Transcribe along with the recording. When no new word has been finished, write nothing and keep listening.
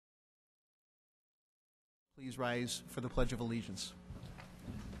Please rise for the Pledge of Allegiance.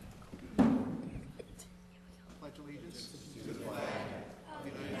 Pledge allegiance to the flag of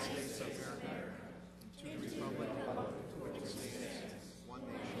the United States of America and to the republic to which it stands, one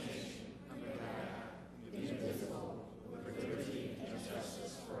nation, under God, indivisible, with liberty and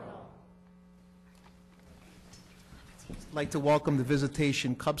justice for all. I'd like to welcome the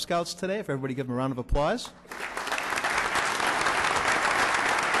Visitation Cub Scouts today. If everybody give them a round of applause.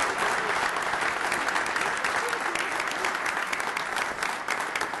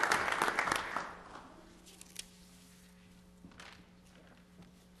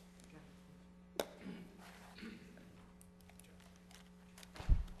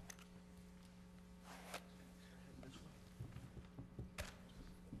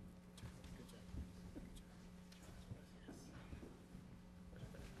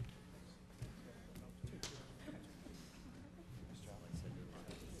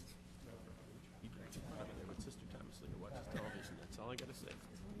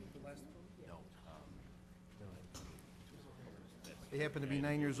 They happen to be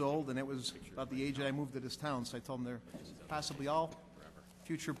 9 years old, and it was about the age that I moved to this town, so I told them they're possibly all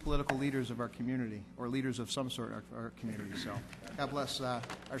future political leaders of our community, or leaders of some sort of our community. So God bless our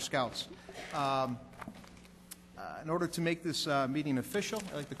Scouts. In order to make this meeting official,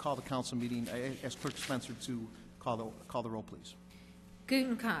 I'd like to call the council meeting. I ask Clerk Spencer to call the roll, please.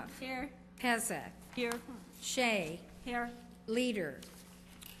 Gutenkopf. Here. Pezza. Here. Shea. Here. Leader.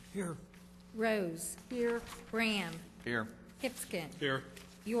 Here. Rose. Here. Graham. Here. Hipskin. Here.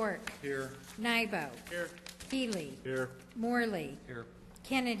 York. Here. Nybo. Here. Healy. Here. Morley. Here.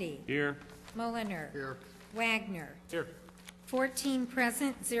 Kennedy. Here. Mulliner. Here. Wagner. Here. 14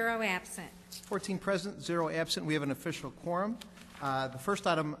 present, 0 absent. 14 present, 0 absent. We have an official quorum. The first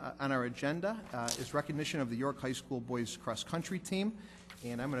item on our agenda is recognition of the York High School boys cross country team.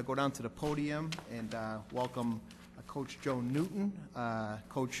 And I'm going to go down to the podium and welcome Coach Joe Newton,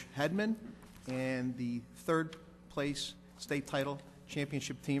 Coach Hedman, and the third place state title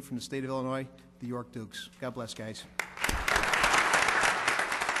championship team from the state of Illinois, the York Dukes. God bless, guys.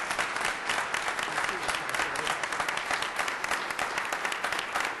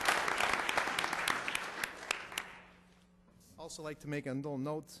 Also like to make a little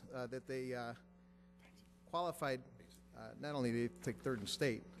note that they qualified, not only did they take third in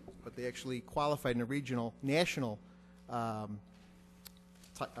state, but they actually qualified in a regional, national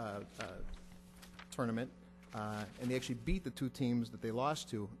tournament, and they actually beat the two teams that they lost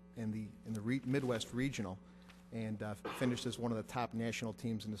to in the Midwest Regional, and finished as one of the top national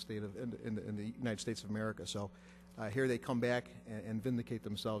teams in the state of in the United States of America. So here they come back and vindicate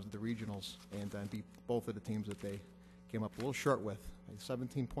themselves at the regionals and beat both of the teams that they came up a little short with, like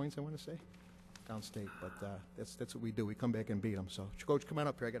 17 points, I want to say, downstate. But that's what we do. We come back and beat them. So, Coach, come on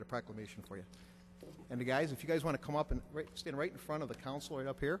up here. I got a proclamation for you. And the guys, if you guys want to come up and stand right in front of the council, right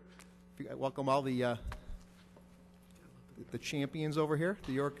up here. Welcome all the champions over here,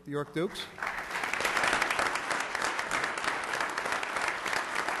 the York Dukes.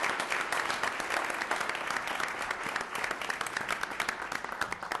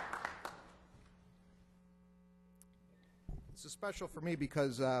 It's special for me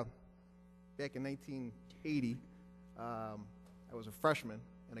because back in 1980, I was a freshman,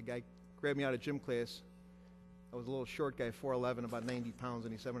 and a guy grabbed me out of gym class. I was a little short guy, 4'11", about 90 pounds,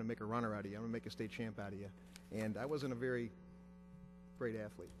 and he said, "I'm going to make a runner out of you. I'm going to make a state champ out of you." And I wasn't a very great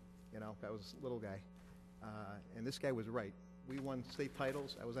athlete, you know. I was a little guy. And this guy was right. We won state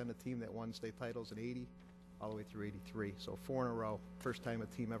titles. I was on the team that won state titles in 80 all the way through 83. So 4 in a row, first time a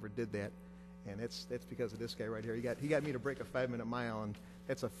team ever did that. And that's because of this guy right here. He got me to break a 5-minute mile, and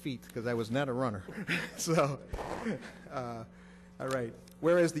that's a feat because I was not a runner. So, all right.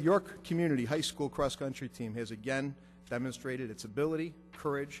 Whereas the York Community High School cross-country team has again demonstrated its ability,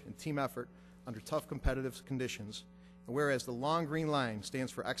 courage, and team effort under tough competitive conditions, and whereas the long green line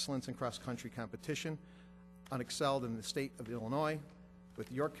stands for excellence in cross-country competition, unexcelled in the state of Illinois,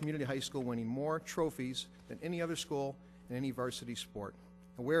 with York Community High School winning more trophies than any other school in any varsity sport.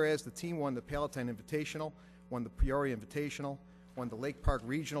 And whereas the team won the Palatine Invitational, won the Peoria Invitational, won the Lake Park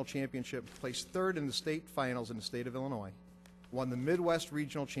Regional Championship, placed third in the state finals in the state of Illinois, won the Midwest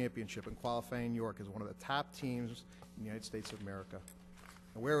Regional Championship, and qualifying York as one of the top teams in the United States of America.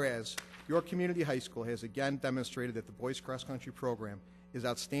 And whereas York Community High School has again demonstrated that the boys cross-country program is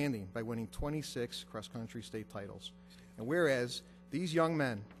outstanding by winning 26 cross-country state titles. And whereas these young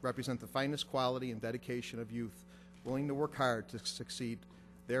men represent the finest quality and dedication of youth willing to work hard to succeed,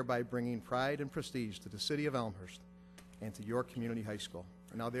 thereby bringing pride and prestige to the city of Elmhurst and to York Community High School.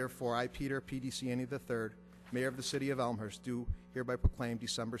 And now, therefore, I, Peter P.D. Ciani III, Mayor of the City of Elmhurst, do hereby proclaim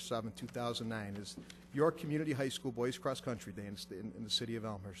December 7, 2009 as York Community High School Boys Cross Country Day in the City of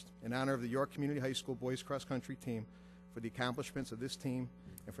Elmhurst, in honor of the York Community High School Boys Cross Country team for the accomplishments of this team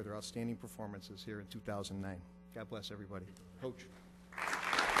and for their outstanding performances here in 2009. God bless everybody. Coach.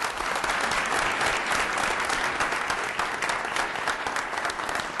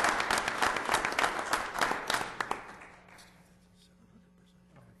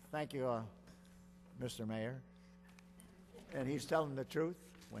 Thank you, Mr. Mayor. And he's telling the truth.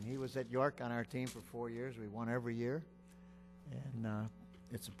 When he was at York on our team for 4 years, we won every year. And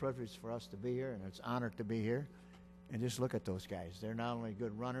it's a privilege for us to be here, and it's an honor to be here. And just look at those guys. They're not only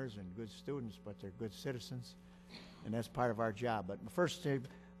good runners and good students, but they're good citizens. And that's part of our job. But first,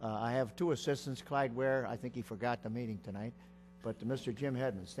 I have two assistants, Clyde Ware. I think he forgot the meeting tonight. But Mr. Jim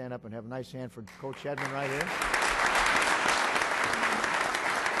Hedman, stand up and have a nice hand for Coach Hedman right here.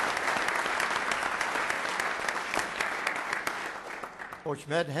 Coach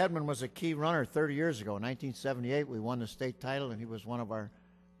Hedman was a key runner 30 years ago. In 1978, we won the state title, and he was one of our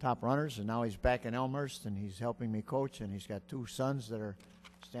top runners. And now he's back in Elmhurst, and he's helping me coach. And he's got two sons that are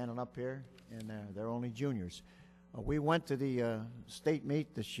standing up here, and they're only juniors. We went to the state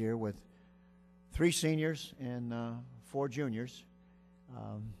meet this year with 3 seniors and 4 juniors,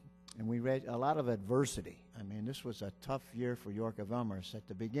 and we read a lot of adversity. I mean, this was a tough year for York of Elmhurst. At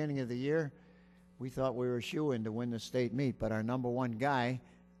the beginning of the year, we thought we were a shoo-in to win the state meet, but our number one guy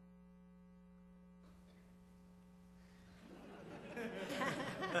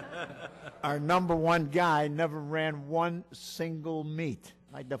never ran one single meet.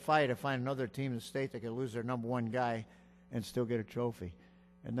 I defy you to find another team in the state that could lose their number one guy and still get a trophy.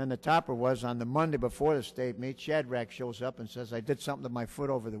 And then the topper was on the Monday before the state meet, Shadrach shows up and says, I did something to my foot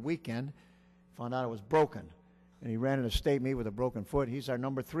over the weekend, found out it was broken. And he ran in a state meet with a broken foot. He's our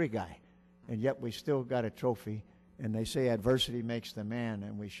number 3 guy. And yet we still got a trophy. And they say adversity makes the man,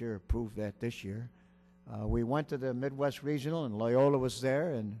 and we sure proved that this year. We went to the Midwest Regional, and Loyola was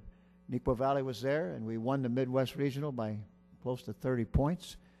there, and Neuqua Valley was there, and we won the Midwest Regional by close to 30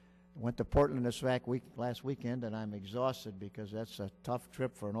 points. Went to Portland last weekend, and I'm exhausted because that's a tough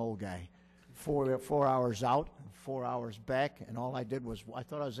trip for an old guy. 4 hours out, 4 hours back, and all I did was, I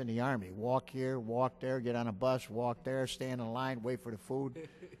thought I was in the Army. Walk here, walk there, get on a bus, walk there, stand in line, wait for the food.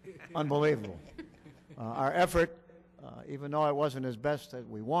 Unbelievable. Our effort, even though it wasn't as best as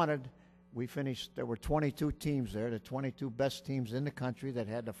we wanted, we finished, there were 22 teams there, the 22 best teams in the country that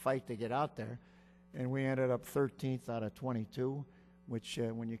had to fight to get out there, and we ended up 13th out of 22, which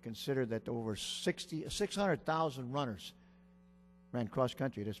when you consider that over 600,000 runners ran cross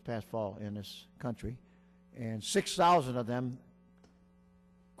country this past fall in this country, and 6,000 of them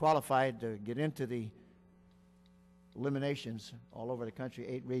qualified to get into the eliminations all over the country,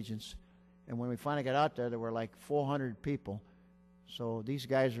 8 regions. And when we finally got out there, there were like 400 people. So these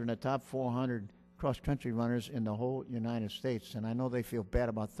guys are in the top 400 cross-country runners in the whole United States. And I know they feel bad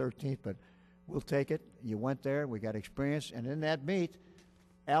about 13th, but we'll take it. You went there. We got experience. And in that meet,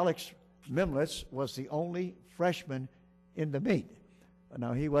 Alex Mimlitz was the only freshman in the meet.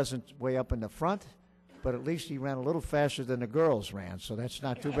 Now, he wasn't way up in the front, but at least he ran a little faster than the girls ran, so that's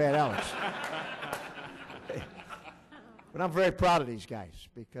not too bad, Alex. But I'm very proud of these guys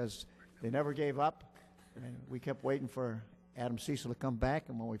because they never gave up, and we kept waiting for Adam Cecil to come back,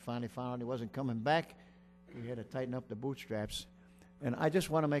 and when we finally found out he wasn't coming back, we had to tighten up the bootstraps. And I just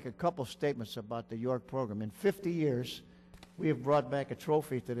want to make a couple statements about the York program. In 50 years, we have brought back a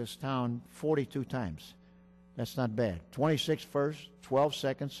trophy to this town 42 times. That's not bad. 26 firsts, 12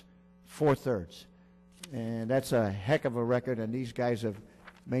 seconds, 4 thirds. And that's a heck of a record, and these guys have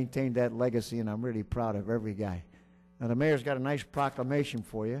maintained that legacy, and I'm really proud of every guy. Now, the mayor's got a nice proclamation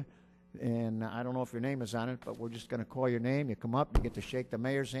for you, and I don't know if your name is on it, but we're just going to call your name. You come up, you get to shake the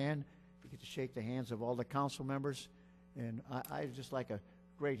mayor's hand, you get to shake the hands of all the council members, and I just like a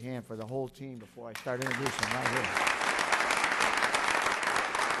great hand for the whole team before I start introducing right here.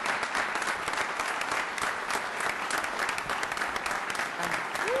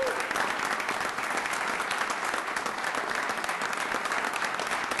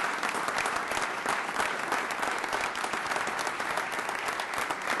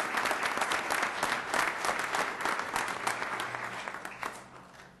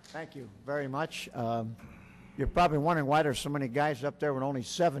 Thank you very much. You're probably wondering why there's so many guys up there when only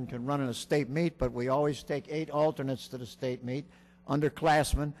 7 can run in a state meet, but we always take 8 alternates to the state meet,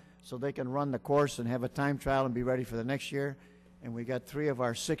 underclassmen, so they can run the course and have a time trial and be ready for the next year. And we got 3 of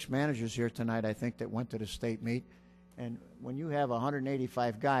our 6 managers here tonight, I think, that went to the state meet. And when you have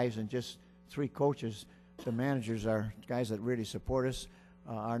 185 guys and just 3 coaches, the managers are guys that really support us.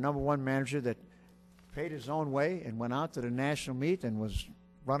 Our number 1 manager that paid his own way and went out to the national meet and was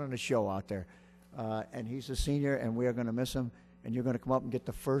running the show out there. And he's a senior, and we are going to miss him. And you're going to come up and get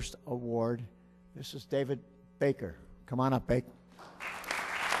the first award. This is David Baker. Come on up, Baker.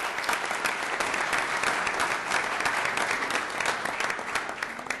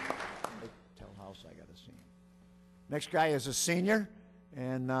 Tell House I got to see him. Next guy is a senior,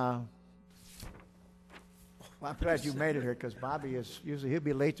 and well, I'm glad you made it here because Bobby is usually he'll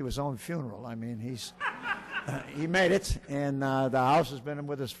be late to his own funeral. I mean, he made it, and the House has been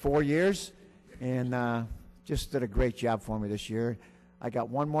with us 4 years, and just did a great job for me this year. I got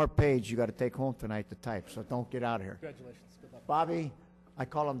one more page you got to take home tonight to type, so don't get out of here. Congratulations. Good luck. Bobby, I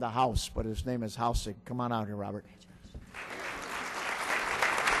call him the House, but his name is Housing. Come on out here, Robert.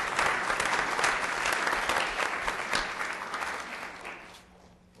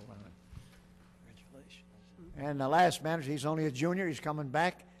 And the last manager, he's only a junior. He's coming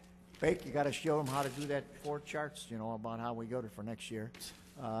back. Bake, you got to show him how to do that 4 charts, you know, about how we go to for next year.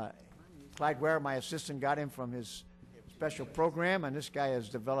 Clyde Ware, my assistant, got him from his special program, and this guy has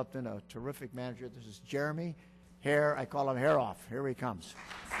developed into a terrific manager. This is Jeremy Hair. I call him Hair Off. Here he comes.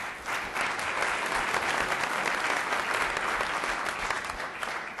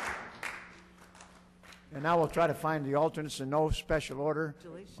 And now we'll try to find the alternates in no special order.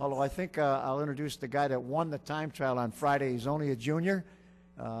 Although I think I'll introduce the guy that won the time trial on Friday. He's only a junior.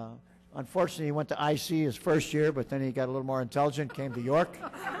 Unfortunately, he went to IC his first year, but then he got a little more intelligent, came to York.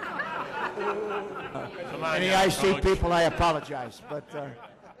 Any IC people, I apologize. But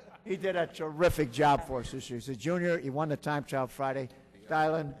he did a terrific job for us this year. He's a junior. He won the time trial Friday.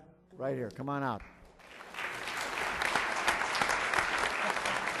 Dylan, right here. Come on out.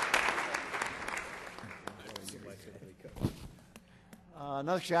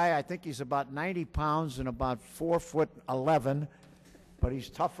 Another guy, I think he's about 90 pounds and about 4'11", but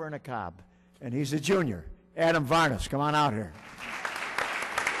he's tougher than a cob. And he's a junior. Adam Varnas, come on out here.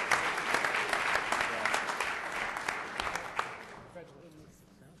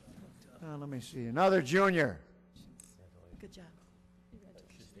 Let me see. Another junior. Good job.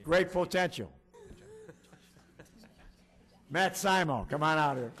 Great potential. Matt Simo, come on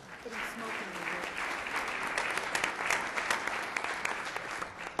out here.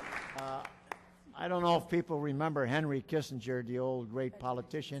 I don't know if people remember Henry Kissinger, the old great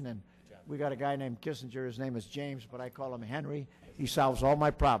politician, and we got a guy named Kissinger. His name is James, but I call him Henry. He solves all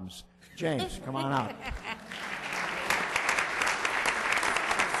my problems. James, come on out.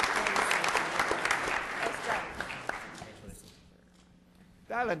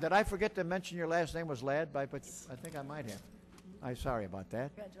 Dylan, did I forget to mention your last name was Ladd? But I think I might have. I'm sorry about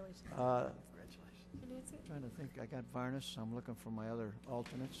that. Congratulations. Trying to think. I got Varnas. I'm looking for my other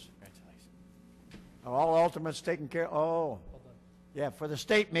alternates. Are all alternates taken care of? Oh. Yeah, for the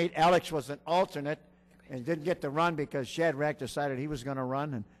state meet, Alex was an alternate and didn't get to run because Shadrack decided he was going to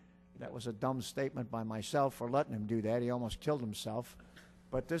run, and that was a dumb statement by myself for letting him do that. He almost killed himself.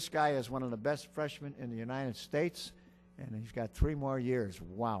 But this guy is one of the best freshmen in the United States, and he's got 3 more years.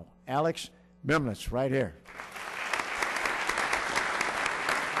 Wow. Alex Mimlitz, right here.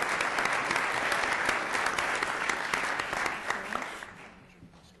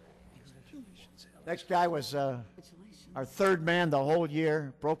 Next guy was our 3rd man the whole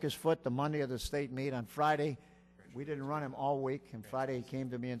year. Broke his foot the Monday of the state meet. On Friday, we didn't run him all week, and Friday he came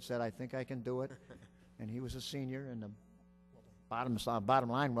to me and said, I think I can do it. And he was a senior, and the bottom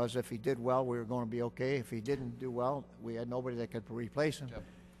line was if he did well, we were going to be okay. If he didn't do well, we had nobody that could replace him. Yep.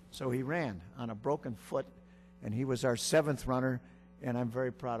 So he ran on a broken foot, and he was our 7th runner, and I'm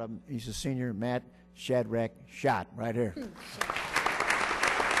very proud of him. He's a senior, Matt Shadrack Shot, right here.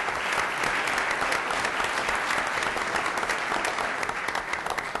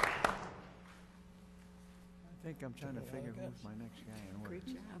 I'm trying to figure who's my next guy. Great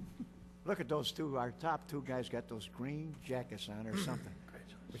job. Look at those two. Our top 2 guys got those green jackets on or something.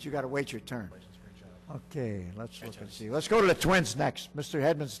 But you got to wait your turn. Okay, let's look and see. Let's go to the twins next. Mr.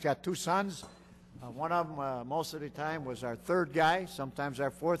 Hedman's got 2 sons. One of them, most of the time, was our 3rd guy, sometimes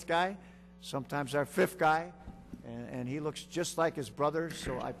our 4th guy, sometimes our 5th guy. And he looks just like his brother,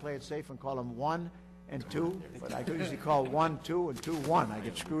 so I play it safe and call him 1 and 2. But I usually call 1, 2, and 2, 1. I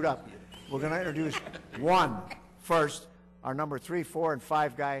get screwed up. We're going to introduce 1 first, our number 3, 4, and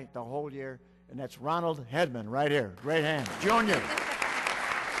 5 guy the whole year, and that's Ronald Hedman right here. Great hand. Junior.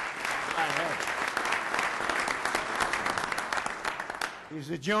 He's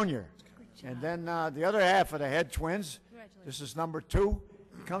a junior. And then the other half of the Head twins, this is number 2.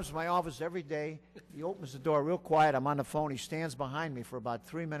 He comes to my office every day. He opens the door real quiet. I'm on the phone. He stands behind me for about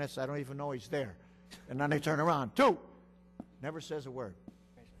 3 minutes. I don't even know he's there. And then they turn around. 2. Never says a word.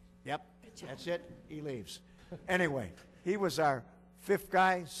 Yep. That's it. He leaves. Anyway, he was our 5th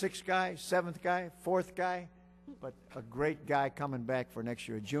guy, 6th guy, 7th guy, 4th guy, but a great guy coming back for next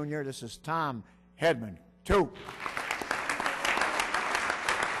year. A junior. This is Tom Hedman, 2.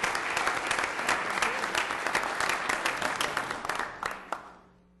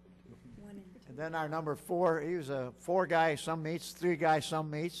 And then our number 4, he was a 4 guy some meets, 3 guy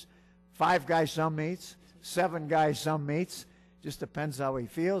some meets, 5 guy some meets, 7 guy some meets. Just depends how he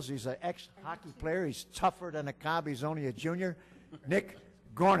feels. He's an ex-hockey player. He's tougher than a cob. He's only a junior. Nick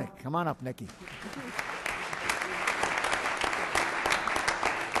Gornick. Come on up, Nicky.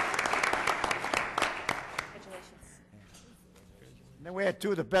 And then we had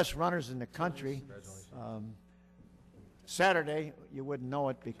 2 of the best runners in the country. Saturday, you wouldn't know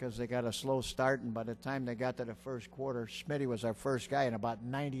it because they got a slow start, and by the time they got to the first quarter, Smitty was our first guy in about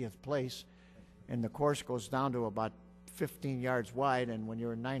 90th place, and the course goes down to about 15 yards wide, and when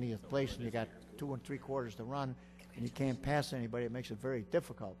you're in 90th place and you got 2 3/4 to run, and you can't pass anybody, it makes it very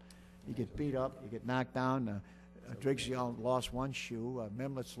difficult. You get beat up, you get knocked down. Driggsy lost 1 shoe.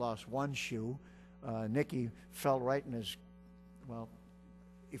 Mimlitz lost 1 shoe. Nicky fell right in his, well,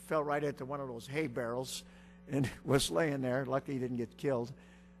 he fell right into one of those hay barrels and was laying there. Lucky he didn't get killed.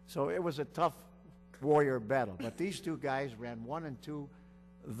 So it was a tough warrior battle. But these 2 guys ran 1 and 2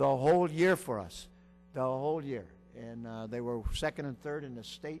 the whole year for us, the whole year. And they were 2nd and 3rd in the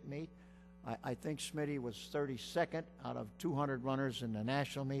state meet. I think Smitty was 32nd out of 200 runners in the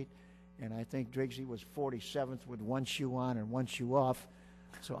national meet, and I think Driggsy was 47th with 1 shoe on and 1 shoe off.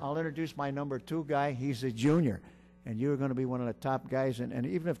 So I'll introduce my number 2 guy. He's a junior, and you're going to be one of the top guys. And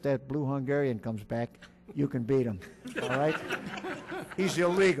even if that blue Hungarian comes back, you can beat him. All right? He's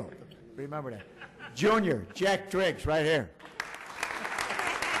illegal. Remember that. Junior Jack Driggs, right here.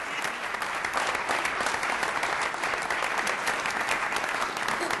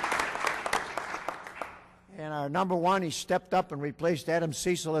 And our number 1, he stepped up and replaced Adam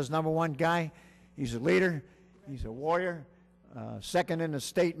Cecil as number 1 guy. He's a leader. He's a warrior. 2nd in the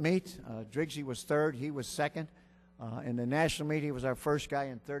state meet. Driggsy was 3rd. He was 2nd. In the national meet, he was our first guy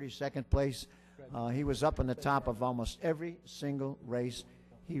in 32nd place. He was up on the top of almost every single race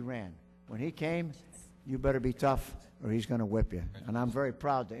he ran. When he came, you better be tough or he's going to whip you. And I'm very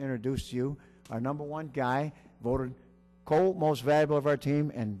proud to introduce to you our number 1 guy, voted co-most valuable of our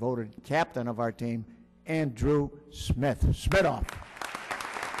team and voted captain of our team, Andrew Smith. Smidoff.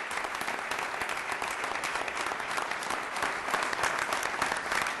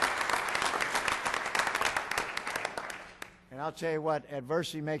 And I'll tell you what,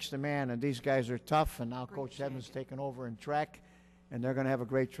 adversity makes the man, and these guys are tough, and now Coach Edmonds taking over in track, and they're going to have a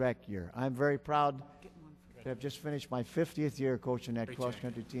great track year. I'm very proud to have just finished my 50th year coaching that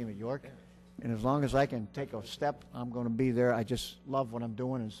cross-country team at York, and as long as I can take a step, I'm going to be there. I just love what I'm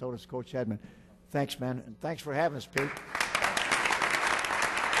doing, and so does Coach Edmond. Thanks, man, and thanks for having us, Pete.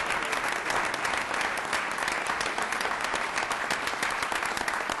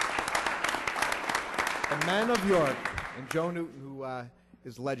 The man of York, and Joe Newton, who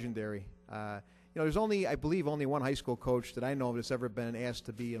is legendary. There's only, I believe, only 1 high school coach that I know of that's ever been asked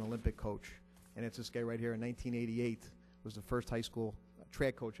to be an Olympic coach, and it's this guy right here. In 1988, was the first high school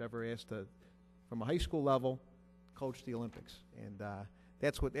track coach ever asked to, from a high school level, coach the Olympics, and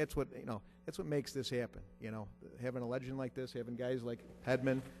that's what makes this happen. Having a legend like this, having guys like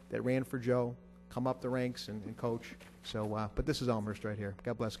Hedman that ran for Joe, come up the ranks and coach. So, but this is Elmhurst right here.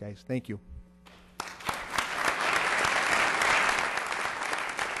 God bless, guys. Thank you.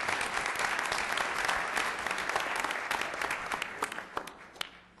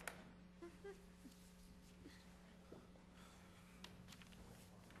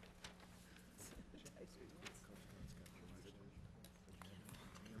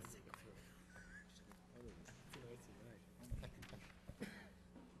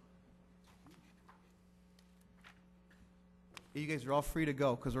 You guys are all free to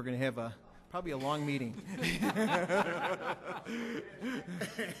go because we're going to have probably a long meeting.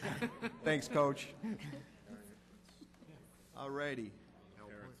 Thanks, Coach. All righty.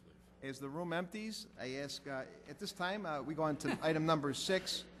 As the room empties, I ask, at this time, we go on to item number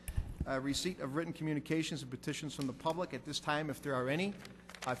 6, receipt of written communications and petitions from the public. At this time, if there are any,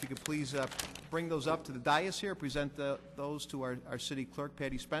 if you could please bring those up to the dais here, present those to our city clerk,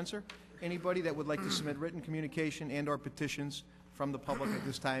 Patty Spencer. Anybody that would like to submit written communication and or petitions from the public at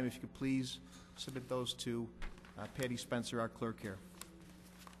this time, if you could please submit those to Patty Spencer, our clerk here.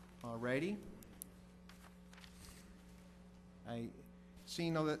 All righty.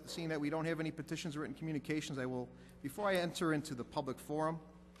 Seeing that we don't have any petitions or written communications, before I enter into the public forum,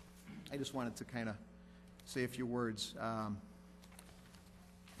 I just wanted to kind of say a few words.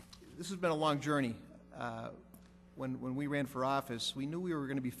 this has been a long journey. When we ran for office, we knew we were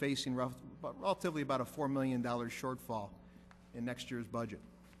going to be facing relatively about a $4 million shortfall in next year's budget.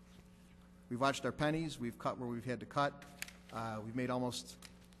 We've watched our pennies. We've cut where we've had to cut. We've made almost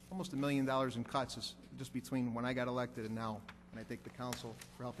 $1 million in cuts just between when I got elected and now. And I thank the council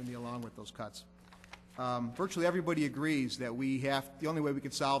for helping me along with those cuts. Virtually everybody agrees that the only way we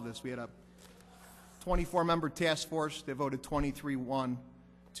could solve this, we had a 24-member task force that voted 23-1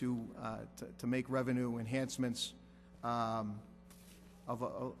 to make revenue enhancements of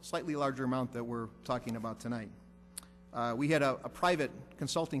a slightly larger amount that we're talking about tonight. We had a private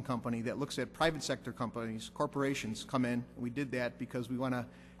consulting company that looks at private sector companies, corporations, come in. We did that because we want to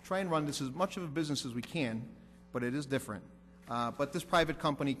try and run this as much of a business as we can, but it is different. But this private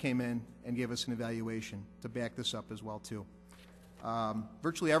company came in and gave us an evaluation to back this up as well, too.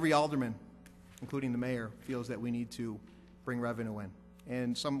 Virtually every alderman, including the mayor, feels that we need to bring revenue in.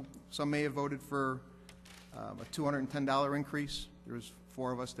 And some may have voted for a $210 increase. There was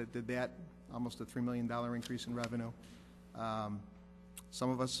 4 of us that did that, almost a $3 million increase in revenue. Some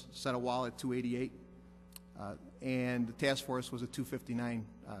of us set a wall at 288, and the task force was a 259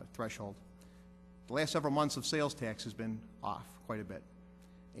 threshold. The last several months of sales tax has been off quite a bit,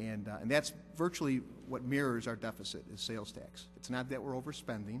 and that's virtually what mirrors our deficit is sales tax. It's not that we're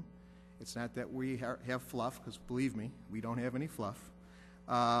overspending. It's not that we have fluff, because believe me, we don't have any fluff.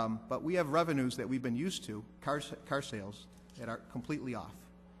 But we have revenues that we've been used to, car sales, that are completely off.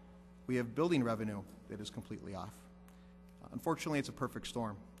 We have building revenue that is completely off. Unfortunately, it's a perfect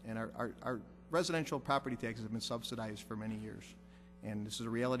storm, and our residential property taxes have been subsidized for many years. And this is a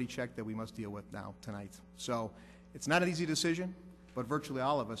reality check that we must deal with now, tonight. So it's not an easy decision, but virtually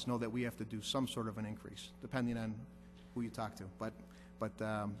all of us know that we have to do some sort of an increase, depending on who you talk to. But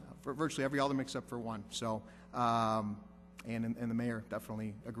for virtually every alderman except for one. So, and the mayor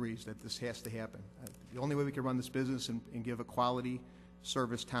definitely agrees that this has to happen. The only way we can run this business and give a quality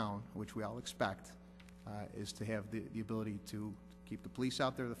service town, which we all expect, is to have the ability to keep the police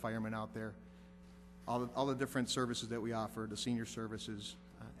out there, the firemen out there, all the different services that we offer, the senior services.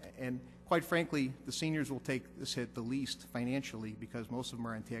 And quite frankly, the seniors will take this hit the least financially because most of them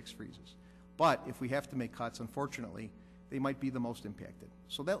are on tax freezes. But if we have to make cuts, unfortunately, they might be the most impacted.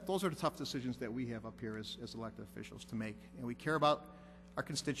 So those are the tough decisions that we have up here as elected officials to make. And we care about our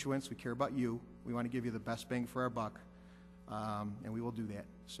constituents. We care about you. We want to give you the best bang for our buck, and we will do that.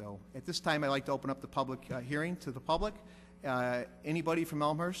 So at this time, I'd like to open up the public hearing to the public. Anybody from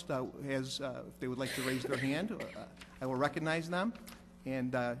Elmhurst if they would like to raise their hand, I will recognize them,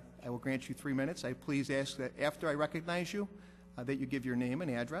 and I will grant you 3 minutes. I please ask that after I recognize you, that you give your name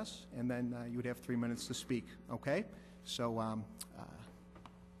and address, and then you would have 3 minutes to speak, okay? So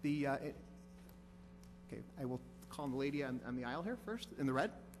okay, I will call the lady on the aisle here first, in the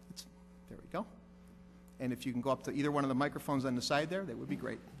red. There we go. And if you can go up to either one of the microphones on the side there, that would be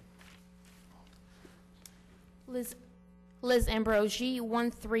great. Liz Ambrosi,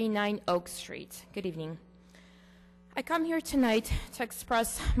 139 Oak Street. Good evening. I come here tonight to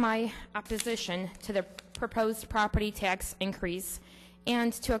express my opposition to the proposed property tax increase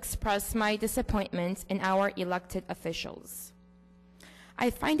and to express my disappointment in our elected officials. I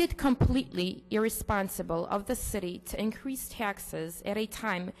find it completely irresponsible of the city to increase taxes at a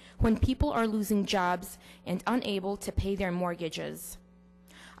time when people are losing jobs and unable to pay their mortgages.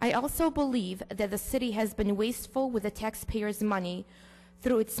 I also believe that the city has been wasteful with the taxpayers' money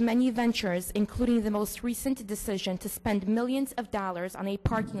through its many ventures, including the most recent decision to spend millions of dollars on a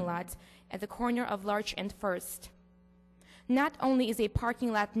parking lot at the corner of Larch and First. Not only is a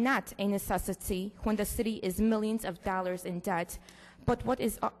parking lot not a necessity when the city is millions of dollars in debt, but what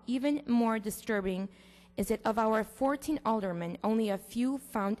is even more disturbing is that of our 14 aldermen, only a few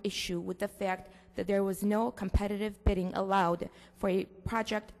found issue with the fact that there was no competitive bidding allowed for a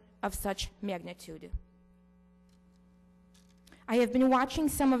project of such magnitude. I have been watching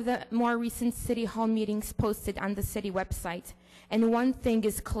some of the more recent City Hall meetings posted on the city website, and one thing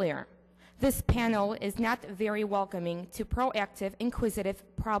is clear. This panel is not very welcoming to proactive, inquisitive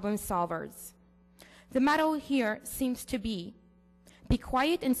problem solvers. The motto here seems to be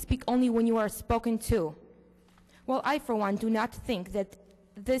quiet and speak only when you are spoken to. Well, I, for one, do not think that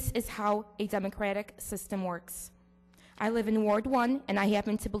this is how a democratic system works. I live in Ward 1, and I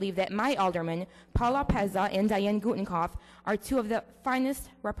happen to believe that my aldermen, Paula Peza and Diane Gutenkopf, are two of the finest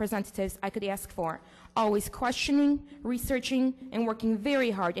representatives I could ask for, always questioning, researching, and working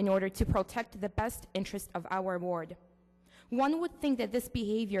very hard in order to protect the best interest of our ward. One would think that this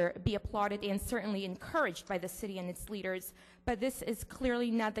behavior be applauded and certainly encouraged by the city and its leaders, but this is clearly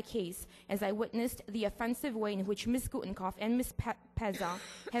not the case, as I witnessed the offensive way in which Ms. Gutenkopf and Ms. Peza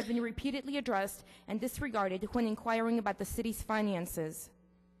have been repeatedly addressed and disregarded when inquiring about the city's finances.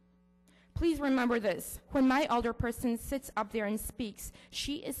 Please remember this: when my alderperson sits up there and speaks,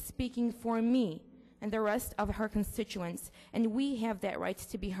 she is speaking for me and the rest of her constituents, and we have that right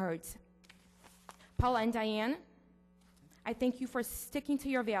to be heard. Paula and Diane, I thank you for sticking to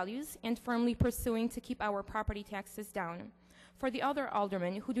your values and firmly pursuing to keep our property taxes down. For the other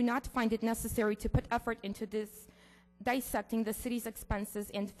aldermen who do not find it necessary to put effort into this dissecting the city's expenses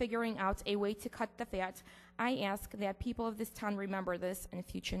and figuring out a way to cut the fat, I ask that people of this town remember this in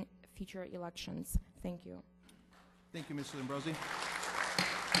future elections. Thank you. Thank you, Mrs. Ambrosi.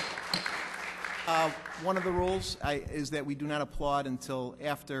 One of the rules is that we do not applaud until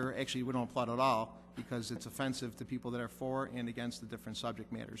after, actually we don't applaud at all, because it's offensive to people that are for and against the different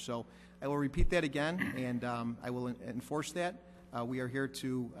subject matters. So I will repeat that again, and I will enforce that. We are here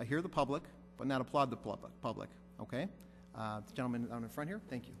to hear the public, but not applaud the public, okay? The gentleman down in front here,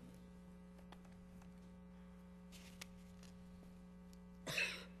 thank you.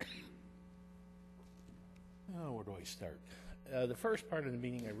 Oh, where do I start? The first part of the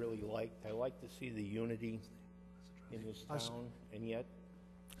meeting I really liked. I like to see the unity in this town, and yet...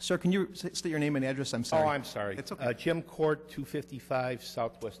 Sir, can you state your name and address? I'm sorry. Oh, I'm sorry. It's okay. Jim Court, 255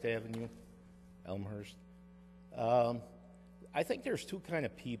 Southwest Avenue, Elmhurst. I think there's two kind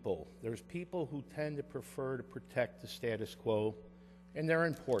of people. There's people who tend to prefer to protect the status quo, and they're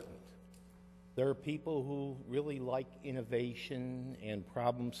important. There are people who really like innovation and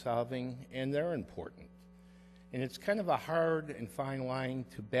problem solving, and they're important. And it's kind of a hard and fine line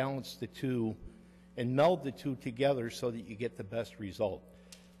to balance the two and meld the two together so that you get the best result.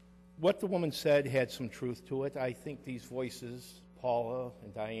 What the woman said had some truth to it. I think these voices, Paula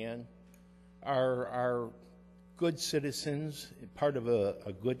and Diane, are good citizens, part of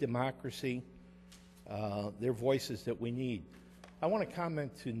a good democracy. They're voices that we need. I want to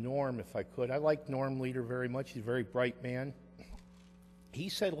comment to Norm, if I could. I like Norm Leader very much. He's a very bright man. He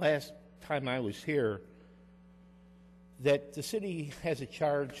said last time I was here that the city has a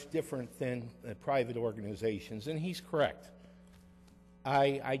charge different than private organizations, and he's correct.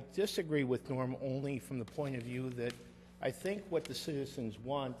 I disagree with Norm only from the point of view that I think what the citizens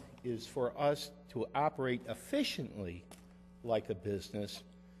want is for us to operate efficiently like a business.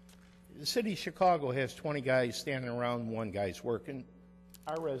 The city of Chicago has 20 guys standing around, one guy's working.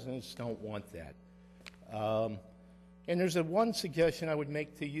 Our residents don't want that. And there's one suggestion I would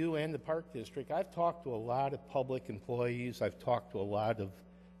make to you and the Park District. I've talked to a lot of public employees. I've talked to a lot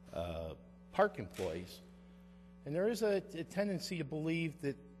of park employees. And there is a tendency to believe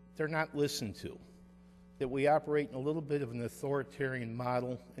that they're not listened to, that we operate in a little bit of an authoritarian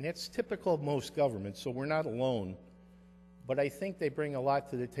model, and that's typical of most governments, so we're not alone. But I think they bring a lot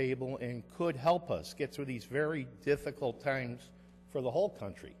to the table and could help us get through these very difficult times for the whole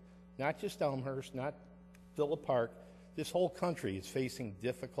country, not just Elmhurst, not Villa Park. This whole country is facing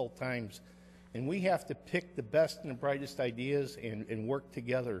difficult times, and we have to pick the best and the brightest ideas and work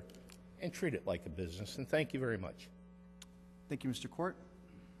together and treat it like a business. And thank you very much. Thank you, Mr. Court.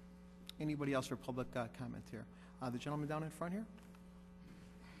 Anybody else for public comment here? The gentleman down in front here?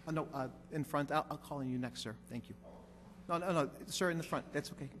 No, in front. I'll call on you next, sir. Thank you. No, sir, in the front.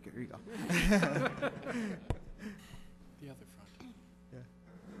 That's okay. Here you go. The other front. Yeah.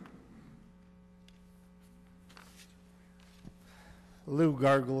 Lou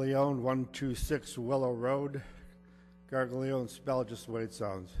Gargaglione, 126 Willow Road. Gargaglione spelled just the way it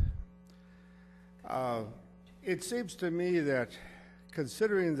sounds. It seems to me that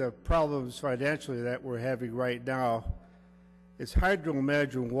considering the problems financially that we're having right now, it's hard to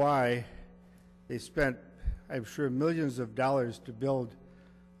imagine why they spent, I'm sure, millions of dollars to build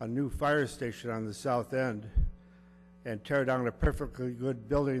a new fire station on the south end and tear down a perfectly good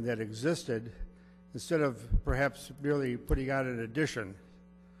building that existed instead of perhaps merely putting on an addition.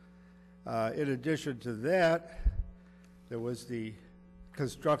 In addition to that, there was the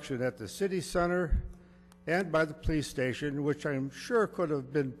construction at the city center and by the police station, which I'm sure could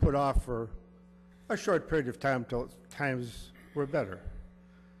have been put off for a short period of time till times were better.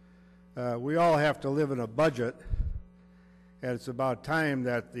 We all have to live in a budget, and it's about time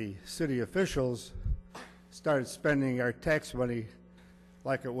that the city officials started spending our tax money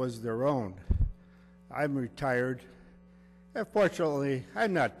like it was their own. I'm retired, and fortunately,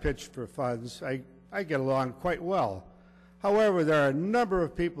 I'm not pitched for funds. I get along quite well. However, there are a number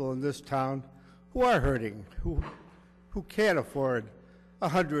of people in this town who are hurting, who can't afford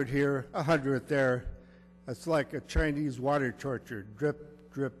 $100 here, $100 there, It's like a Chinese water torture,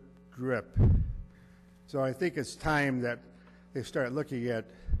 drip, drip, drip. So I think it's time that they start looking at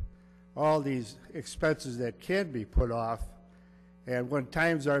all these expenses that can be put off, and when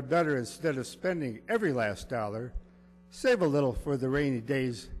times are better, instead of spending every last dollar, save a little for the rainy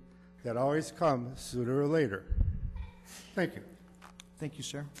days that always come sooner or later. Thank you. Thank you,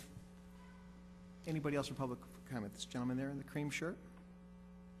 sir. Anybody else for public comment? This gentleman there in the cream shirt?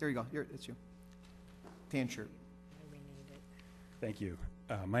 There you go. Here, it's you. Tan shirt. Thank you.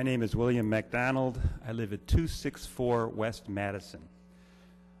 My name is William McDonald. I live at 264 West Madison.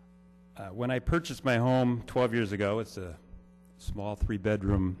 When I purchased my home 12 years ago, it's a small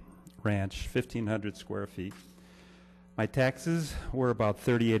 3-bedroom ranch, 1,500 square feet. My taxes were about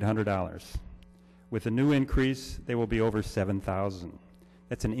 $3,800. With a new increase, they will be over $7,000.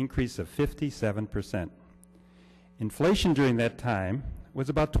 That's an increase of 57%. Inflation during that time was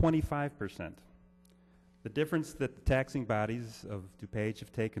about 25%. The difference that the taxing bodies of DuPage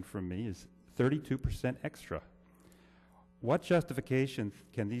have taken from me is 32% extra. What justification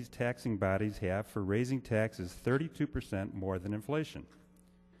can these taxing bodies have for raising taxes 32% more than inflation?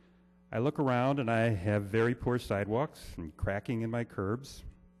 I look around and I have very poor sidewalks and cracking in my curbs.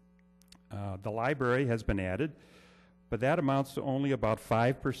 The library has been added, but that amounts to only about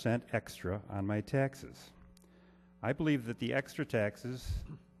 5% extra on my taxes. I believe that the extra taxes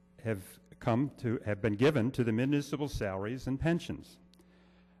have been given to the municipal salaries and pensions.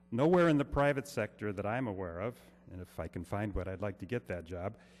 Nowhere in the private sector that I'm aware of, and if I can find one, I'd like to get that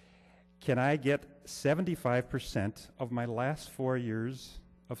job, can I get 75% of my last 4 years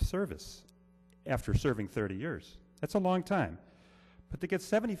of service after serving 30 years. That's a long time. But to get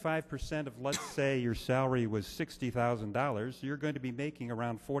 75% of, let's say, your salary was $60,000, you're going to be making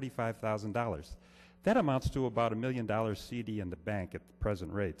around $45,000. That amounts to about $1 million CD in the bank at the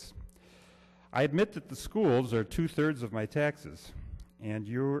present rates. I admit that the schools are 2/3 of my taxes, and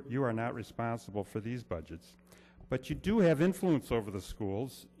you are not responsible for these budgets. But you do have influence over the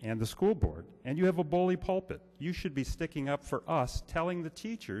schools and the school board, and you have a bully pulpit. You should be sticking up for us, telling the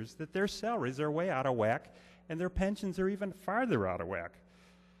teachers that their salaries are way out of whack and their pensions are even farther out of whack.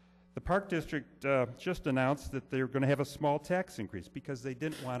 The Park District just announced that they're going to have a small tax increase because they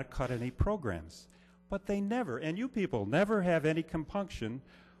didn't want to cut any programs. But they never, and you people never have any compunction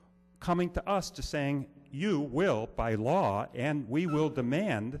coming to us to saying, you will, by law, and we will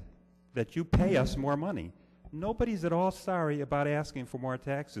demand that you pay us more money. Nobody's at all sorry about asking for more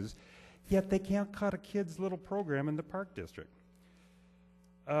taxes, yet they can't cut a kid's little program in the Park District.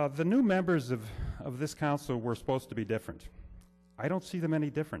 The new members of this council were supposed to be different. I don't see them any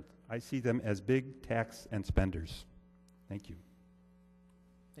different. I see them as big tax and spenders. Thank you.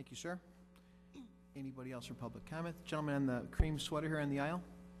 Thank you, sir. Anybody else for public comment? Gentleman in the cream sweater here in the aisle.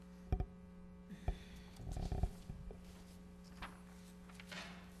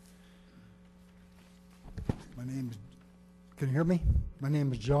 My name is, can you hear me? My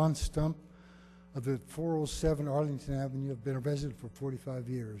name is John Stump. Of the 407 Arlington Avenue. I've been a resident for 45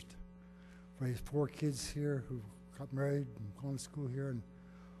 years. Raised 4 kids here who got married and gone to school here, and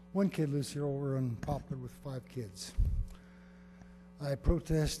 1 kid lives here over in Poplar with 5 kids. I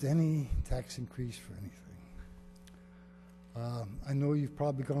protest any tax increase for anything. I know you've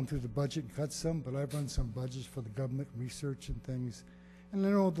probably gone through the budget and cut some, but I've run some budgets for the government, research and things, and I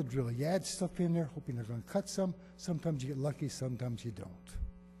know the drill. You add stuff in there, hoping they're going to cut some. Sometimes you get lucky, sometimes you don't.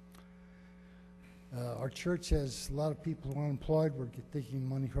 Our church has a lot of people who are unemployed. We're taking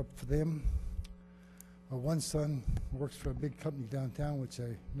money up for them. My one son works for a big company downtown, which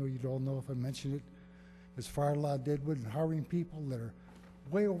I know you'd all know if I mention it. It's Fire Law Deadwood, and hiring people that are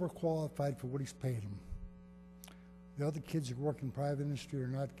way overqualified for what he's paying them. The other kids who work in the private industry are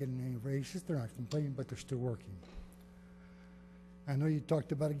not getting any raises. They're not complaining, but they're still working. I know you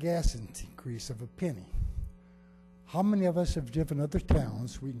talked about a gas increase of $0.01. How many of us have driven other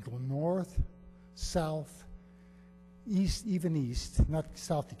towns? We can go north, south, east, even east, not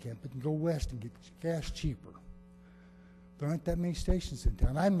south you can't, but you can go west and get gas cheaper. There aren't that many stations in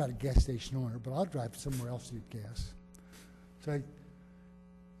town. I'm not a gas station owner, but I'll drive somewhere else to get gas. So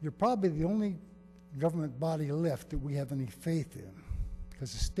you're probably the only government body left that we have any faith in,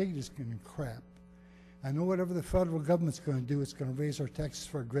 because the state is getting crap. I know whatever the federal government's going to do, it's going to raise our taxes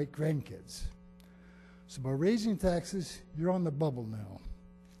for our great-grandkids. So by raising taxes, you're on the bubble now,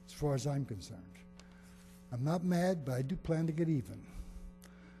 as far as I'm concerned. I'm not mad, but I do plan to get even.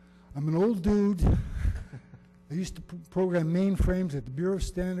 I'm an old dude. I used to program mainframes at the Bureau of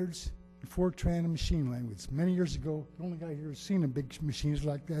Standards and Fortran and machine language. Many years ago, the only guy here who's seen a big machines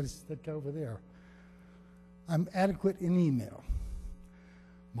like that is that guy over there. I'm adequate in email.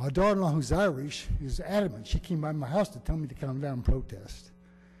 My daughter-in-law, who's Irish, is adamant. She came by my house to tell me to come down and protest.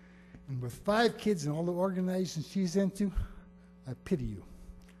 And with 5 kids and all the organizations she's into, I pity you.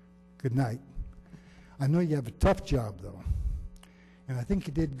 Good night. I know you have a tough job, though. And I think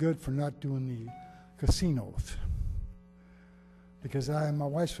you did good for not doing the casinos. Because my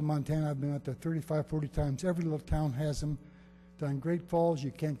wife's from Montana. I've been out there 35, 40 times. Every little town has them. Down Great Falls,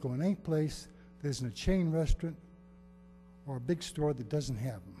 you can't go in any place. There isn't a chain restaurant or a big store that doesn't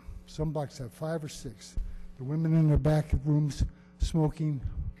have them. Some blocks have 5 or 6. The women in their back rooms smoking,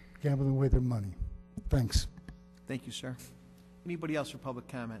 gambling away their money. Thanks. Thank you, sir. Anybody else for public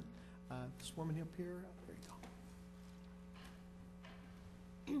comment? This woman up here, there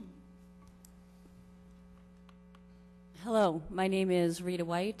you go. Hello, my name is Rita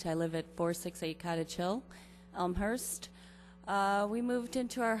White. I live at 468 Cottage Hill, Elmhurst. We moved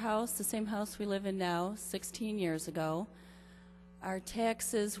into our house, the same house we live in now, 16 years ago. Our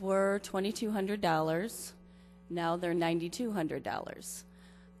taxes were $2,200. Now they're $9,200.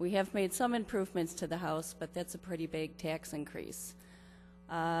 We have made some improvements to the house, but that's a pretty big tax increase.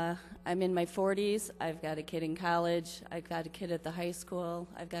 I'm in my 40s. I've got a kid in college. I've got a kid at the high school.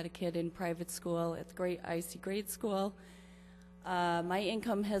 I've got a kid in private school at the IC grade school. My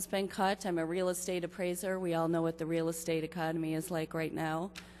income has been cut. I'm a real estate appraiser. We all know what the real estate economy is like right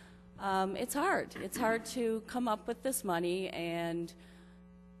now. It's hard. It's hard to come up with this money, and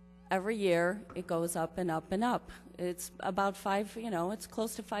every year it goes up and up and up. It's about it's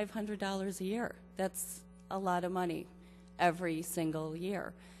close to $500 a year. That's a lot of money every single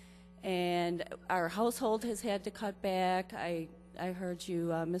year. And our household has had to cut back. I heard you,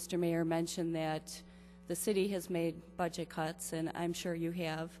 Mr. Mayor, mention that the city has made budget cuts, and I'm sure you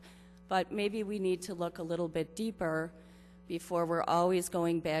have. But maybe we need to look a little bit deeper before we're always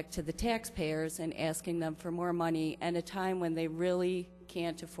going back to the taxpayers and asking them for more money at a time when they really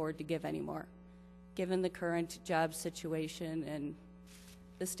can't afford to give any more, given the current job situation and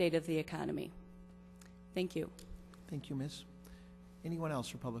the state of the economy. Thank you. Thank you, Miss. Anyone else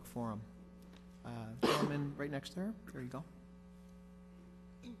for public forum? Gentleman right next to her. There you go.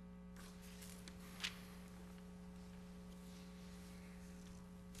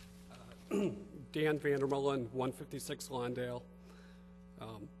 Dan Vandermullen, 156 Lawndale.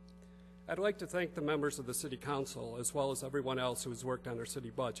 I'd like to thank the members of the City Council as well as everyone else who has worked on our city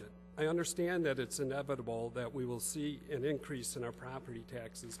budget. I understand that it's inevitable that we will see an increase in our property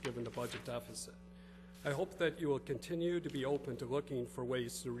taxes given the budget deficit. I hope that you will continue to be open to looking for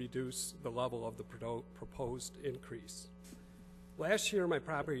ways to reduce the level of the proposed increase. Last year, my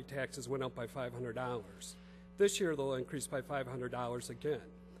property taxes went up by $500. This year, they'll increase by $500 again.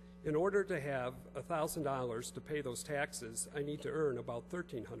 In order to have $1,000 to pay those taxes, I need to earn about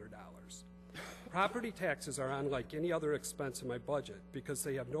 $1,300. Property taxes are unlike any other expense in my budget because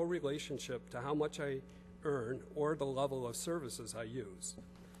they have no relationship to how much I earn or the level of services I use.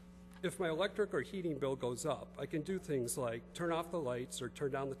 If my electric or heating bill goes up, I can do things like turn off the lights or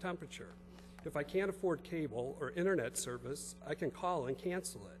turn down the temperature. If I can't afford cable or internet service, I can call and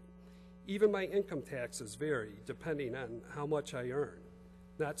cancel it. Even my income taxes vary depending on how much I earn.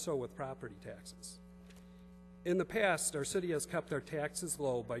 Not so with property taxes. In the past, our city has kept our taxes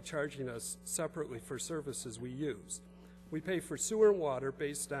low by charging us separately for services we use. We pay for sewer and water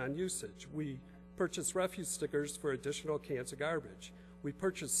based on usage. We purchase refuse stickers for additional cans of garbage. We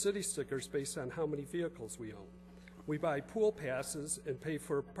purchase city stickers based on how many vehicles we own. We buy pool passes and pay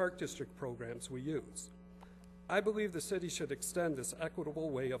for park district programs we use. I believe the city should extend this equitable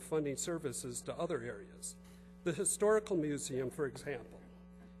way of funding services to other areas. The Historical Museum, for example.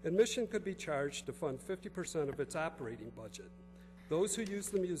 Admission could be charged to fund 50% of its operating budget. Those who use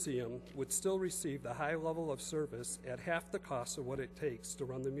the museum would still receive the high level of service at half the cost of what it takes to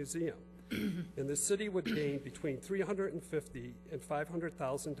run the museum. And the city would gain between $350,000 and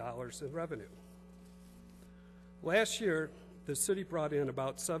 $500,000 in revenue. Last year, the city brought in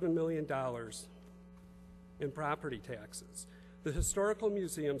about $7 million in property taxes. The Historical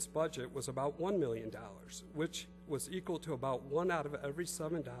Museum's budget was about $1 million, which was equal to about 1 out of every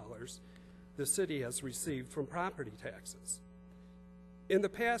 $7 the city has received from property taxes. In the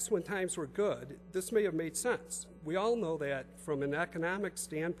past, when times were good, this may have made sense. We all know that from an economic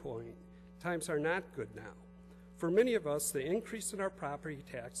standpoint, times are not good now. For many of us, the increase in our property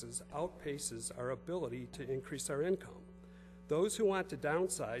taxes outpaces our ability to increase our income. Those who want to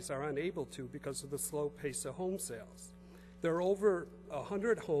downsize are unable to because of the slow pace of home sales. There are over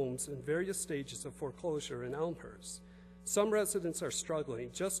 100 homes in various stages of foreclosure in Elmhurst. Some residents are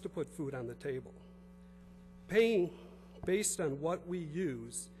struggling just to put food on the table. Paying based on what we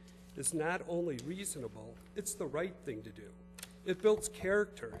use is not only reasonable, it's the right thing to do. It builds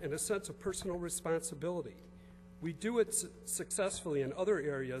character and a sense of personal responsibility. We do it successfully in other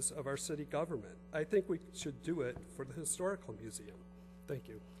areas of our city government. I think we should do it for the Historical Museum. Thank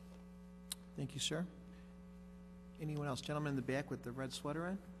you. Thank you, sir. Anyone else? Gentleman in the back with the red sweater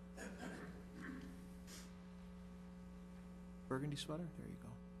on? Burgundy sweater? There you go.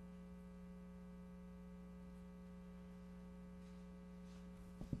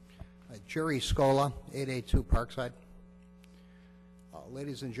 Jerry Scola, 882 Parkside.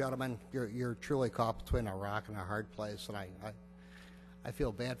 Ladies and gentlemen, you're truly caught between a rock and a hard place, and I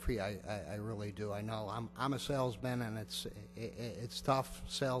feel bad for you. I really do. I know I'm a salesman, and it's tough.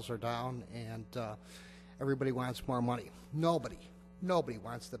 Sales are down, and everybody wants more money. Nobody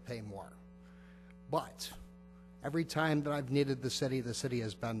wants to pay more. But every time that I've needed the city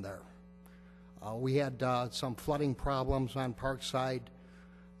has been there. We had some flooding problems on Parkside.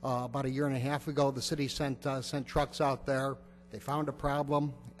 About a year and a half ago, the city sent trucks out there. They found a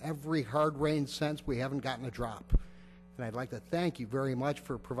problem. Every hard rain since, we haven't gotten a drop. And I'd like to thank you very much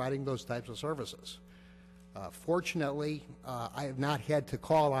for providing those types of services. Fortunately, I have not had to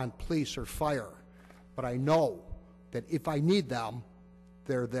call on police or fire, but I know that if I need them,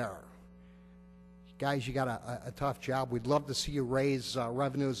 they're there. Guys, you got a tough job. We'd love to see you raise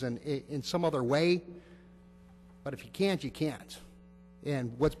revenues in some other way, but if you can't, you can't.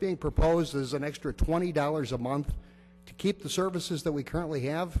 And what's being proposed is an extra $20 a month to keep the services that we currently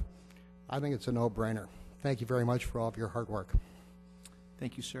have. I think it's a no-brainer. Thank you very much for all of your hard work.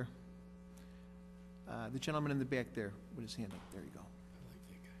 Thank you, sir. The gentleman in the back there with his hand up. There you go.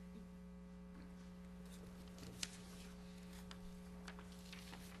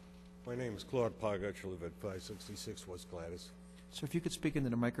 My name is Claude Pogach. I live at 566 West Gladys. Sir, if you could speak into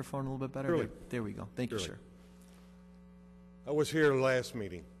the microphone a little bit better. Surely. There we go. Thank you, Surely. sir. I was here last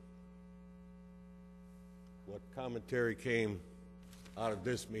meeting. What commentary came out of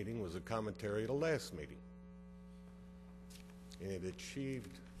this meeting was a commentary of the last meeting. And it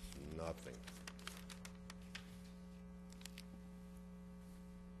achieved nothing.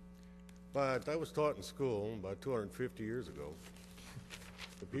 But I was taught in school about 250 years ago,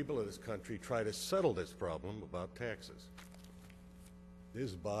 the people of this country try to settle this problem about taxes.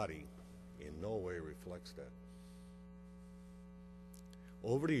 This body in no way reflects that.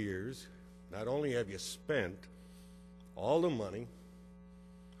 Over the years, not only have you spent all the money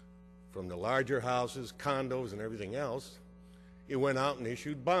from the larger houses, condos, and everything else, you went out and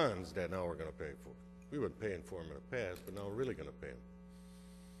issued bonds that now we're going to pay for. We weren't paying for them in the past, but now we're really going to pay them.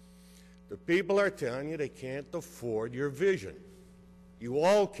 The people are telling you they can't afford your vision. You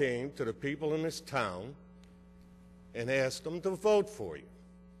all came to the people in this town and asked them to vote for you,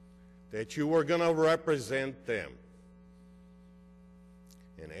 that you were going to represent them.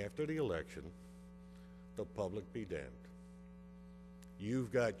 And after the election, the public be damned.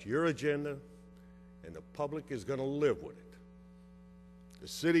 You've got your agenda, and the public is going to live with it. The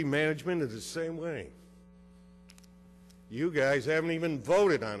city management is the same way. You guys haven't even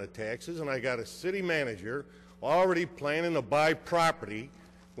voted on the taxes, and I got a city manager already planning to buy property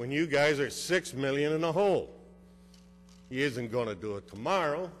when you guys are $6 million in the hole. He isn't going to do it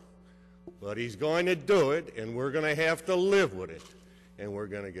tomorrow, but he's going to do it, and we're going to have to live with it. And we're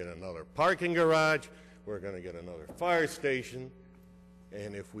going to get another parking garage, we're going to get another fire station,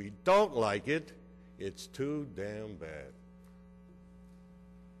 and if we don't like it, it's too damn bad.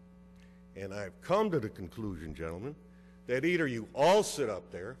 And I've come to the conclusion, gentlemen, that either you all sit up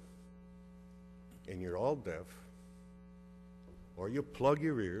there and you're all deaf, or you plug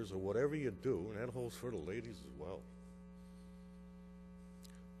your ears, or whatever you do, and that holds for the ladies as well.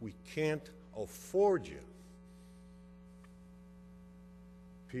 We can't afford you.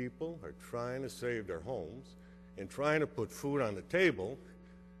 People are trying to save their homes and trying to put food on the table,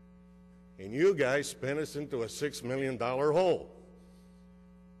 and you guys spin us into a $6 million hole.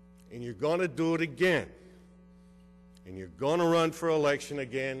 And you're going to do it again. And you're going to run for election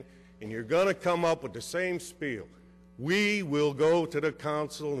again, and you're going to come up with the same spiel. We will go to the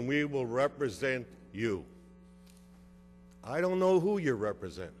council and we will represent you. I don't know who you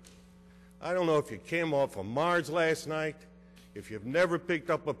represent. I don't know if you came off of Mars last night, if you've never picked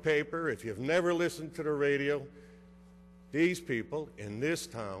up a paper, if you've never listened to the radio. These people in this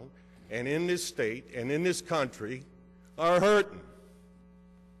town and in this state and in this country are hurting.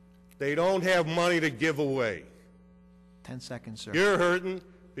 They don't have money to give away. 10 seconds, sir. You're hurting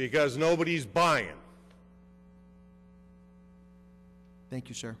because nobody's buying. Thank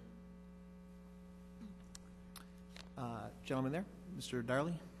you, sir. Gentleman there, Mr.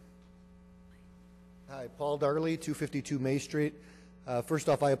 Darley. Hi, Paul Darley, 252 May Street. First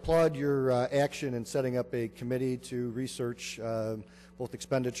off, I applaud your action in setting up a committee to research both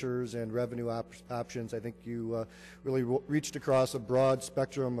expenditures and revenue options. I think you really reached across a broad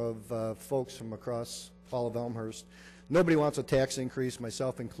spectrum of folks from across all of Elmhurst. Nobody wants a tax increase,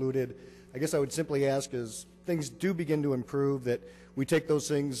 myself included. I guess I would simply ask, as things do begin to improve, that we take those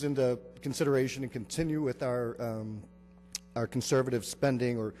things into consideration and continue with our conservative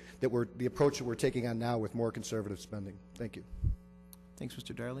spending, or that the approach that we're taking on now with more conservative spending. Thank you. Thanks,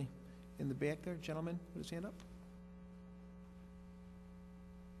 Mr. Darley. In the back there, gentleman, put his hand up.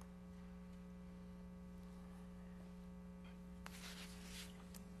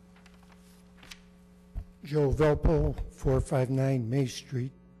 Joe Velpo, 459 May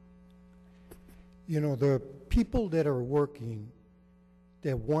Street. You know, the people that are working,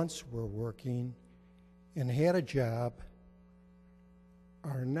 that once were working and had a job,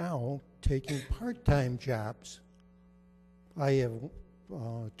 are now taking part-time jobs. I have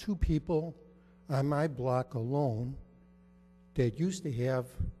 2 people on my block alone that used to have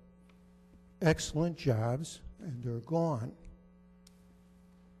excellent jobs, and they're gone.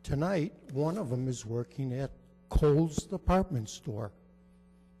 Tonight, one of them is working at Kohl's department store.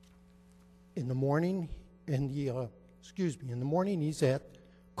 In the morning, in the morning he's at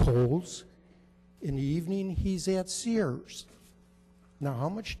Kohl's. In the evening, he's at Sears. Now, how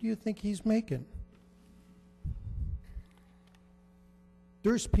much do you think he's making?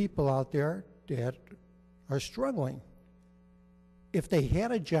 There's people out there that are struggling. If they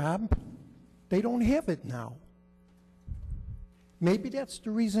had a job, they don't have it now. Maybe that's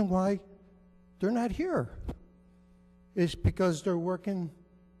the reason why they're not here. It's because they're working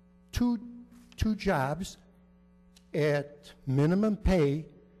two jobs at minimum pay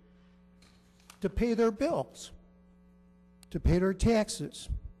to pay their bills, to pay their taxes.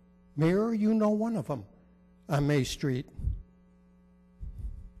 Mayor, you know one of them on May Street.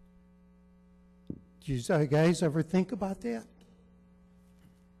 Do you guys ever think about that?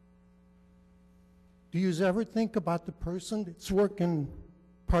 Do you ever think about the person that's working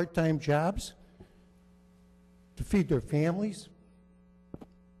part-time jobs to feed their families,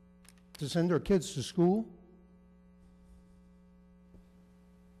 to send their kids to school?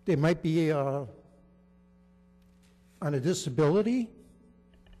 They might be on a disability.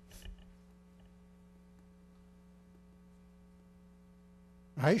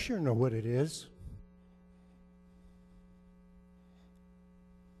 I sure know what it is.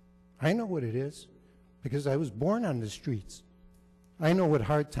 I know what it is because I was born on the streets. I know what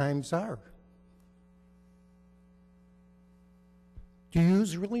hard times are. Do you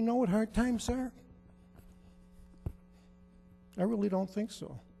really know what hard times are? I really don't think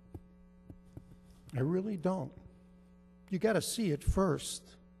so. I really don't. You got to see it first.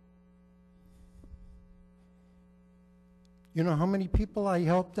 You know how many people I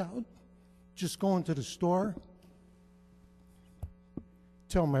helped out just going to the store?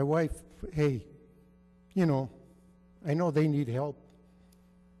 Tell my wife, hey, you know, I know they need help.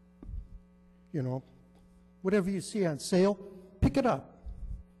 You know, whatever you see on sale, pick it up.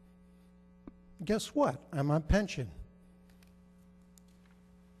 Guess what? I'm on pension.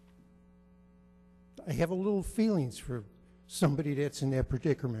 I have a little feelings for somebody that's in that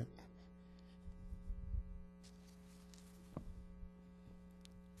predicament.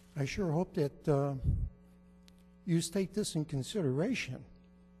 I sure hope that you take this in consideration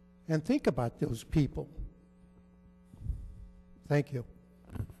and think about those people. Thank you.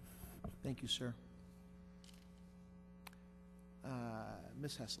 Thank you, sir.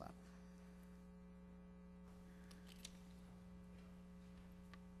 Ms. Heslop.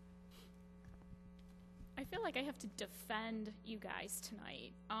 I feel like I have to defend you guys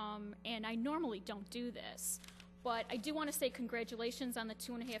tonight, and I normally don't do this, but I do want to say congratulations on the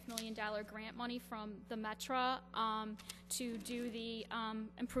 $2.5 million grant money from the Metro to do the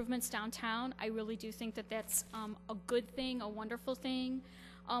improvements downtown. I really do think that that's a good thing, a wonderful thing.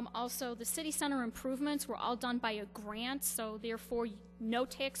 Also, the city center improvements were all done by a grant, so therefore no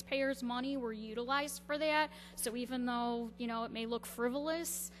taxpayers' money were utilized for that. So even though, you know, it may look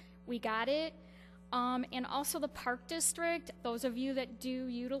frivolous, we got it. And also the Park District, those of you that do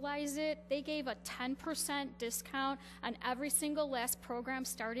utilize it, they gave a 10% discount on every single last program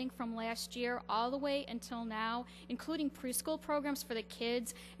starting from last year all the way until now, including preschool programs for the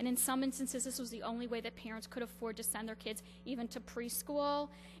kids. And in some instances, this was the only way that parents could afford to send their kids even to preschool.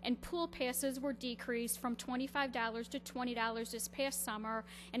 And pool passes were decreased from $25 to $20 this past summer.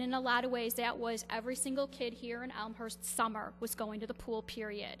 And in a lot of ways, that was every single kid here in Elmhurst summer was going to the pool,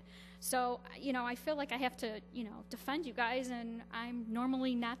 period. So, you know, I feel like I have to, you know, defend you guys, and I'm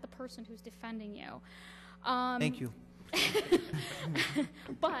normally not the person who's defending you. Thank you.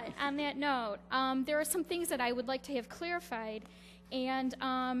 But on that note, there are some things that I would like to have clarified. And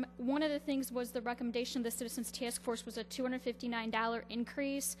one of the things was the recommendation of the Citizens Task Force was a $259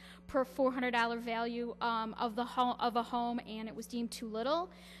 increase per $400 value of a home, and it was deemed too little.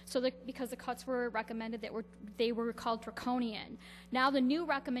 So because the cuts were recommended, they were called draconian. Now the new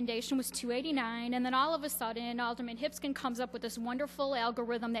recommendation was $289, and then all of a sudden Alderman Hipskin comes up with this wonderful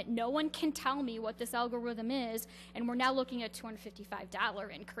algorithm that no one can tell me what this algorithm is, and we're now looking at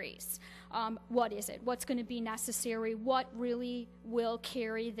 $255 increase. What is it? What's going to be necessary? What really will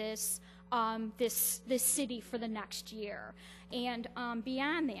carry this this city for the next year? And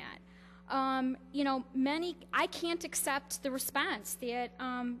beyond that, I can't accept the response that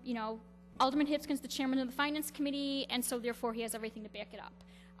Alderman Hipskin's the chairman of the Finance Committee, and so therefore he has everything to back it up.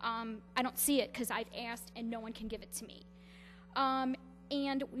 I don't see it because I've asked and no one can give it to me.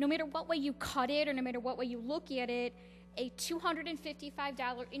 And no matter what way you cut it or no matter what way you look at it, a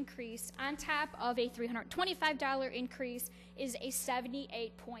 $255 increase on top of a $325 increase is a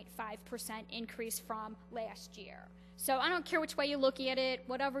 78.5% increase from last year. So I don't care which way you look at it,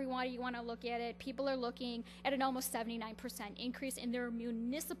 whatever you want to look at it, people are looking at an almost 79% increase in their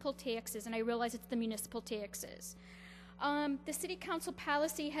municipal taxes, and I realize it's the municipal taxes. The city council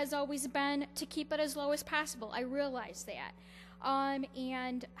policy has always been to keep it as low as possible. I realize that.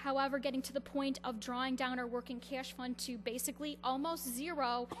 And however, getting to the point of drawing down our working cash fund to basically almost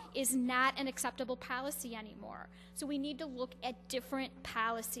zero is not an acceptable policy anymore. So we need to look at different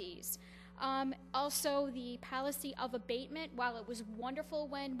policies. Also, the policy of abatement, while it was wonderful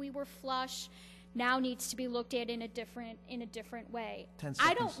when we were flush, now needs to be looked at in a different way. 10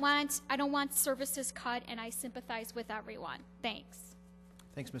 seconds. I don't want services cut, and I sympathize with everyone. Thanks.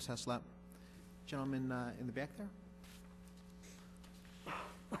 Thanks, Ms. Heslop. Gentleman in the back there.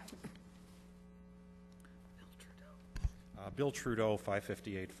 Bill Trudeau,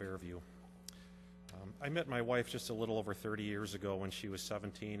 558 Fairview. I met my wife just a little over 30 years ago when she was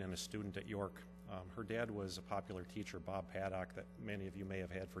 17 and a student at York. Her dad was a popular teacher, Bob Paddock, that many of you may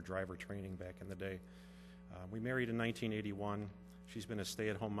have had for driver training back in the day. We married in 1981. She's been a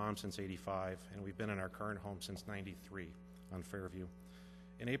stay-at-home mom since 85, and we've been in our current home since 93 on Fairview.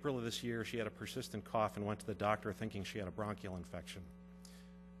 In April of this year, she had a persistent cough and went to the doctor thinking she had a bronchial infection.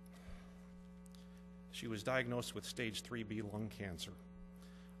 She was diagnosed with stage 3B lung cancer.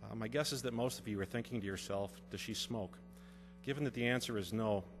 My guess is that most of you are thinking to yourself, does she smoke? Given that the answer is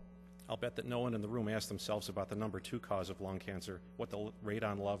no, I'll bet that no one in the room asked themselves about the number 2 cause of lung cancer, what the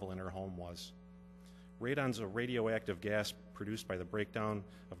radon level in her home was. Radon's a radioactive gas produced by the breakdown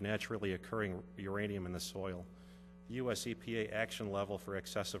of naturally occurring uranium in the soil. The U.S. EPA action level for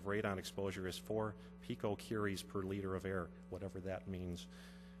excessive radon exposure is 4 picocuries per liter of air, whatever that means.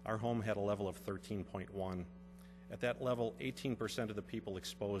 Our home had a level of 13.1. At that level, 18% of the people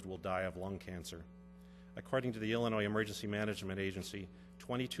exposed will die of lung cancer. According to the Illinois Emergency Management Agency,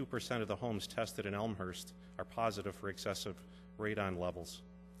 22% of the homes tested in Elmhurst are positive for excessive radon levels.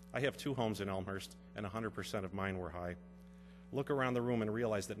 I have 2 homes in Elmhurst, and 100% of mine were high. Look around the room and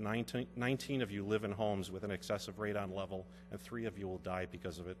realize that 19 of you live in homes with an excessive radon level, and 3 of you will die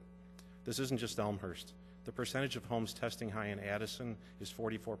because of it. This isn't just Elmhurst. The percentage of homes testing high in Addison is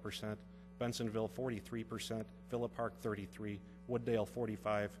 44%, Bensonville 43%, Villa Park 33%, Wooddale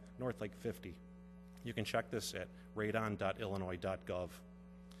 45%, Northlake 50%. You can check this at radon.illinois.gov.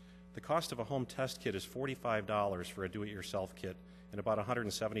 The cost of a home test kit is $45 for a do-it-yourself kit and about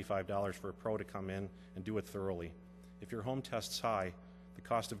 $175 for a pro to come in and do it thoroughly. If your home tests high, the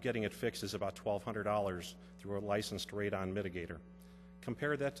cost of getting it fixed is about $1,200 through a licensed radon mitigator.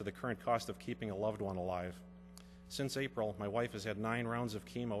 Compare that to the current cost of keeping a loved one alive. Since April, my wife has had 9 rounds of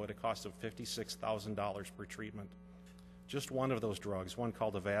chemo at a cost of $56,000 per treatment. Just one of those drugs, one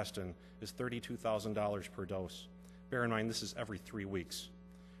called Avastin, is $32,000 per dose. Bear in mind, this is every 3 weeks.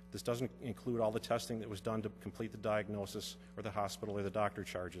 This doesn't include all the testing that was done to complete the diagnosis or the hospital or the doctor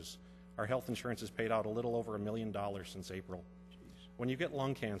charges. Our health insurance has paid out a little over $1 million since April. When you get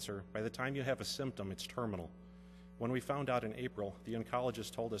lung cancer, by the time you have a symptom, it's terminal. When we found out in April, the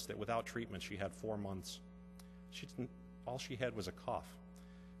oncologist told us that without treatment, she had 4 months. All she had was a cough.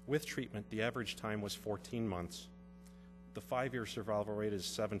 With treatment, the average time was 14 months. The 5-year survival rate is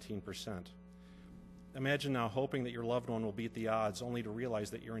 17%. Imagine now hoping that your loved one will beat the odds only to realize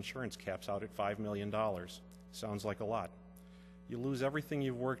that your insurance caps out at $5 million. Sounds like a lot. You lose everything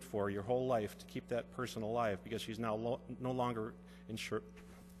you've worked for your whole life to keep that person alive because she's now no longer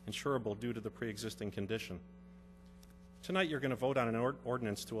insurable due to the pre-existing condition. Tonight you're going to vote on an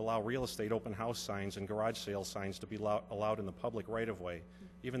ordinance to allow real estate open house signs and garage sale signs to be allowed in the public right-of-way,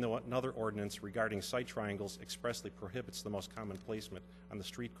 even though another ordinance regarding site triangles expressly prohibits the most common placement on the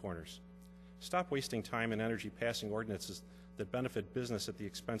street corners. Stop wasting time and energy passing ordinances that benefit business at the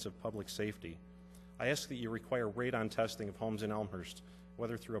expense of public safety. I ask that you require radon testing of homes in Elmhurst,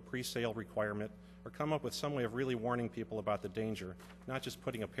 whether through a pre-sale requirement or come up with some way of really warning people about the danger, not just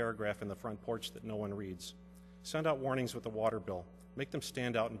putting a paragraph in the front porch that no one reads. Send out warnings with the water bill. Make them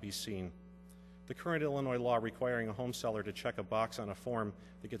stand out and be seen. The current Illinois law requiring a home seller to check a box on a form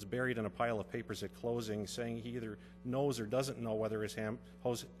that gets buried in a pile of papers at closing saying he either knows or doesn't know whether his home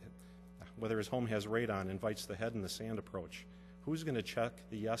has radon invites the head in the sand approach. Who's going to check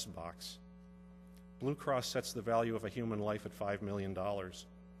the yes box? Blue Cross sets the value of a human life at $5 million.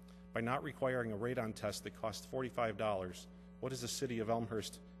 By not requiring a radon test that costs $45,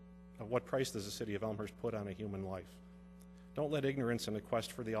 what price does the city of Elmhurst put on a human life? Don't let ignorance and the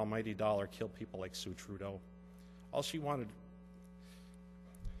quest for the almighty dollar kill people like Sue Trudeau. All she wanted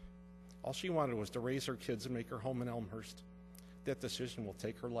was to raise her kids and make her home in Elmhurst. That decision will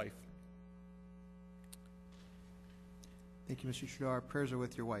take her life. Thank you, Mr. Trudeau. Our prayers are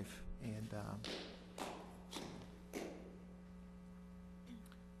with your wife. And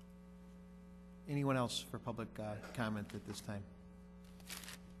anyone else for public comment at this time?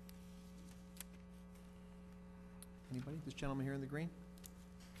 Anybody? This gentleman here in the green?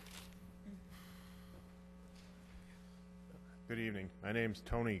 Good evening. My name's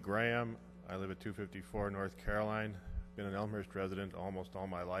Tony Graham. I live at 254 North Caroline. Been an Elmhurst resident almost all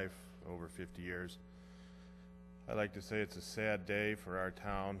my life, over 50 years. I'd like to say it's a sad day for our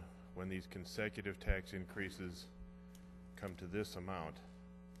town when these consecutive tax increases come to this amount.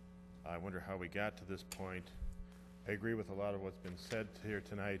 I wonder how we got to this point. I agree with a lot of what's been said here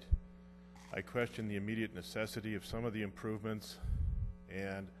tonight. I question the immediate necessity of some of the improvements,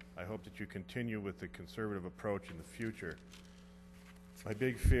 and I hope that you continue with the conservative approach in the future. My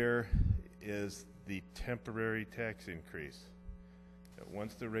big fear is the temporary tax increase. That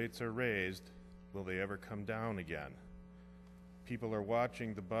once the rates are raised, will they ever come down again? People are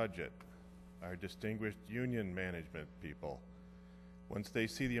watching the budget, our distinguished union management people. Once they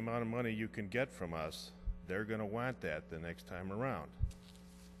see the amount of money you can get from us, they're going to want that the next time around.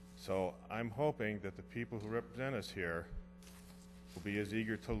 So I'm hoping that the people who represent us here will be as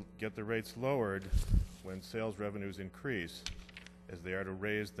eager to get the rates lowered when sales revenues increase as they are to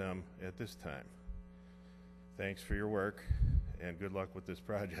raise them at this time. Thanks for your work, and good luck with this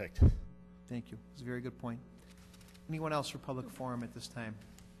project. Thank you. It's a very good point. Anyone else for public forum at this time?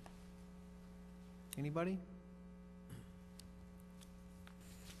 Anybody?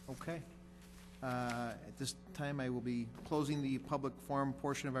 Okay. At this time, I will be closing the public forum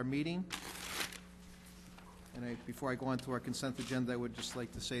portion of our meeting. And before I go on to our consent agenda, I would just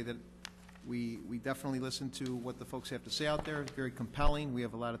like to say that we definitely listen to what the folks have to say out there. It's very compelling. We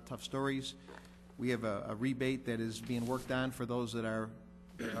have a lot of tough stories. We have a rebate that is being worked on for those that are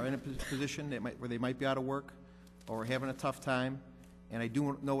in a position where they might be out of work or having a tough time. And I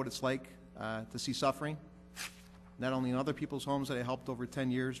do know what it's like to see suffering, not only in other people's homes that I helped over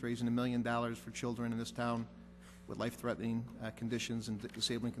 10 years, raising $1 million for children in this town with life-threatening conditions and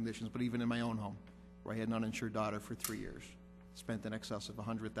disabling conditions, but even in my own home, where I had an uninsured daughter for 3 years. Spent in excess of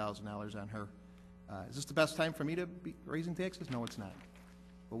 $100,000 on her. Is this the best time for me to be raising taxes? No, it's not.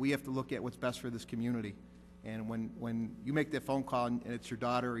 But we have to look at what's best for this community. And when you make that phone call and it's your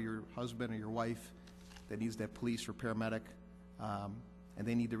daughter or your husband or your wife that needs that police or paramedic, and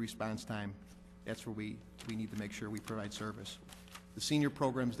they need the response time, that's where we need to make sure we provide service. The senior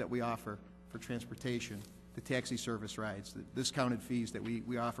programs that we offer for transportation, the taxi service rides, the discounted fees that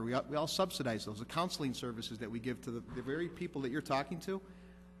we offer, we all subsidize those. The counseling services that we give to the very people that you're talking to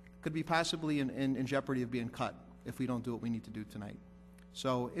could be possibly in jeopardy of being cut if we don't do what we need to do tonight.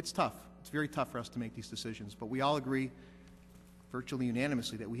 So it's tough. It's very tough for us to make these decisions, but we all agree virtually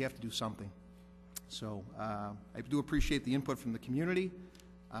unanimously that we have to do something. So I do appreciate the input from the community.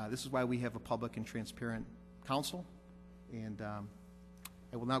 This is why we have a public and transparent council. And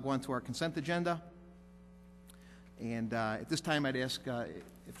I will now go on to our consent agenda. And at this time, I'd ask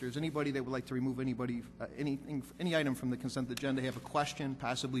if there's anybody that would like to remove any item from the consent agenda, have a question,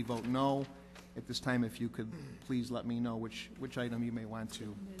 possibly vote no. At this time, if you could please let me know which item you may want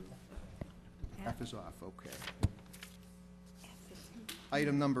to. F is off, okay.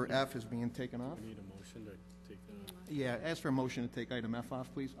 Item number F is being taken off. We need a motion to take that off. Yeah, ask for a motion to take item F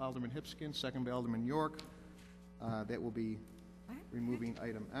off, please. Alderman Hipskin, second by Alderman York. That will be removing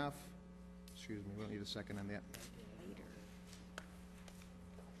item F. Excuse me, we don't need a second on that.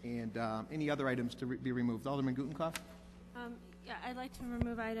 And any other items to be removed? Alderman Gutenkopf? Yeah, I'd like to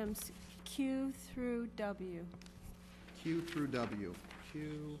remove items Q through W. Q through W.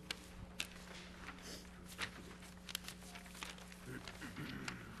 Q.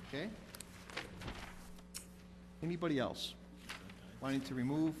 Okay. Anybody else wanting to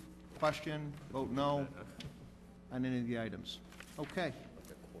remove, question, vote no on any of the items? Okay.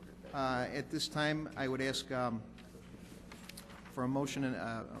 At this time, I would ask for a motion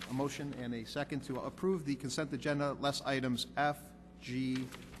and a second to approve the consent agenda, less items F, G,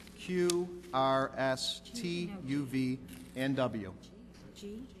 Q, R, S, T, U, V, and W.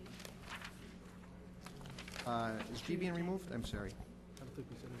 G? Is G being removed? I'm sorry.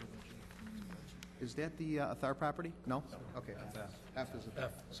 Is that the Athar property? No? Okay. F is Athar.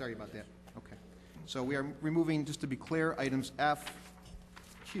 Sorry about that. Okay. So we are removing, just to be clear, items F,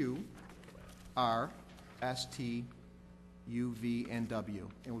 Q, R, S, T, U, V, and W.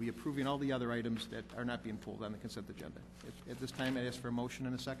 And we'll be approving all the other items that are not being pulled on the consent agenda. At this time, I'd ask for a motion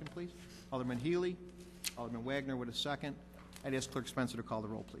and a second, please. Alderman Healy, Alderman Wagner with a second. I'd ask Clerk Spencer to call the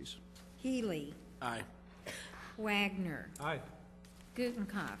roll, please. Healy. Aye. Wagner. Aye.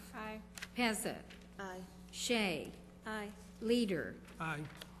 Gutenkopf. Aye. Pezza. Aye. Shea. Aye. Leader. Aye.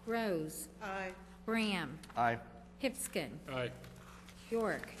 Rose. Aye. Bram. Aye. Hipskin. Aye.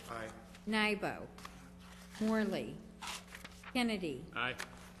 York. Aye. Nybo. Morley. Kennedy. Aye.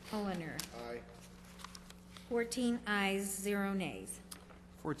 Mulliner. Aye. 14 ayes, 0 nays.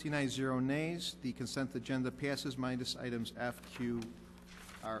 14 ayes, 0 nays. The consent agenda passes minus items F, Q,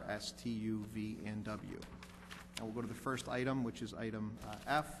 R, S, T, U, V, and W. Now we'll go to the first item, which is item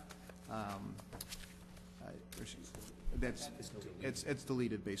F. It's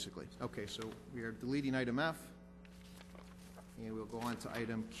deleted, basically. Okay, so we are deleting item F, and we'll go on to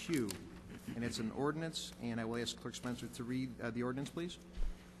item Q, and it's an ordinance, and I will ask Clerk Spencer to read the ordinance, please.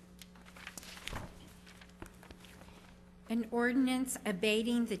 An ordinance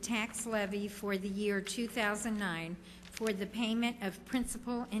abating the tax levy for the year 2009 for the payment of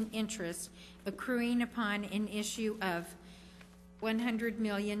principal and interest accruing upon an issue of $100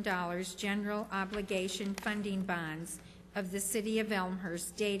 million general obligation funding bonds of the City of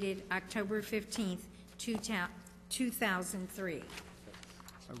Elmhurst dated October 15th, 2003.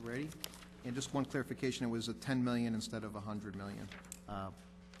 Alrighty. And just one clarification, it was a 10 million instead of 100 million.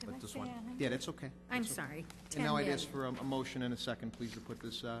 But this one, yeah, that's okay. I'm That's okay. sorry. And now 10 I'd ask for a motion and a second, please, to put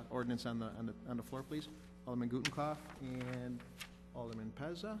this ordinance on the floor, please. Alderman Gutenkopf and Alderman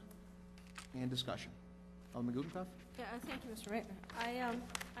Pezza, and discussion. Alderman Gutenkopf? Yeah, thank you, Mr. Mayor.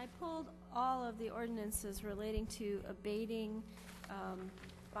 I pulled all of the ordinances relating to abating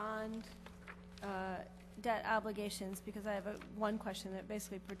bond debt obligations because I have one question that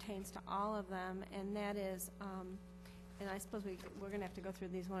basically pertains to all of them, and that is, and I suppose we're going to have to go through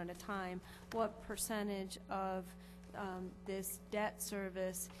these one at a time, what percentage of this debt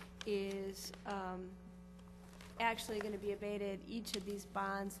service is actually going to be abated, each of these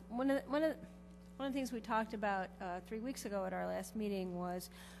bonds. One of the things we talked about 3 weeks ago at our last meeting was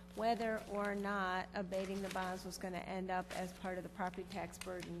whether or not abating the bonds was going to end up as part of the property tax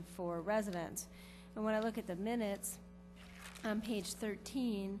burden for residents. And when I look at the minutes on page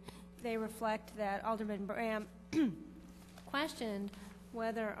 13, they reflect that Alderman Bram questioned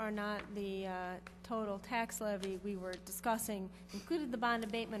whether or not the total tax levy we were discussing included the bond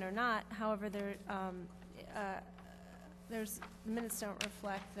abatement or not. However, the minutes don't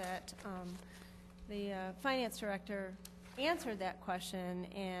reflect that the finance director answered that question,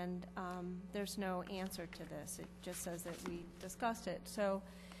 and there's no answer to this. It just says that we discussed it. So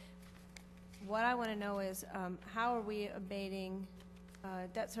what I want to know is how are we abating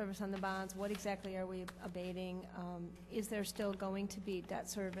debt service on the bonds? What exactly are we abating? Is there still going to be debt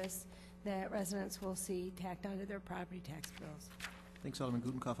service that residents will see tacked onto their property tax bills? Thanks, Alderman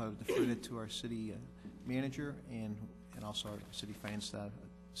Gutenkopf. I would defer it to our city manager and also our city finance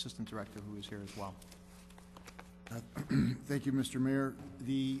assistant director, who is here as well. Thank you, Mr. Mayor.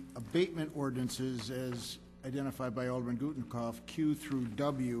 The abatement ordinances, as identified by Alderman Gutenkopf, Q through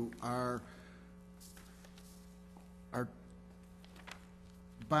W, are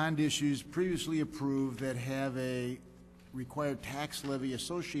bond issues previously approved that have a required tax levy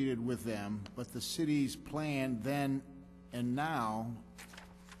associated with them, but the city's plan then and now,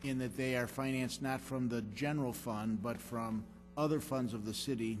 in that they are financed not from the general fund, but from other funds of the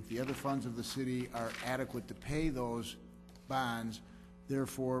city. The other funds of the city are adequate to pay those bonds.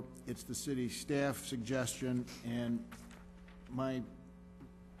 Therefore, it's the city staff suggestion and my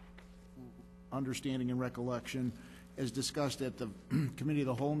understanding and recollection, as discussed at the Committee of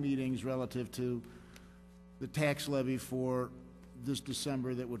the Whole meetings relative to the tax levy for this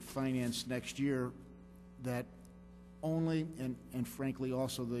December that would finance next year, that only, and frankly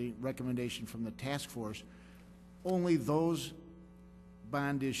also the recommendation from the task force, only those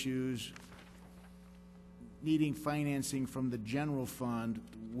bond issues needing financing from the general fund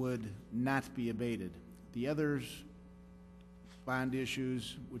would not be abated. The others, bond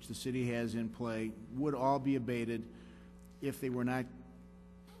issues, which the city has in play, would all be abated if they were not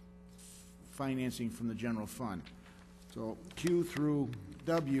financing from the general fund. So Q through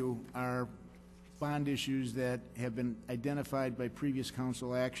W are bond issues that have been identified by previous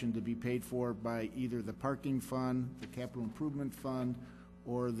council action to be paid for by either the parking fund, the capital improvement fund,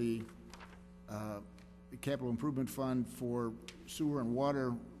 or the capital improvement fund for sewer and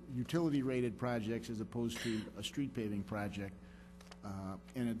water utility rated projects as opposed to a street paving project,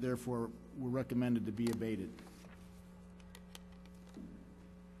 and it therefore were recommended to be abated.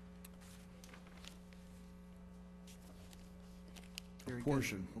 A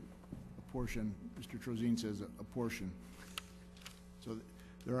portion, Mr. Trozine says a portion. So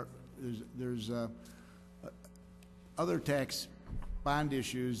there's other tax bond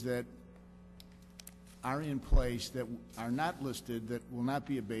issues that are in place that are not listed, that will not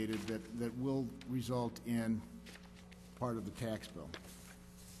be abated, that will result in part of the tax bill.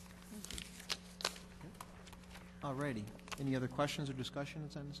 All righty. Any other questions or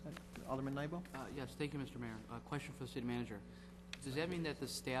discussions on this? Alderman Nybo? Yes, thank you, Mr. Mayor. A question for the city manager. Does that mean that the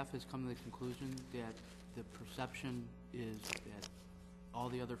staff has come to the conclusion that the perception is that all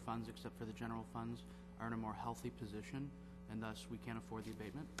the other funds except for the general funds are in a more healthy position and thus we can't afford the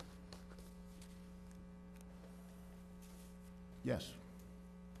abatement? Yes.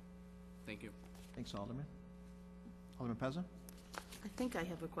 Thank you. Thanks, Alderman. Alderman Pezza? I think I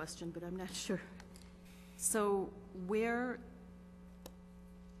have a question, but I'm not sure. So where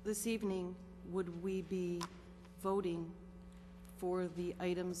this evening would we be voting for the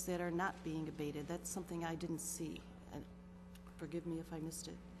items that are not being abated? That's something I didn't see. And forgive me if I missed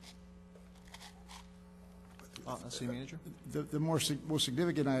it. City Manager? The most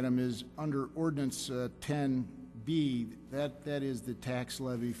significant item is under Ordinance 10B. That is the tax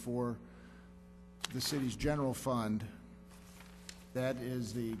levy for the city's general fund. That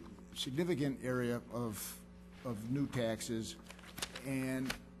is the significant area of new taxes.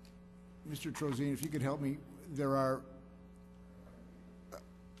 And Mr. Trozine, if you could help me, there are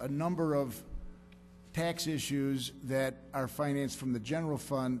a number of tax issues that are financed from the general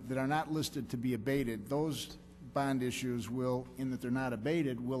fund that are not listed to be abated. Those bond issues will, in that they're not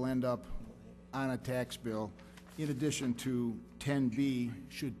abated, will end up on a tax bill in addition to 10B,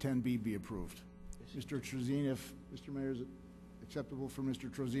 should 10B be approved. Mr. Trozine, if Mr. Mayor, is it acceptable for Mr.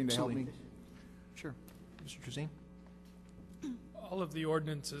 Trozine to help me? Sure. Mr. Trozine? All of the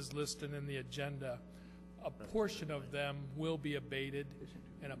ordinances listed in the agenda, a portion of them will be abated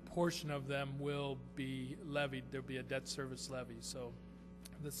and a portion of them will be levied. There'll be a debt service levy. So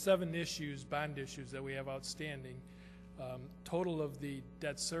the 7 issues, bond issues that we have outstanding, total of the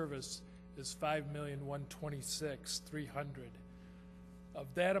debt service is $5,126,300. Of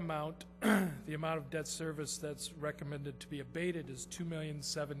that amount, the amount of debt service that's recommended to be abated is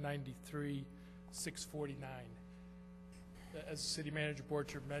 $2,793,649. As City Manager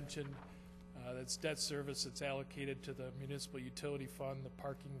Borchert mentioned, that's debt service that's allocated to the municipal utility fund, the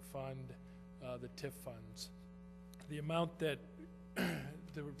parking fund, the TIF funds. The amount that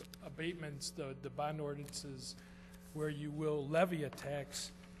the abatements, the bond ordinances where you will levy a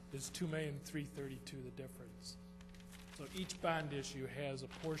tax is $2,332,000, the difference. So each bond issue has a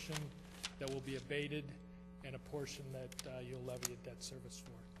portion that will be abated and a portion that you'll levy a debt service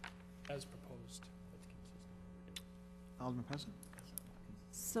for, as proposed. Alderman Pezza?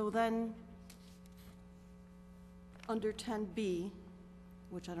 So then, under 10B,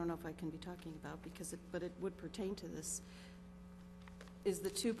 which I don't know if I can be talking about, but it would pertain to this, is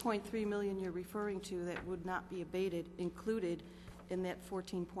the 2.3 million you're referring to that would not be abated included in that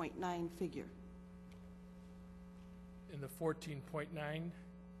 14.9 figure? In the 14.9,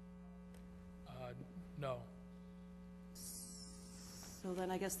 no. So then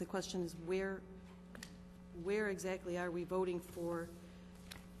I guess the question is where exactly are we voting for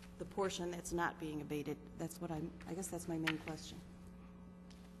the portion that's not being abated? That's what I guess that's my main question.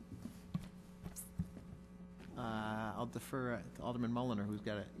 I'll defer to Alderman Mulliner, who's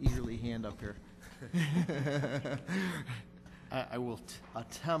got an eagerly hand up here. I will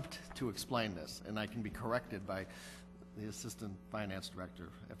attempt to explain this, and I can be corrected by the Assistant Finance Director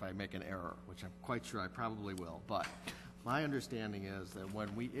if I make an error, which I'm quite sure I probably will. But my understanding is that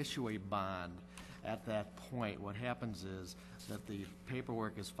when we issue a bond, at that point, what happens is that the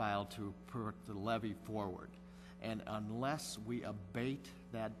paperwork is filed to put the levy forward. And unless we abate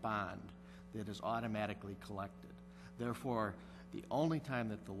that bond, it is automatically collected. Therefore, the only time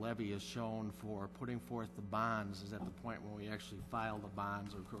that the levy is shown for putting forth the bonds is at the point when we actually file the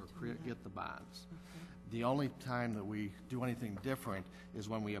bonds or get the bonds. The only time that we do anything different is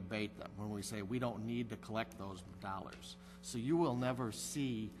when we abate them, when we say we don't need to collect those dollars. So you will never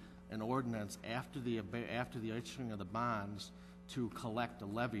see an ordinance after the issuing of the bonds to collect a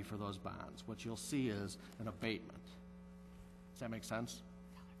levy for those bonds. What you'll see is an abatement. Does that make sense?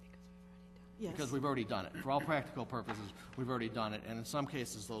 Yes. Because we've already done it. For all practical purposes, we've already done it. And in some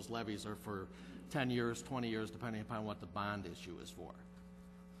cases, those levies are for 10 years, 20 years, depending upon what the bond issue is for.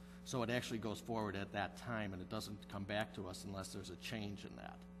 So it actually goes forward at that time, and it doesn't come back to us unless there's a change in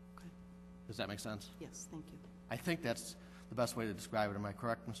that. Okay. Does that make sense? Yes, thank you. I think that's the best way to describe it. Am I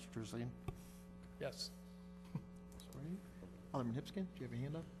correct, Mr. Truslin? Yes. Alderman Hipskin, do you have your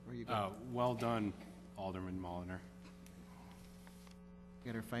hand up? Or you good? Well done, Alderman Mulliner.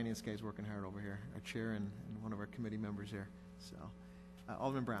 We got our finance guys working hard over here, our chair and one of our committee members here. So,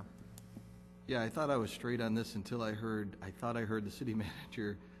 Alderman Brown. Yeah, I thought I was straight on this until I thought I heard the city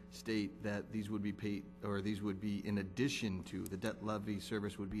manager state that these would be paid, or these would be in addition to, the debt levy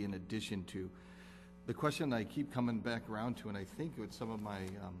service would be in addition to. The question I keep coming back around to, and I think what some of my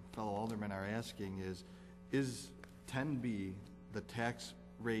fellow aldermen are asking is 10B, the tax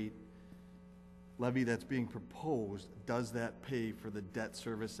rate levy that's being proposed, does that pay for the debt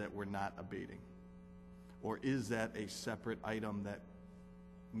service that we're not abating? Or is that a separate item that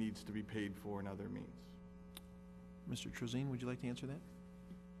needs to be paid for in other means? Mr. Trezine, would you like to answer that?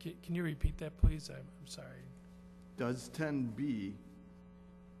 Can you repeat that, please? I'm sorry. Does 10B,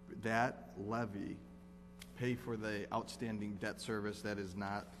 that levy, pay for the outstanding debt service that is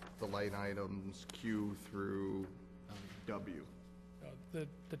not the line items Q through W? The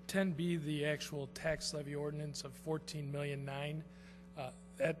 10B, the actual tax levy ordinance of $14,000,009,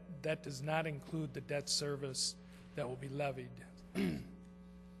 that does not include the debt service that will be levied.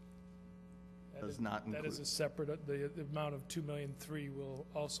 Does not include. That is a separate, the amount of $2,000,003 will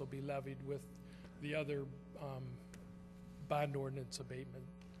also be levied with the other bond ordinance abatement.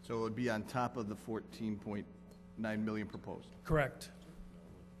 So it would be on top of the 14.9 million proposed? Correct.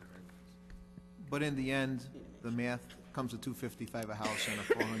 But in the end, the math comes to $255 a house and a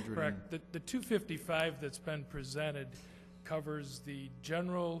 400. Correct. The 255 that's been presented covers the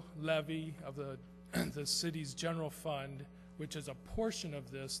general levy of the city's general fund, which is a portion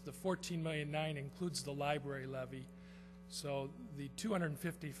of this. The $14,000,009 includes the library levy. So the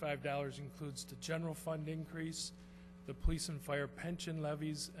 $255 includes the general fund increase, the police and fire pension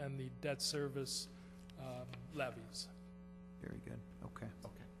levies, and the debt service levies. Very good. Okay.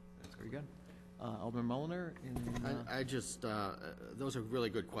 That's very good. Alderman Mulliner? I just, those are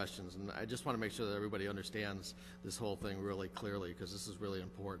really good questions, and I just want to make sure that everybody understands this whole thing really clearly, because this is really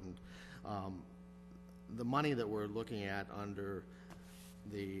important. The money that we're looking at under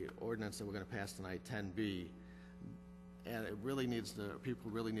the ordinance that we're going to pass tonight, 10B, and it really needs to, people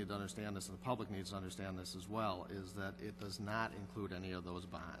really need to understand this, and the public needs to understand this as well, is that it does not include any of those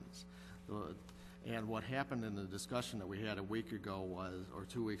bonds. And what happened in the discussion that we had a week ago was, or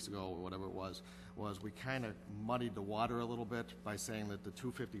 2 weeks ago, or whatever it was we kind of muddied the water a little bit by saying that the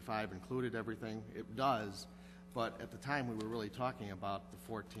 255 included everything. It does, but at the time we were really talking about the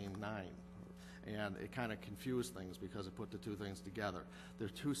 14.9. And it kind of confused things because it put the two things together. They're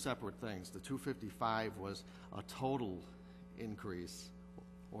two separate things. The 255 was a total increase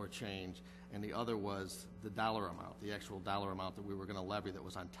or change, and the other was the dollar amount, the actual dollar amount that we were going to levy that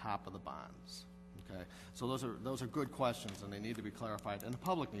was on top of the bonds. Okay, so those are good questions, and they need to be clarified, and the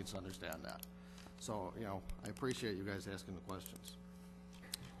public needs to understand that. So, you know, I appreciate you guys asking the questions.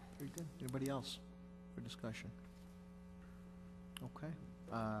 Very good. Anybody else for discussion? Okay.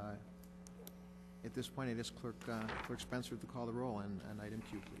 At this point, I ask Clerk Spencer to call the roll on item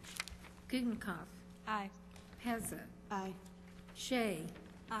Q, please. Gudenkauf. Aye. Pezza. Aye. Shea.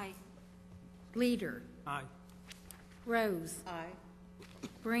 Aye. Leader. Aye. Rose. Aye.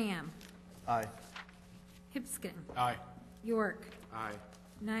 Graham. Aye. Hipskin. Aye. York. Aye.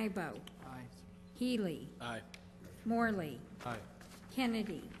 Nybo. Aye. Healy. Aye. Morley. Aye.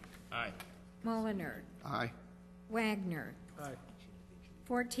 Kennedy. Aye. Mulliner. Aye. Wagner. Aye.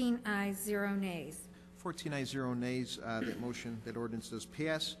 14 ayes, 0 nays. 14 ayes, 0 nays. That ordinance does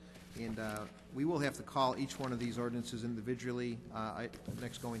pass. And we will have to call each one of these ordinances individually.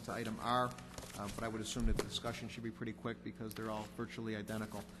 Next going to item R. But I would assume that the discussion should be pretty quick because they're all virtually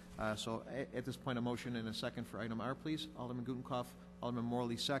identical. So at this point, a motion and a second for item R, please. Alderman Gudenkauf, Alderman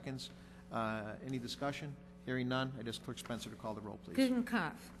Morley seconds. Any discussion? Hearing none, I ask Clerk Spencer to call the roll, please.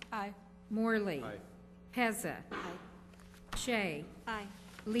 Gudenkauf. Aye. Morley. Aye. Pezza. Aye. Shea. Aye.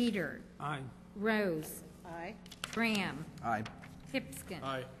 Leader. Aye. Rose. Aye. Graham. Aye. Hipskin.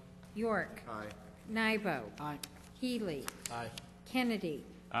 Aye. York. Aye. Nybo. Aye. Healy. Aye. Kennedy.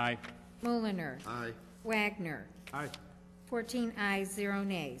 Aye. Mulliner. Aye. Wagner. Aye. 14 ayes, 0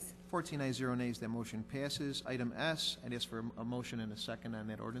 nays. 14 ayes, 0 nays, that motion passes. Item S, I'd ask for a motion and a second on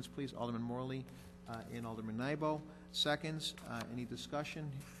that ordinance, please. Alderman Morley and Alderman Nybo. Seconds. Any discussion?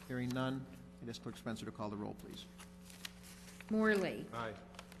 Hearing none, I'd ask Clerk Spencer to call the roll, please. Morley. Aye.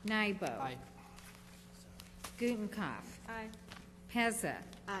 Nybo. Aye. Gutenkopf. Aye. Pezza.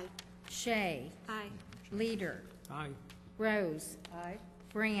 Aye. Shea. Aye. Leader. Aye. Rose. Aye.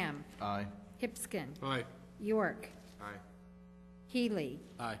 Graham. Aye. Hipskin. Aye. York. Aye. Healy.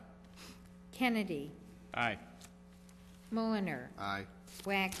 Aye. Kennedy. Aye. Mulliner. Aye.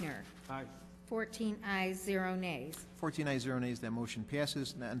 Wagner. Aye. 14 ayes, 0 nays. 14 ayes, 0 nays, that motion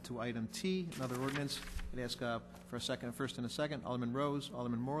passes. Now to item T, another ordinance. I'd ask for a first and a second. Alderman Rose,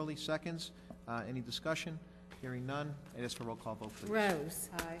 Alderman Morley, seconds. Any discussion? Hearing none, I'd ask for a roll call vote, please. Rose.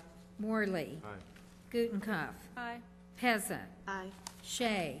 Aye. Morley. Aye. Gutenkopf. Aye. Pezza. Aye.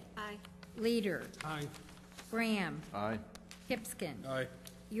 Shea. Aye. Leader. Aye. Graham. Aye. Hipskin. Aye.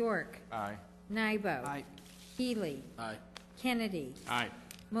 York. Aye. Nybo. Aye. Healy. Aye. Kennedy. Aye.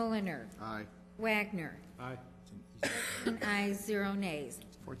 Mulliner. Aye. Wagner. Aye. 14 ayes, 0 nays.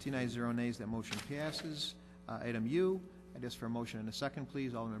 14 ayes, 0 nays, that motion passes. Item U, I'd ask for a motion and a second,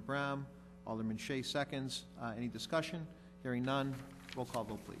 please. Alderman Brown, Alderman Shea, seconds. Any discussion? Hearing none, roll call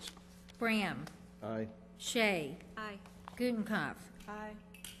vote, please. Graham. Aye. Shea. Aye. Gutenkopf. Aye.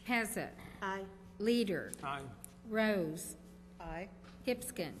 Pezza. Aye. Leader. Aye. Rose. Aye.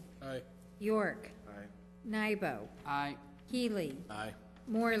 Hipskin. Aye. York. Aye. Nybo. Aye. Healy. Aye.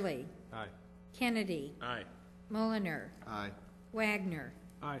 Morley. Aye. Kennedy. Aye. Mulliner. Aye. Wagner.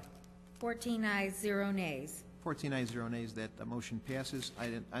 Aye. 14 ayes, 0 nays. 14 ayes, 0 nays, that motion passes.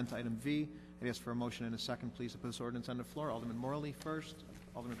 On to item V, I'd ask for a motion and a second, please, to put this ordinance on the floor. Alderman Morley first,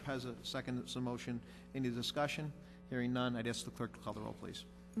 Alderman Pezza second, the motion. Any discussion? Hearing none, I'd ask the clerk to call the roll, please.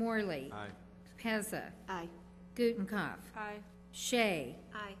 Morley. Aye. Pezza. Aye. Gutenkopf. Aye. Shea.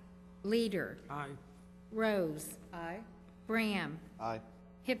 Aye. Leader. Aye. Rose. Aye. Graham. Aye.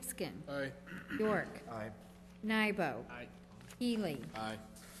 Hipskin. Aye. York. Aye. Nybo. Aye. Healy. Aye.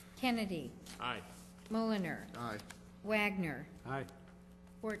 Kennedy. Aye. Mulliner. Aye. Wagner. Aye.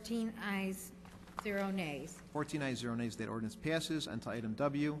 14 ayes, 0 nays. 14 ayes, 0 nays, that ordinance passes. On to item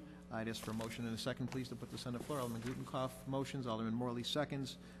W, I'd ask for a motion and a second, please, to put this on the floor. Alderman Gutenkopf motions, Alderman Morley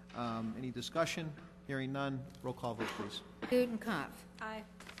seconds. Any discussion? Hearing none, roll call vote, please. Gutenkopf. Aye.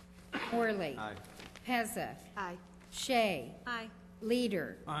 Morley. Aye. Pezza. Aye. Shea. Aye.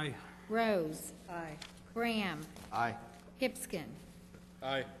 Leader. Aye. Rose. Aye. Graham. Aye. Hipskin.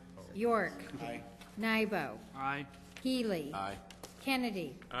 Aye. York. Aye. Nybo. Aye. Healy. Aye.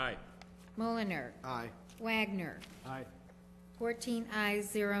 Kennedy. Aye. Mulliner. Aye. Wagner. Aye. 14 ayes,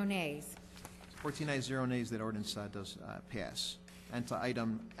 0 nays. 14 ayes, 0 nays, that ordinance does pass. And to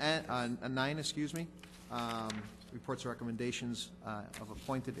item 9, reports and recommendations of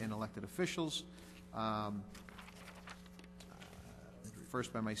appointed and elected officials.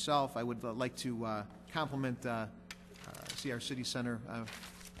 First by myself, I would like to compliment, see our city center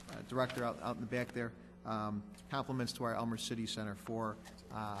director out in the back there. Compliments to our Elmhurst City Center for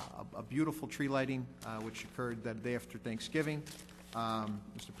a beautiful tree lighting, which occurred that day after Thanksgiving.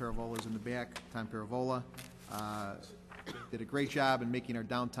 Mr. Paravola's in the back, Tom Paravola. Did a great job in making our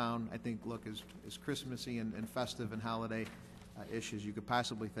downtown, I think, look as Christmassy and festive and holiday-ish as you could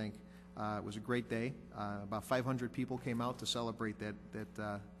possibly think. It was a great day. About 500 people came out to celebrate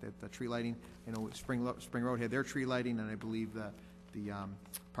that tree lighting. You know, Spring Road had their tree lighting, and I believe the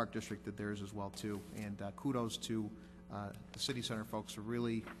Park District did theirs as well too. And kudos to the City Center folks for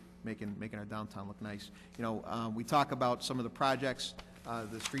really making our downtown look nice. You know, we talk about some of the projects,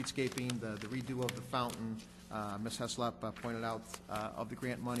 the streetscaping, the redo of the fountain. Ms. Heslop pointed out of the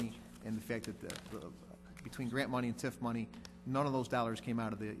grant money and the fact that between grant money and TIF money, none of those dollars came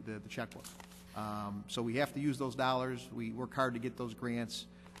out of the checkbook. So we have to use those dollars. We work hard to get those grants.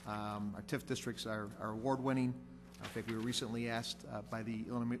 Our TIF districts are award-winning. In fact, we were recently asked by the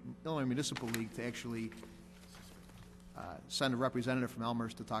Illinois Municipal League to actually send a representative from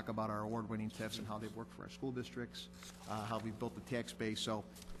Elmhurst to talk about our award-winning TIFs and how they've worked for our school districts, how we've built the tax base. So,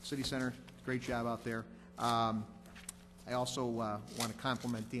 City Center, great job out there. I also want to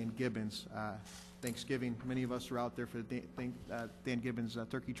compliment Dan Gibbons. Thanksgiving, many of us were out there for the Dan Gibbons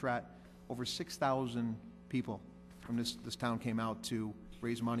Turkey Trot. Over 6,000 people from this town came out to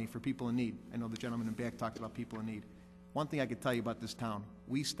raise money for people in need. I know the gentleman in back talked about people in need. One thing I could tell you about this town,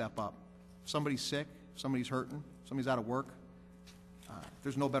 we step up. If somebody's sick, somebody's hurting, somebody's out of work,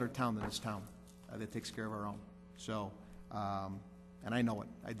 there's no better town than this town that takes care of our own. So, and I know it.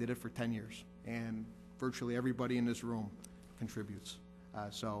 I did it for 10 years, and virtually everybody in this room contributes.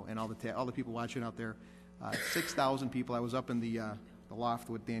 And all the people watching out there, 6,000 people. I was up in the loft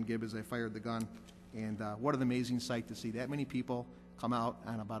with Dan Gibb as I fired the gun, and what an amazing sight to see that many people come out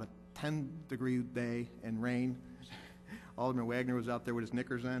on about a 10-degree day and rain. Alderman Wagner was out there with his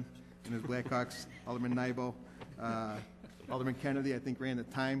knickers on and his Blackhawks. Alderman Nybo, Alderman Kennedy, I think, ran the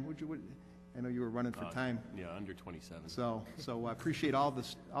time. I know you were running for time. Yeah, under 27. So I appreciate all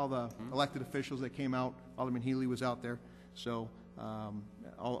the elected officials that came out. Alderman Healy was out there. So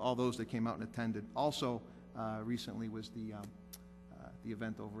all those that came out and attended. Also, recently was the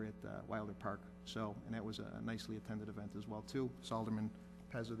event over at Wilder Park. So, and that was a nicely attended event as well too. So Alderman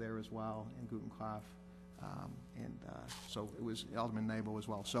Pezza there as well, and Gutenkopf. So it was Alderman Nybo as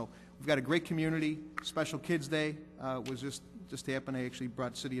well. So we've got a great community. Special Kids Day was just happened. I actually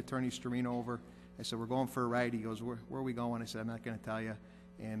brought City Attorney Storino over. I said, we're going for a ride. He goes, where are we going? I said, I'm not going to tell you.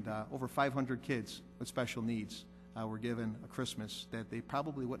 And over 500 kids with special needs were given a Christmas that they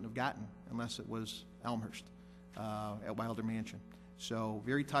probably wouldn't have gotten unless it was Elmhurst at Wilder Mansion. So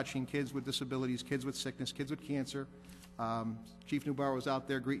very touching. Kids with disabilities, kids with sickness, kids with cancer. Chief Newbar was out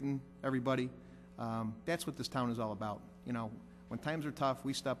there greeting everybody. That's what this town is all about. You know, when times are tough,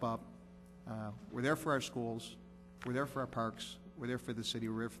 we step up. We're there for our schools. We're there for our parks. We're there for the city.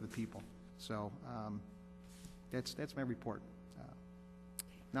 We're there for the people. So that's my report.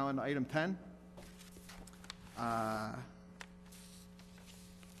 Now on item 10,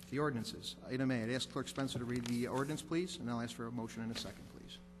 the ordinances. Item A, I'd ask Clerk Spencer to read the ordinance, please, and I'll ask for a motion in a second,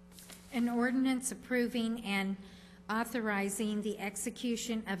 please. An ordinance approving and authorizing the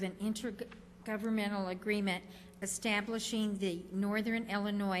execution of an intergovernmental agreement establishing the Northern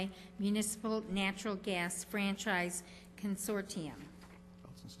Illinois Municipal Natural Gas Franchise Consortium.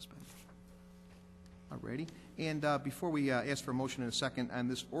 Belts and suspenders. Alrighty. And before we ask for a motion in a second on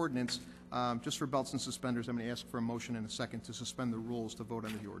this ordinance, just for belts and suspenders, I'm going to ask for a motion in a second to suspend the rules to vote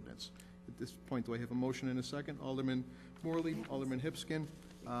on the ordinance. At this point, do I have a motion in a second? Alderman Morley, Alderman Hipskin,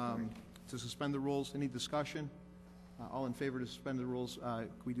 to suspend the rules. Any discussion? All in favor to suspend the rules? Can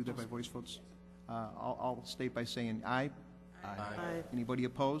we do that by voice votes? I'll state by saying aye. Aye. Anybody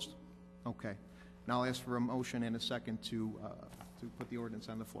opposed? Okay. Now I'll ask for a motion and a second to put the ordinance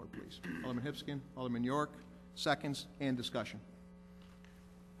on the floor, please. Alderman Hipskin, Alderman York, seconds, and discussion.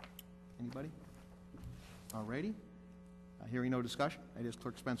 Anybody? All righty. Hearing no discussion, I ask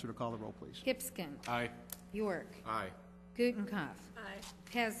Clerk Spencer to call the roll, please. Hipskin. Aye. York. Aye. Gutenkopf. Aye.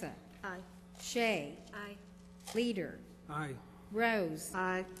 Pezza. Aye. Shea. Aye. Leader. Aye. Rose.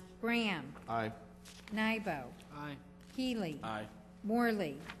 Aye. Graham. Aye. Nybo. Aye. Healy. Aye.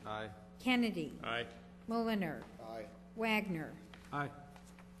 Morley. Aye. Kennedy. Aye. Mulliner. Aye. Wagner. Aye.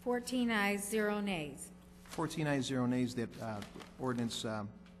 14 ayes, 0 nays. 14 ayes, 0 nays. That ordinance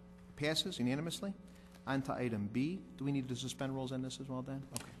passes unanimously. On to item B. Do we need to suspend rules on this as well, Dan?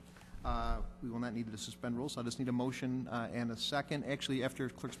 Okay. We will not need to suspend rules. I'll just need a motion and a second. Actually, after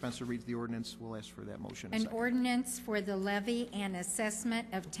Clerk Spencer reads the ordinance, we'll ask for that motion. An ordinance for the levy and assessment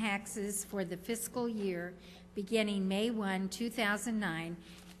of taxes for the fiscal year beginning May 1, 2009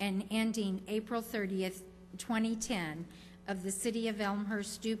 and ending April 30th, 2010 of the City of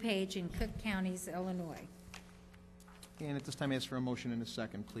Elmhurst, DuPage, and Cook Counties, Illinois. And at this time, I ask for a motion and a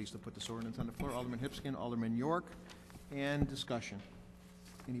second, please, to put this ordinance on the floor. Alderman Hipskin, Alderman York, and discussion.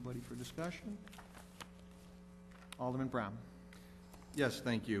 Anybody for discussion? Alderman Brown. Yes,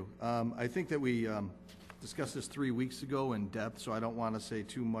 thank you. I think that we discussed this 3 weeks ago in depth, so I don't want to say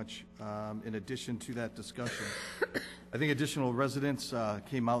too much in addition to that discussion. I think additional residents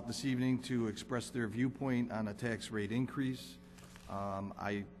came out this evening to express their viewpoint on a tax rate increase.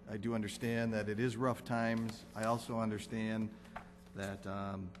 I do understand that it is rough times. I also understand that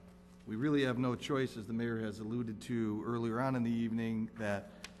we really have no choice, as the mayor has alluded to earlier on in the evening,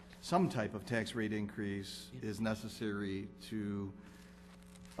 that some type of tax rate increase is necessary to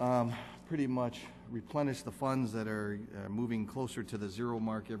pretty much replenish the funds that are moving closer to the zero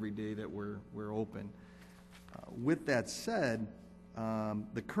mark every day that we're open. With that said,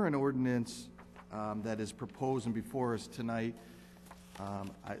 the current ordinance that is proposed and before us tonight,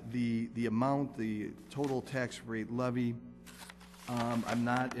 the amount, the total tax rate levy, I'm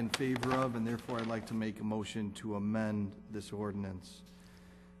not in favor of, and therefore I'd like to make a motion to amend this ordinance.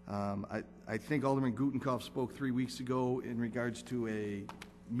 I think Alderman Gutenkopf spoke 3 weeks ago in regards to a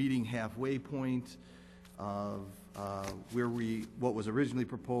meeting halfway point of what was originally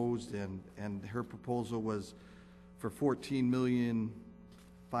proposed, and her proposal was for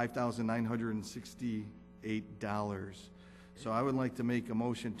 $14,005,968. So I would like to make a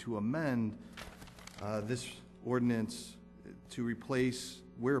motion to amend this ordinance to replace,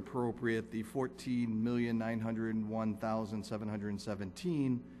 where appropriate, the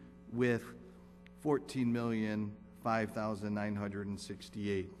 14,901,717 with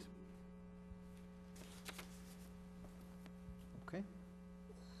 14,005,968. Okay.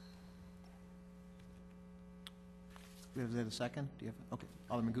 Is that a second? Do you have, okay.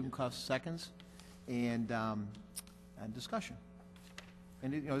 Alderman Gutenkopf seconds. And discussion.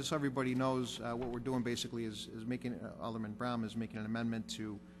 And, you know, just so everybody knows, what we're doing basically is making, Alderman Brown is making an amendment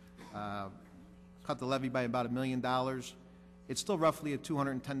to cut the levy by about $1 million. It's still roughly a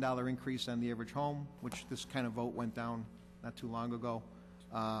 $210 increase on the average home, which this kind of vote went down not too long ago.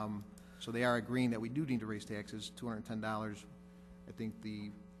 So they are agreeing that we do need to raise taxes, $210. I think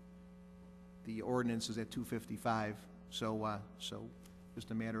the ordinance is at $255. So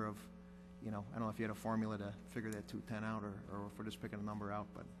just a matter of, you know, I don't know if you had a formula to figure that 210 out, or if we're just picking a number out,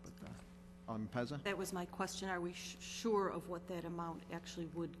 but Alderman Pezza? That was my question. Are we sure of what that amount actually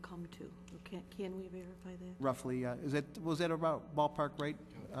would come to? Can we verify that? Roughly, was that about ballpark right,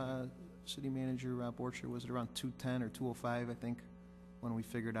 City Manager Borcher? Was it around 210 or 205, I think, when we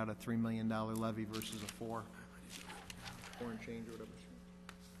figured out a $3 million levy versus a four and change or whatever?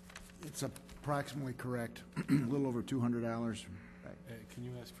 It's approximately correct, a little over $200. Can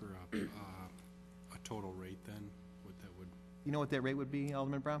you ask for a total rate then? What that would? You know what that rate would be,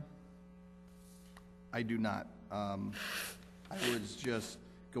 Alderman Brown? I do not. I was just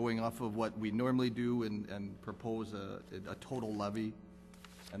going off of what we normally do and propose a total levy,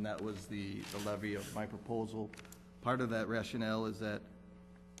 and that was the levy of my proposal. Part of that rationale is that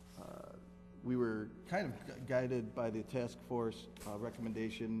we were kind of guided by the task force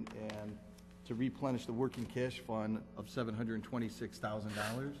recommendation and to replenish the working cash fund of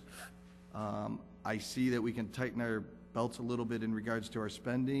 $726,000. I see that we can tighten our belts a little bit in regards to our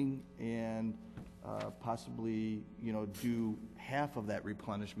spending and possibly, you know, do half of that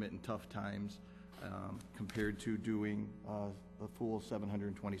replenishment in tough times compared to doing the full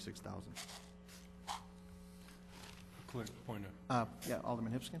 $726,000. Clear point yeah,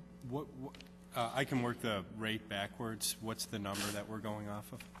 Alderman Hipskin? What I can work the rate backwards. What's the number that we're going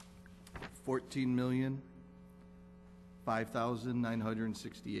off of?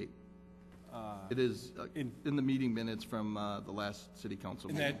 14,005,968. It is in the meeting minutes from the last city council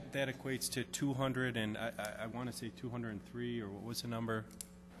and meeting. that equates to 200 and I want to say 203, or what was the number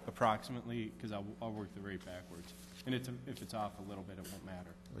approximately? Because I'll work the rate backwards, and if it's off a little bit, it won't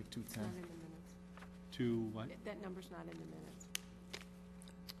matter. Like 210. Not in the minutes. To what? That number's not in the minutes.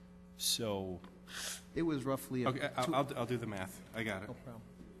 So it was roughly. Okay, I'll do the math. I got it. No problem.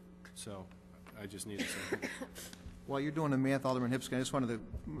 So I just need a second. While you're doing the math, Alderman Hipskin, I just wanted to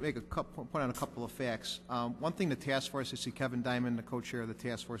make point out a couple of facts. One thing the task force, I see Kevin Diamond, the co-chair of the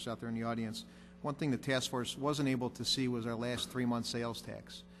task force out there in the audience. One thing the task force wasn't able to see was our last 3 month sales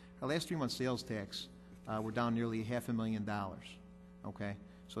tax. Our last 3 month sales tax, we're down nearly $500,000. Okay,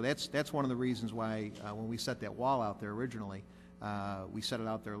 so that's one of the reasons why when we set that wall out there originally, we set it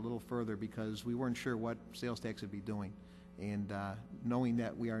out there a little further because we weren't sure what sales tax would be doing. And knowing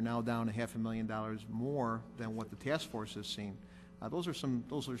that we are now down to $500,000 more than what the task force has seen, those are some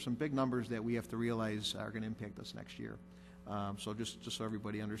big numbers that we have to realize are going to impact us next year. So just so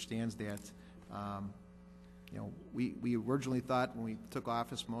everybody understands that, you know, we originally thought when we took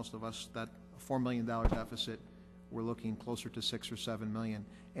office, most of us, that a $4 million deficit, we're looking closer to $6 or $7 million.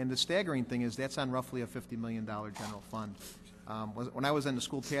 And the staggering thing is that's on roughly a $50 million general fund. When I was in the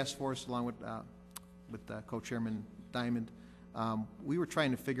school task force, along with co-chairman Diamond, we were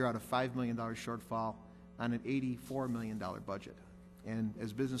trying to figure out a $5 million shortfall on an $84 million budget. And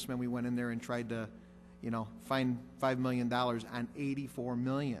as businessmen, we went in there and tried to, you know, find $5 million on $84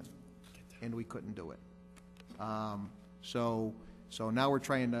 million, and we couldn't do it. So now we're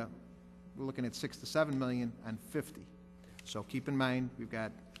looking at $6 to $7 million on 50. So keep in mind, we've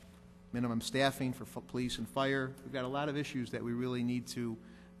got minimum staffing for police and fire. We've got a lot of issues that we really need to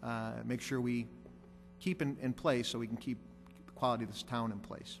make sure we keep in place so we can keep the quality of this town in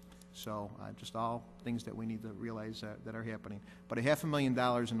place. So just all things that we need to realize that are happening. But a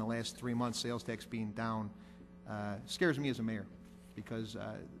 $500,000 in the last 3 months, sales tax being down, scares me as a mayor, because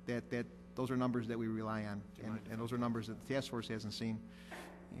those are numbers that we rely on, and those are numbers that the task force hasn't seen,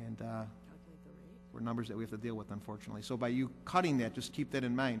 and were numbers that we have to deal with, unfortunately. So by you cutting that, just keep that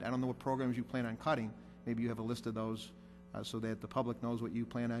in mind. I don't know what programs you plan on cutting. Maybe you have a list of those so that the public knows what you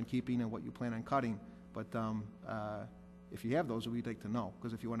plan on keeping and what you plan on cutting. But if you have those, we'd like to know,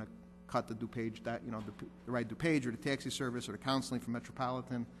 because if you want to cut the DuPage, you know, the ride DuPage or the taxi service or the counseling for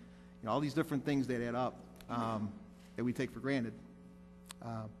Metropolitan, you know, all these different things that add up that we take for granted,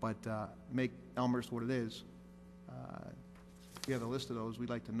 but make Elmhurst what it is, If you have a list of those, we'd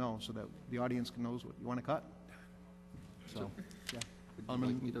like to know so that the audience knows what you want to cut. So, yeah. Would you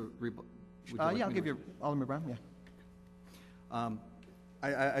like me to Yeah, I'll give you Alderman Brown, yeah.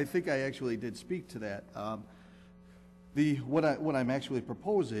 I think I actually did speak to that. What I'm actually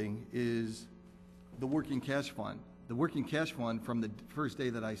proposing is the working cash fund. The working cash fund, from the first day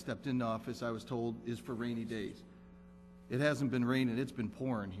that I stepped into office, I was told is for rainy days. It hasn't been raining, it's been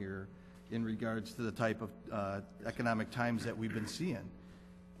pouring here in regards to the type of economic times that we've been seeing.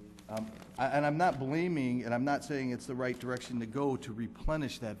 And I'm not blaming, and I'm not saying it's the right direction to go to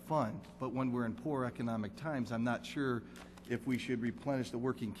replenish that fund, but when we're in poor economic times, I'm not sure if we should replenish the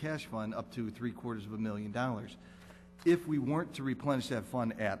working cash fund up to $750,000. If we weren't to replenish that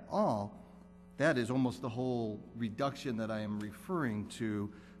fund at all, that is almost the whole reduction that I am referring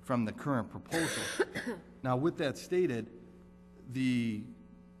to from the current proposal. Now, with that stated, the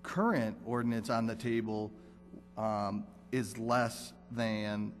current ordinance on the table is less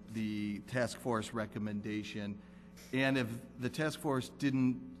than the task force recommendation. And if the task force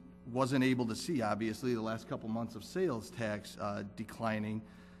wasn't able to see, obviously, the last couple months of sales tax declining,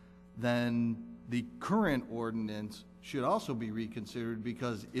 then the current ordinance should also be reconsidered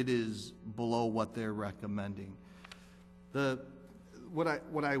because it is below what they're recommending. What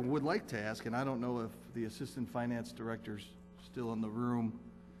I would like to ask, and I don't know if the assistant finance director's still in the room,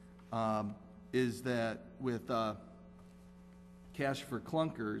 is that with cash for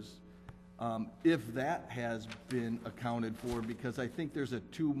clunkers, if that has been accounted for, because I think there's a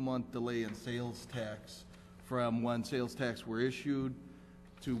 2-month delay in sales tax from when sales tax were issued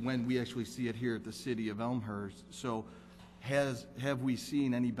to when we actually see it here at the city of Elmhurst. So have we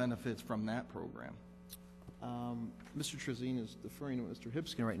seen any benefits from that program? Mr. Trezine is deferring to Mr.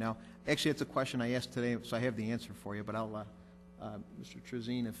 Hipskin right now. Actually, it's a question I asked today, so I have the answer for you, but I'll, Mr.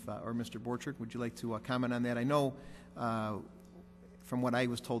 Trezine or Mr. Borchert, would you like to comment on that? I know from what I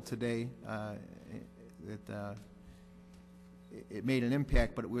was told today that it made an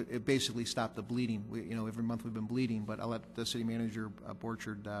impact, but it basically stopped the bleeding. Every month we've been bleeding, but I'll let the city manager,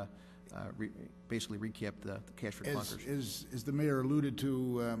 Borchert, basically recap the cash for clunkers. As the mayor alluded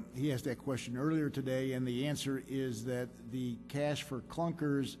to, he asked that question earlier today, and the answer is that the cash for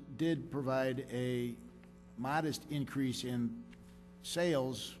clunkers did provide a modest increase in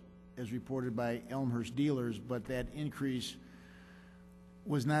sales as reported by Elmhurst dealers, but that increase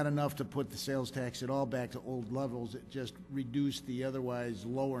was not enough to put the sales tax at all back to old levels. It just reduced the otherwise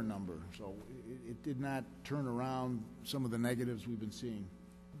lower number. So it did not turn around some of the negatives we've been seeing.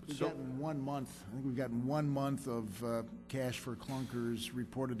 We've gotten 1 month, I think we've gotten 1 month of cash for clunkers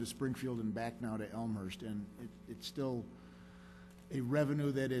reported to Springfield and back now to Elmhurst, and it's still a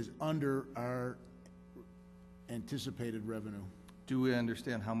revenue that is under our anticipated revenue. Do we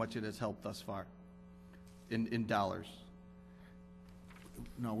understand how much it has helped thus far in dollars?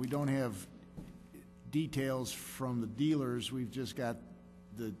 No, we don't have details from the dealers. We've just got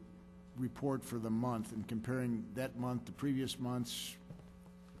the report for the month and comparing that month to previous months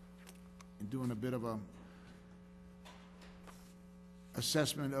and doing a bit of a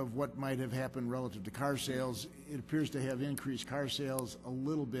assessment of what might have happened relative to car sales. It appears to have increased car sales a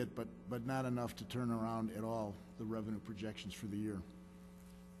little bit, but not enough to turn around at all the revenue projections for the year.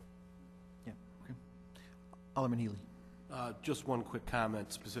 Yeah, okay. Alderman Healy. Just one quick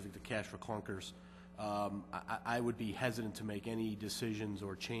comment specific to cash for clunkers. I would be hesitant to make any decisions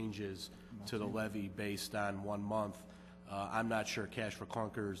or changes to the levy based on 1 month. I'm not sure cash for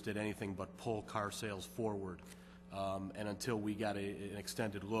clunkers did anything but pull car sales forward. And until we got an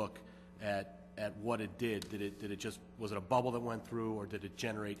extended look at what it did it just, was it a bubble that went through, or did it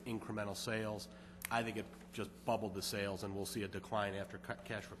generate incremental sales? I think it just bubbled the sales, and we'll see a decline after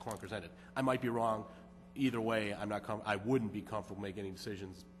cash for clunkers ended. I might be wrong. Either way, I wouldn't be comfortable making any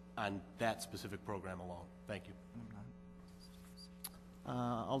decisions on that specific program alone. Thank you.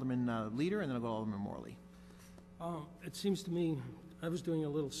 Alderman Leader, and then I'll go to Alderman Morley. It seems to me, I was doing a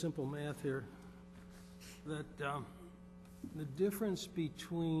little simple math here, that the difference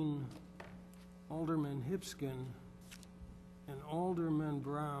between Alderman Hipskin and Alderman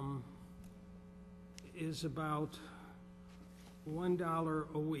Brom is about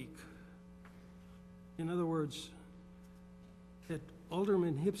 $1 a week. In other words, at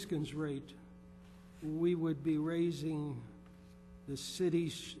Alderman Hipskin's rate, we would be raising the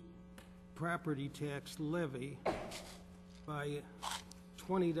city's property tax levy by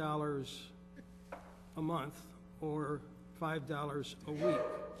 $20 a month, or $5 a week.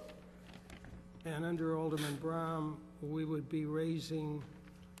 And under Alderman Brom, we would be raising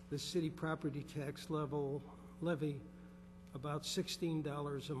the city property tax levy about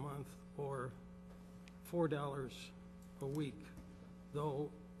 $16 a month, or $4 a week, though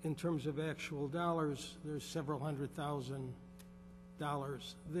in terms of actual dollars, there's several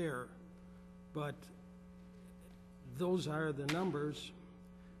 $100,000 there. But those are the numbers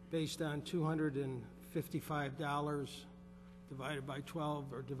based on $255 divided by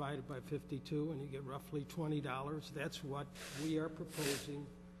 12 or divided by 52, and you get roughly $20. That's what we are proposing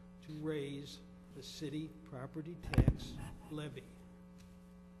to raise the city property tax levy.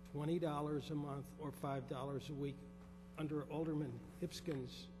 $20 a month or $5 a week under Alderman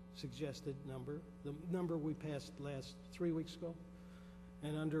Hipskin's suggested number, the number we passed 3 weeks ago.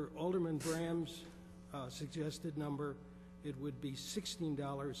 And under Alderman Bram's suggested number, it would be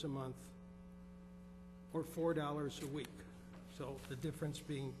 $16 a month or $4 a week. So the difference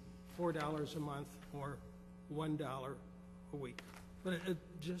being $4 a month or $1 a week. But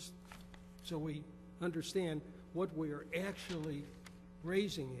just so we understand what we are actually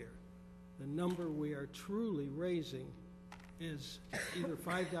raising here, the number we are truly raising is either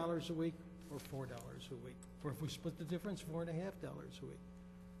 $5 a week or $4 a week. Or if we split the difference, $4.50 a week.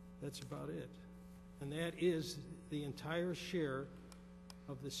 That's about it. And that is the entire share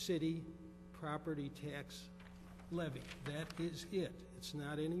of the city property tax levy. That is it. It's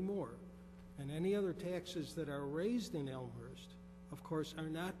not any more. And any other taxes that are raised in Elmhurst, of course, are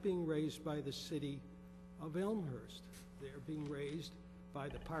not being raised by the city of Elmhurst. They are being raised by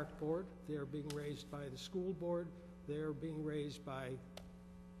the park board. They are being raised by the school board. They are being raised by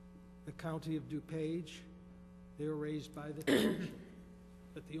the county of DuPage. They are raised by the township.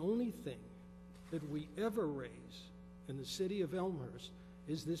 But the only thing that we ever raise in the city of Elmhurst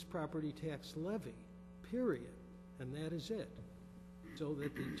is this property tax levy, period. And that is it. So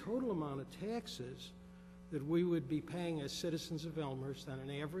that the total amount of taxes that we would be paying as citizens of Elmhurst on an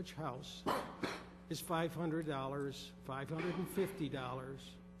average house is $500,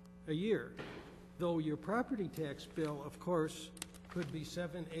 $550 a year. Though your property tax bill, of course, could be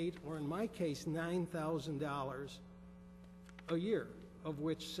 $7,000, $8,000, or in my case, $9,000 a year, of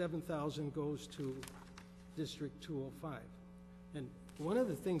which $7,000 goes to District 205. And one of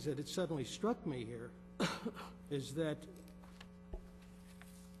the things that it suddenly struck me here is that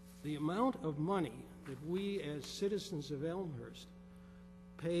the amount of money that we as citizens of Elmhurst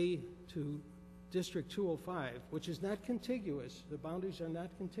pay to District 205, which is not contiguous, the boundaries are not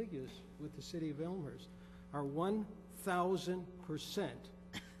contiguous with the city of Elmhurst, are 1,000%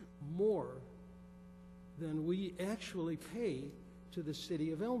 more than we actually pay to the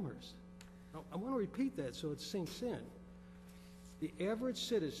city of Elmhurst. Now, I want to repeat that so it sinks in. The average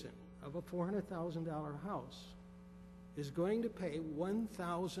citizen of a $400,000 house is going to pay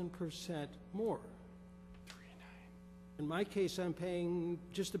 1,000% more. In my case, I'm paying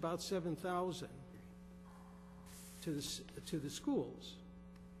just about $7,000 to the schools.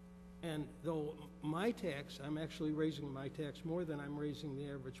 And though my tax, I'm actually raising my tax more than I'm raising the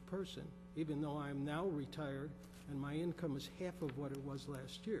average person, even though I'm now retired and my income is half of what it was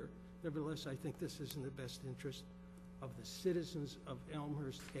last year. Nevertheless, I think this is in the best interest of the citizens of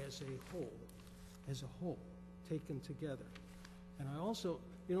Elmhurst as a whole, taken together. And I also,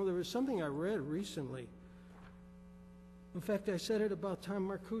 there was something I read recently. In fact, I said it about Tom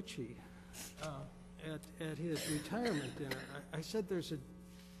Marcucci at his retirement dinner. I said there's a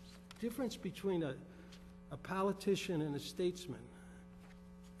difference between a politician and a statesman.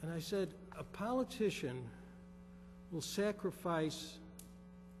 And I said a politician will sacrifice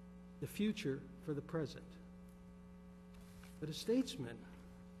the future for the present. But a statesman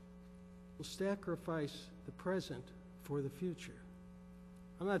will sacrifice the present for the future.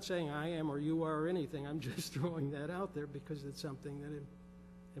 I'm not saying I am or you are or anything. I'm just throwing that out there because it's something that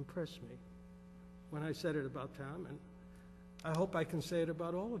impressed me when I said it about Tom, and I hope I can say it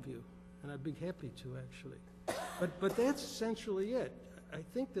about all of you, and I'd be happy to, actually. But that's essentially it. I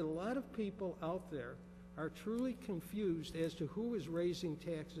think that a lot of people out there are truly confused as to who is raising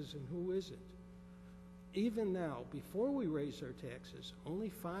taxes and who isn't. Even now, before we raise our taxes, only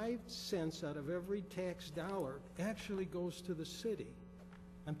 5 cents out of every tax dollar actually goes to the city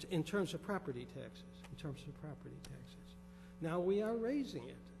in terms of property taxes, Now we are raising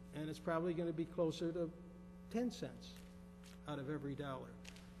it, and it's probably going to be closer to 10 cents out of every dollar.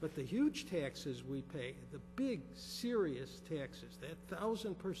 But the huge taxes we pay, the big, serious taxes, that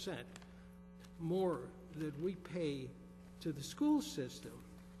 1,000% more that we pay to the school system,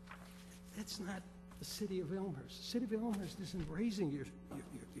 that's not the city of Elmhurst. The city of Elmhurst isn't raising your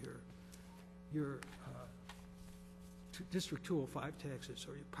District 205 taxes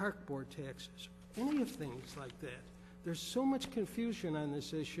or your park board taxes, or any of things like that. There's so much confusion on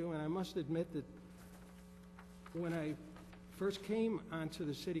this issue, and I must admit that when I first came onto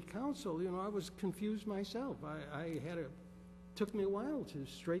the city council, I was confused myself. Took me a while to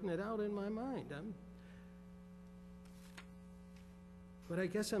straighten it out in my mind. But I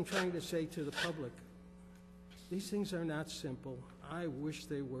guess I'm trying to say to the public, these things are not simple. I wish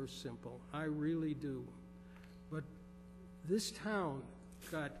they were simple. I really do. But this town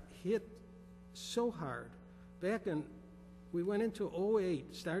got hit so hard. We went into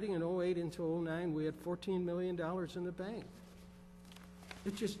 08, starting in 08 into 09, we had $14 million in the bank.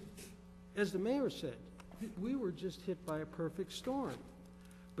 It just, as the mayor said, we were just hit by a perfect storm.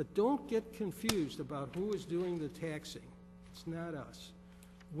 But don't get confused about who is doing the taxing. It's not us.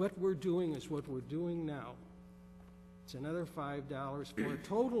 What we're doing is what we're doing now. It's another $5 for a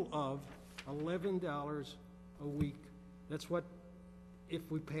total of $11 a week. That's what, if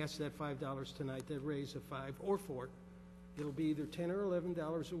we pass that $5 tonight, that raise of 5 or 4, it'll be either $10 or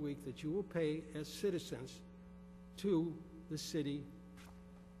 $11 a week that you will pay as citizens to the city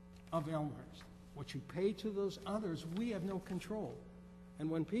of Elmhurst. What you pay to those others, we have no control. And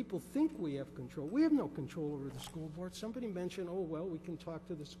when people think we have control, we have no control over the school board. Somebody mentioned, oh, well, we can talk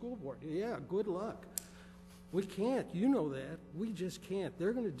to the school board. Yeah, good luck. We can't. You know that. We just can't.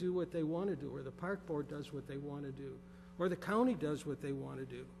 They're going to do what they want to do, or the park board does what they want to do, or the county does what they want to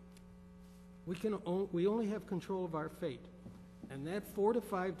do. We only have control of our fate. And that $4 to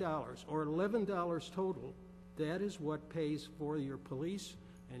 $5 or $11 total, that is what pays for your police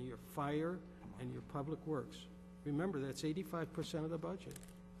and your fire and your public works. Remember, that's 85% of the budget.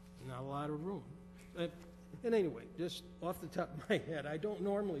 Not a lot of room. And anyway, just off the top of my head, I don't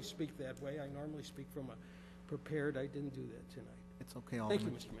normally speak that way. I normally speak from a prepared. I didn't do that tonight. It's okay, Alderman.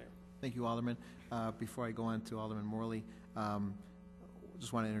 Thank you, Mr. Mayor. Thank you, Alderman. Before I go on to Alderman Morley,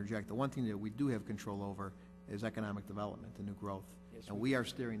 just want to interject. The one thing that we do have control over is economic development and new growth. Yes, and we are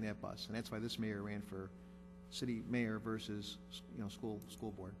steering that bus, and that's why this mayor ran for city mayor versus school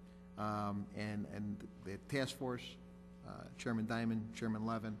board. And the task force, Chairman Diamond, Chairman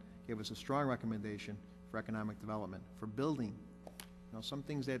Levin, gave us a strong recommendation for economic development, for building, some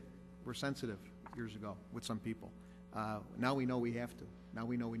things that were sensitive years ago with some people. Now we know we have to. Now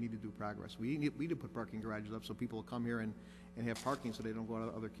we know we need to do progress. We need to put parking garages up so people will come here and have parking so they don't go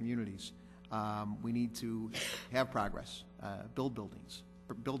to other communities. We need to have progress, build buildings,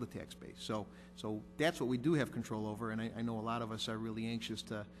 build a tax base. So that's what we do have control over, and I know a lot of us are really anxious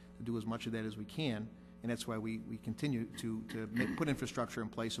to do as much of that as we can, and that's why we continue to put infrastructure in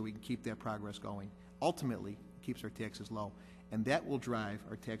place so we can keep that progress going. Ultimately, it keeps our taxes low, and that will drive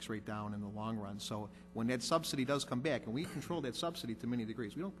our tax rate down in the long run. So when that subsidy does come back, and we control that subsidy to many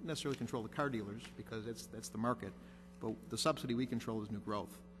degrees, we don't necessarily control the car dealers because that's the market, but the subsidy we control is new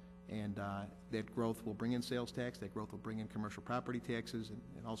growth. And that growth will bring in sales tax, that growth will bring in commercial property taxes,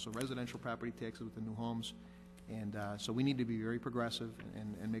 and also residential property taxes with the new homes. And so we need to be very progressive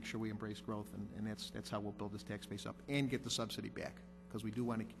and make sure we embrace growth, and that's how we'll build this tax base up and get the subsidy back, because we do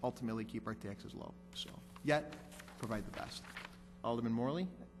want to ultimately keep our taxes low. So, yet, provide the best. Alderman Morley?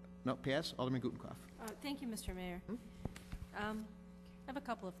 No, pass. Alderman Gutenkopf. Thank you, Mr. Mayor. I have a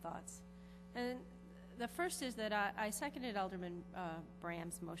couple of thoughts. And the first is that I seconded Alderman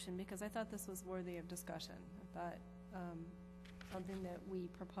Bram's motion because I thought this was worthy of discussion. I thought something that we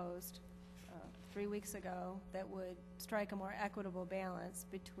proposed 3 weeks ago that would strike a more equitable balance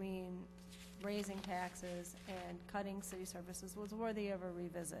between raising taxes and cutting city services was worthy of a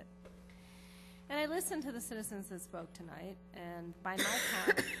revisit. And I listened to the citizens that spoke tonight, and by my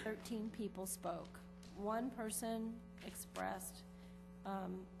count, 13 people spoke. One person expressed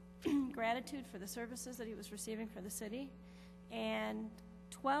gratitude for the services that he was receiving for the city, and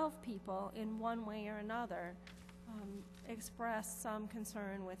 12 people, in one way or another, expressed some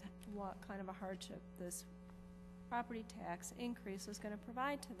concern with what kind of a hardship this property tax increase was going to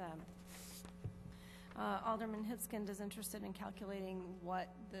provide to them. Alderman Hitskind is interested in calculating what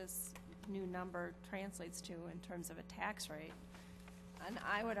this new number translates to in terms of a tax rate. And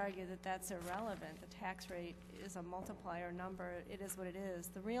I would argue that that's irrelevant. The tax rate is a multiplier number. It is what it is.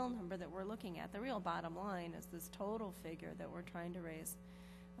 The real number that we're looking at, the real bottom line, is this total figure that we're trying to raise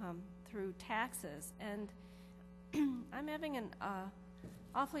through taxes. And I'm having an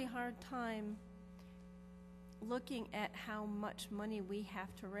awfully hard time looking at how much money we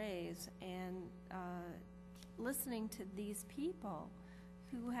have to raise and listening to these people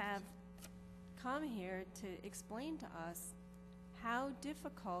who have come here to explain to us how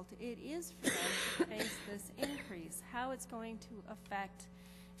difficult it is for them to face this increase, how it's going to affect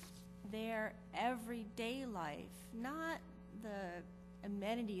their everyday life, not the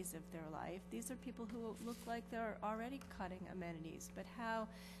amenities of their life. These are people who look like they're already cutting amenities, but how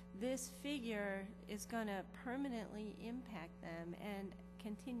this figure is going to permanently impact them and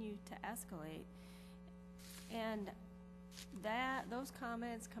continue to escalate. And those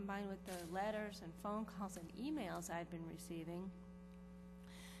comments combined with the letters and phone calls and emails I've been receiving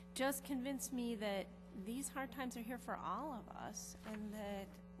just convinced me that these hard times are here for all of us, and that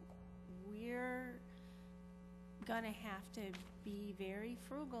we're gonna have to be very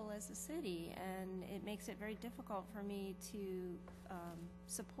frugal as a city, and it makes it very difficult for me to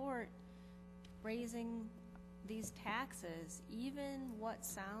support raising these taxes, even what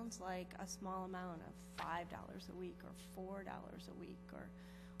sounds like a small amount of $5 a week or $4 a week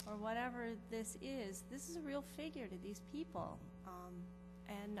or whatever this is. This is a real figure to these people.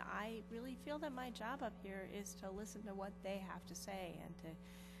 And I really feel that my job up here is to listen to what they have to say and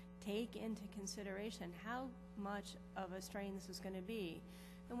to take into consideration how much of a strain this is going to be.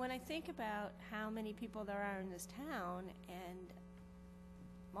 And when I think about how many people there are in this town and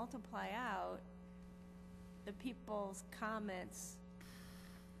multiply out the people's comments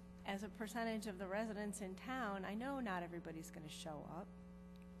as a percentage of the residents in town, I know not everybody's going to show up.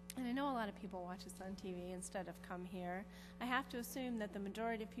 And I know a lot of people watch this on TV instead of come here. I have to assume that the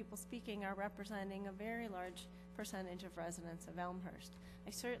majority of people speaking are representing a very large percentage of residents of Elmhurst. I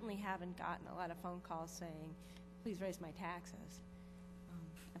certainly haven't gotten a lot of phone calls saying, please raise my taxes.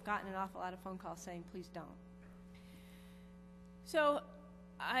 I've gotten an awful lot of phone calls saying, please don't. So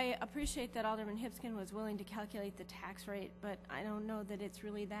I appreciate that Alderman Hipskin was willing to calculate the tax rate, but I don't know that it's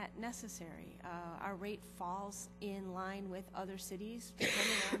really that necessary. Our rate falls in line with other cities,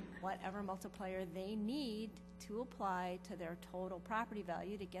 depending on whatever multiplier they need to apply to their total property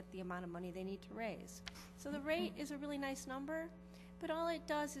value to get the amount of money they need to raise. So the rate is a really nice number, but all it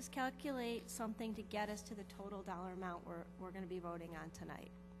does is calculate something to get us to the total dollar amount we're going to be voting on tonight.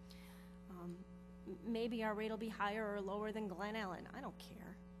 Maybe our rate will be higher or lower than Glen Ellen. I don't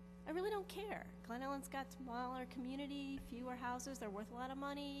care. I really don't care. Glen Ellen's got smaller community, fewer houses, they're worth a lot of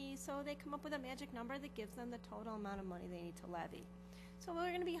money, so they come up with a magic number that gives them the total amount of money they need to levy. So we're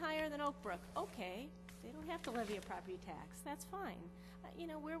going to be higher than Oak Brook. Okay, they don't have to levy a property tax. That's fine. You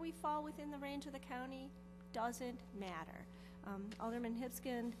know, where we fall within the range of the county doesn't matter. Alderman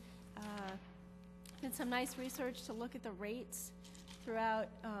Hipskin did some nice research to look at the rates throughout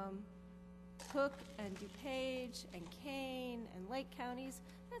Cook and DuPage and Kane and Lake counties.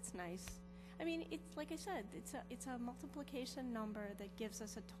 That's nice. I mean, it's like I said, it's a multiplication number that gives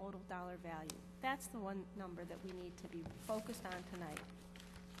us a total dollar value. That's the one number that we need to be focused on tonight.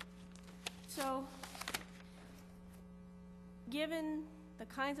 So, given the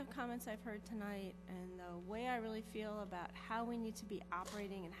kinds of comments I've heard tonight and the way I really feel about how we need to be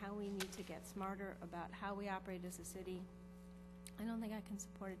operating and how we need to get smarter about how we operate as a city, I don't think I can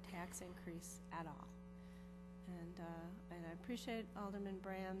support a tax increase at all. And I appreciate Alderman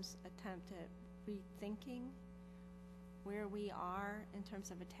Bram's attempt at rethinking where we are in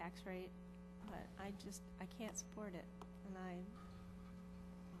terms of a tax rate, but I can't support it, and I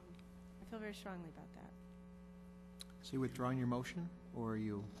feel very strongly about that. So you withdrawing your motion, or are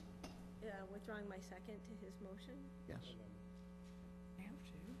you? Withdrawing my second to his motion? Yes. I have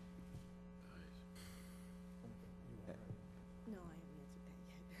to. No, I haven't answered that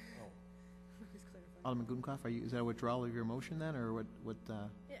yet. Oh. Just clarifying. Alderman Gudenkauf, is that a withdrawal of your motion then, or what?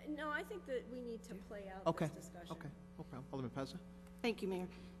 Yeah, no, I think that we need to play out Okay. this discussion. Okay, no problem. Alderman Pezza? Thank you, Mayor.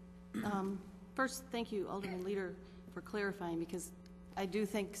 First, thank you, Alderman Leader, for clarifying, because I do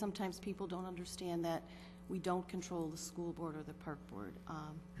think sometimes people don't understand that we don't control the school board or the park board.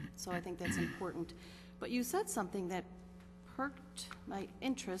 So I think that's important. But you said something that perked my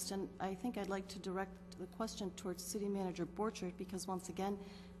interest, and I think I'd like to direct the question towards City Manager Borchert, because once again,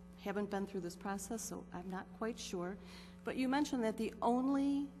 haven't been through this process, so I'm not quite sure. But you mentioned that the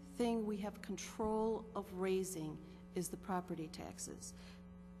only thing we have control of raising is the property taxes.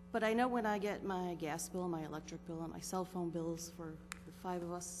 But I know when I get my gas bill, my electric bill, and my cell phone bills for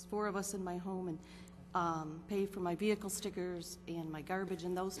the four of us in my home, and pay for my vehicle stickers and my garbage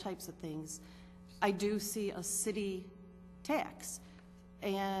and those types of things, I do see a city tax.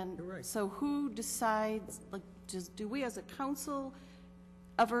 And so who decides, like, do we as a council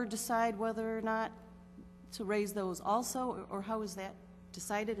ever decide whether or not to raise those also, or how is that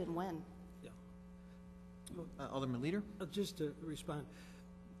decided and when? Alderman Leader? Just to respond,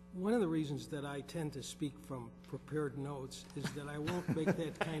 one of the reasons that I tend to speak from prepared notes is that I won't make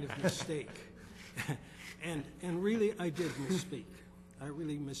that kind of mistake. And really, I did misspeak. I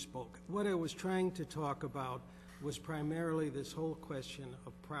really misspoke. What I was trying to talk about was primarily this whole question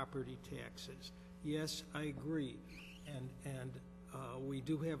of property taxes. Yes, I agree. And We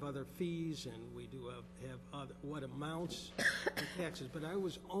do have other fees, and we do have other, what amounts of taxes, but I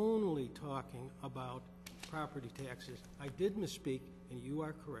was only talking about property taxes. I did misspeak, and you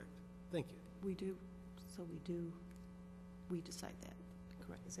are correct. Thank you. We do, we decide that,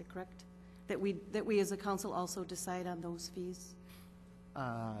 correct? Is that correct? That we as a council also decide on those fees?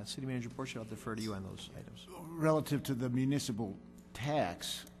 City Manager Portia, I'll defer to you on those items. Relative to the municipal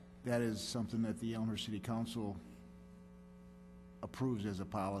tax, that is something that the Elmhurst City Council approves as a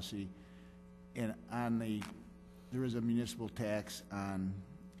policy. And there is a municipal tax on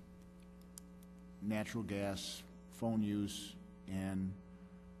natural gas, phone use, and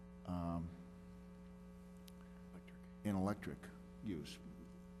electric use.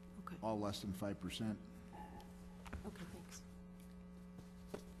 Okay. All less than 5%. Okay, thanks.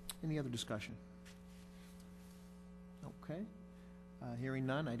 Any other discussion? Okay. Hearing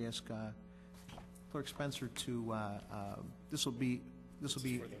none, I'd ask Clerk Spencer to, this will be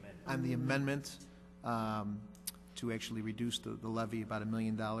on the amendment to actually reduce the levy about $1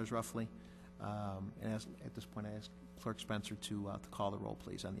 million roughly. And at this point, I ask Clerk Spencer to call the roll,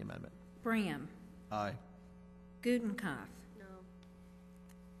 please, on the amendment. Braham. Aye. Gutenkopf. No.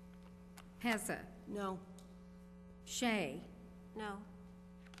 Pezza. No. Shea. No.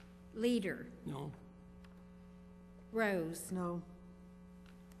 Leader. No. Rose. No.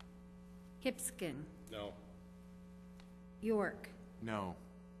 Hipskin. No. York. No.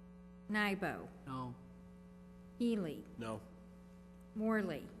 Nybo. No. Healy. No.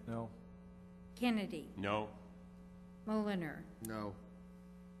 Morley. No. Kennedy. No. Muliner. No.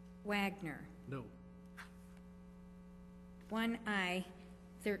 Wagner. No. 1 aye,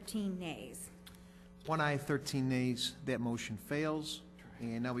 13 nays. 1 aye, 13 nays. That motion fails.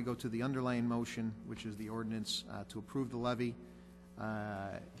 And now we go to the underlying motion, which is the ordinance to approve the levy.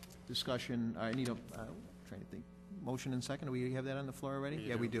 Discussion, I need a, trying to think, motion and second. Do we have that on the floor already?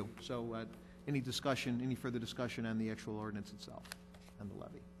 Yeah, we do. So any discussion, any further discussion on the actual ordinance itself, on the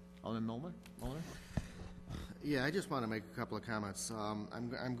levy? Alderman Mulner? Yeah, I just want to make a couple of comments.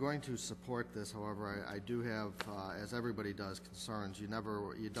 I'm going to support this, however, I do have, as everybody does, concerns. You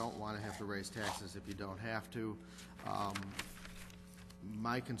don't want to have to raise taxes if you don't have to.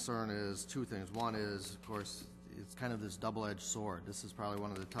 My concern is two things. One is, of course, it's kind of this double-edged sword. This is probably one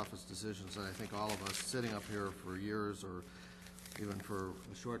of the toughest decisions that I think all of us sitting up here for years or even for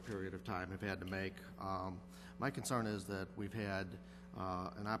a short period of time have had to make. My concern is that we've had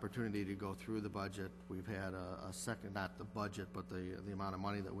an opportunity to go through the budget. We've had a second, not the budget, but the amount of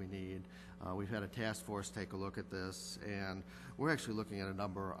money that we need. We've had a task force take a look at this, and we're actually looking at a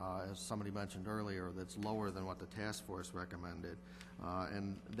number, as somebody mentioned earlier, that's lower than what the task force recommended,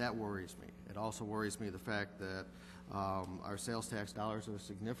 and that worries me. It also worries me the fact that our sales tax dollars are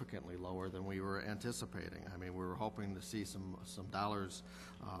significantly lower than we were anticipating. I mean, we were hoping to see some dollars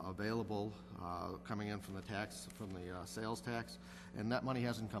available coming in from the sales tax, and that money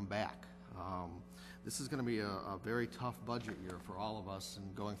hasn't come back. This is going to be a very tough budget year for all of us,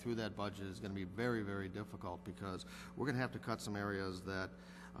 and going through that budget is going to be very, very difficult because we're going to have to cut some areas that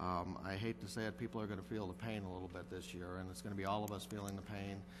I hate to say it, people are going to feel the pain a little bit this year, and it's going to be all of us feeling the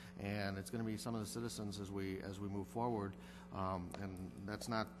pain, and it's going to be some of the citizens as we move forward. And that's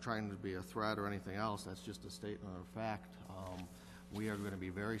not trying to be a threat or anything else. That's just a statement of fact. We are going to be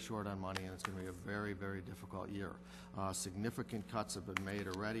very short on money, and it's going to be a very, very difficult year. Significant cuts have been made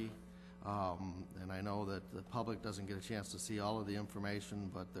already. And I know that the public doesn't get a chance to see all of the information,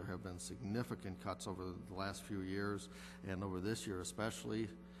 but there have been significant cuts over the last few years, and over this year especially.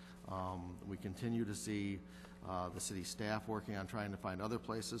 We continue to see the city staff working on trying to find other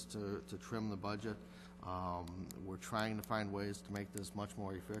places to trim the budget. We're trying to find ways to make this much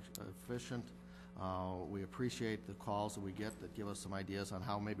more efficient. We appreciate the calls that we get that give us some ideas on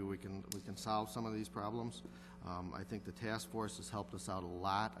how maybe we can solve some of these problems. I think the task force has helped us out a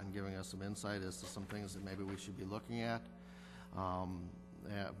lot and giving us some insight as to some things that maybe we should be looking at.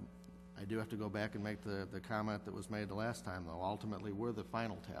 I do have to go back and make the comment that was made the last time, though. Ultimately, we're the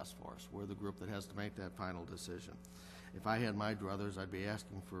final task force. We're the group that has to make that final decision. If I had my druthers, I'd be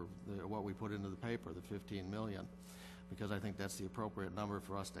asking for what we put into the paper, the $15 million, because I think that's the appropriate number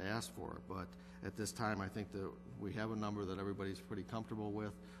for us to ask for. But at this time, I think that we have a number that everybody's pretty comfortable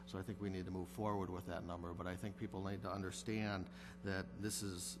with, so I think we need to move forward with that number. But I think people need to understand that this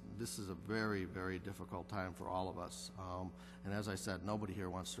is a very, very difficult time for all of us. And as I said, nobody here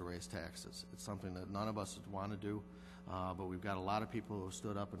wants to raise taxes. It's something that none of us want to do, but we've got a lot of people who have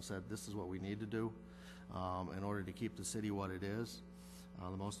stood up and said this is what we need to do in order to keep the city what it is.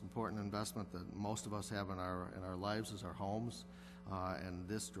 The most important investment that most of us have in our lives is our homes, and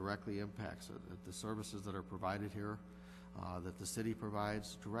this directly impacts it. The services that are provided here that the city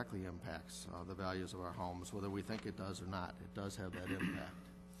provides directly impacts the values of our homes, whether we think it does or not. It does have that impact.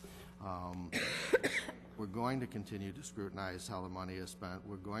 We're going to continue to scrutinize how the money is spent.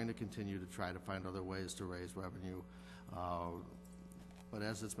 We're going to continue to try to find other ways to raise revenue. But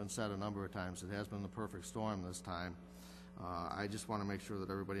as it's been said a number of times, it has been the perfect storm this time. I just want to make sure that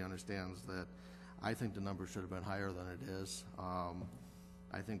everybody understands that I think the number should have been higher than it is.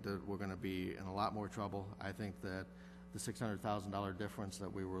 I think that we're going to be in a lot more trouble. I think that the $600,000 difference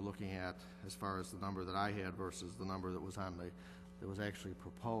that we were looking at, as far as the number that I had versus the number that was actually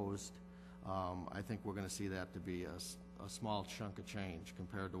proposed, I think we're going to see that to be a small chunk of change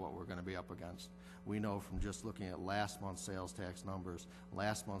compared to what we're going to be up against. We know from just looking at last month's sales tax numbers were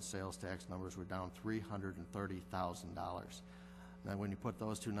down $330,000. Now, when you put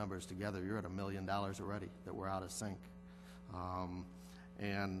those two numbers together, you're at $1 million already that we're out of sync.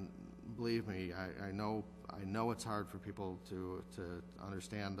 And believe me, I know it's hard for people to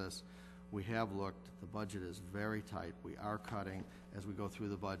understand this. We have looked. The budget is very tight. We are cutting. As we go through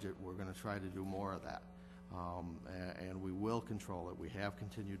the budget, we're going to try to do more of that. And we will control it. We have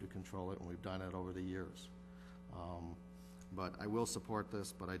continued to control it, and we've done it over the years. But I will support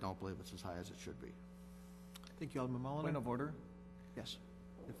this, but I don't believe it's as high as it should be. Thank you, Alderman Mulliner. Point of order? Yes.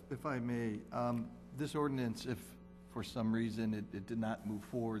 If I may, this ordinance, if for some reason it did not move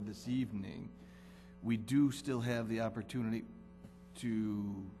forward this evening, we do still have the opportunity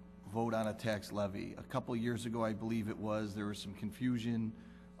to vote on a tax levy. A couple years ago, I believe it was, there was some confusion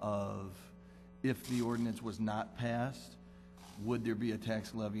of if the ordinance was not passed, would there be a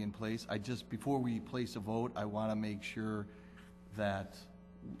tax levy in place? Before we place a vote, I want to make sure that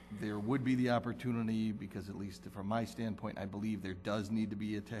there would be the opportunity, because at least from my standpoint, I believe there does need to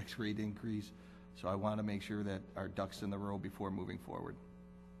be a tax rate increase. So I want to make sure that our ducks in the row before moving forward.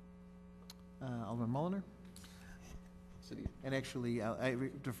 Alderman Mulliner? And actually, I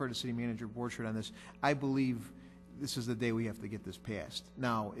defer to City Manager Borchert on this. I believe this is the day we have to get this passed.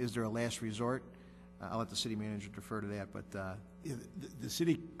 Now, is there a last resort? I'll let the City Manager defer to that, but... The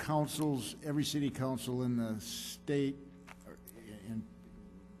city councils, every city council in the state, and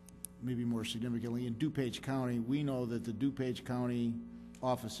maybe more significantly in DuPage County, we know that the DuPage County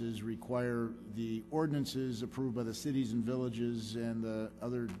offices require the ordinances approved by the cities and villages and the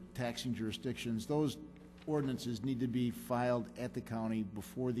other taxing jurisdictions. Those ordinances need to be filed at the county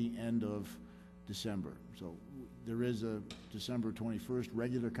before the end of December. So there is a December 21st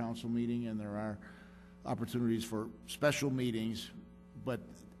regular council meeting, and there are opportunities for special meetings, but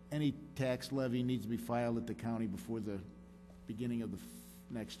any tax levy needs to be filed at the county before the beginning of the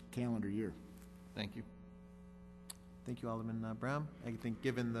next calendar year. Thank you. Thank you, Alderman Brown. I think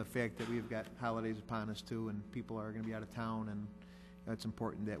given the fact that we've got holidays upon us too, and people are going to be out of town, and it's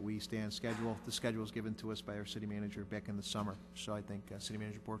important that we stay on schedule. The schedule was given to us by our city manager back in the summer, so I thank City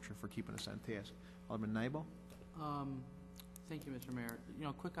Manager Borchert for keeping us on task. Alderman Nybo? Thank you, Mr. Mayor.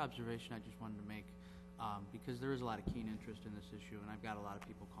 A quick observation I just wanted to make, because there is a lot of keen interest in this issue, and I've got a lot of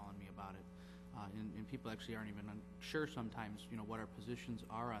people calling me about it, and people actually aren't even sure sometimes, what our positions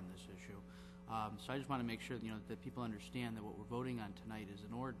are on this issue. So I just want to make sure, that people understand that what we're voting on tonight is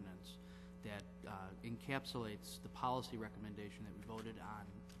an ordinance that encapsulates the policy recommendation that we voted on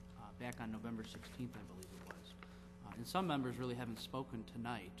back on November 16th, I believe it was. And some members really haven't spoken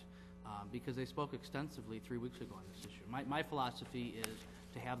tonight because they spoke extensively 3 weeks ago on this issue. My philosophy is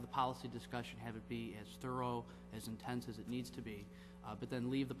to have the policy discussion, have it be as thorough, as intense as it needs to be, but then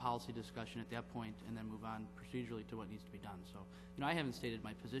leave the policy discussion at that point and then move on procedurally to what needs to be done. So, I haven't stated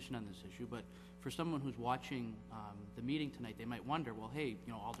my position on this issue, but for someone who's watching the meeting tonight, they might wonder, well, hey,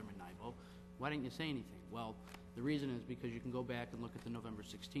 Alderman Nybo, why didn't you say anything? Well, the reason is because you can go back and look at the November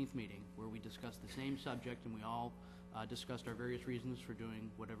 16th meeting where we discussed the same subject and we all discussed our various reasons for doing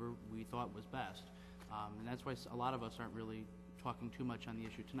whatever we thought was best. And that's why a lot of us aren't really talking too much on the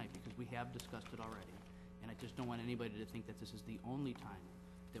issue tonight, because we have discussed it already. And I just don't want anybody to think that this is the only time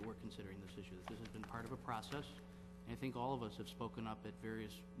that we're considering this issue, that this has been part of a process. And I think all of us have spoken up at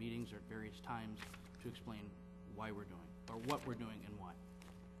various meetings or at various times to explain why we're doing, or what we're doing and why.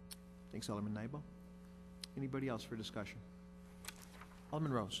 Thanks, Alderman Nybo. Anybody else for discussion?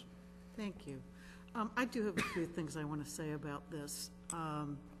 Alderman Rose. Thank you. I do have a few things I want to say about this.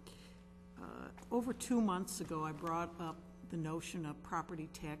 Over 2 months ago, I brought up the notion of property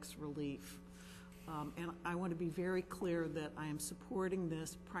tax relief. And I want to be very clear that I am supporting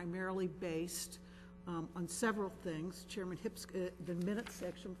this primarily based on several things. Chairman Hipskins, the minutes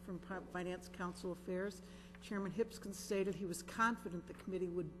section from Finance Council Affairs, Chairman Hipskins stated he was confident the committee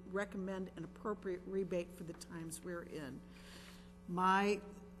would recommend an appropriate rebate for the times we're in. My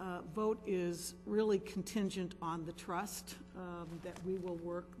vote is really contingent on the trust that we will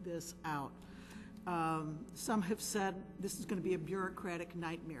work this out. Some have said this is going to be a bureaucratic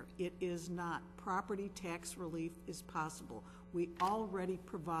nightmare. It is not. Property tax relief is possible. We already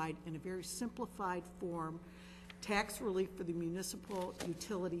provide, in a very simplified form, tax relief for the municipal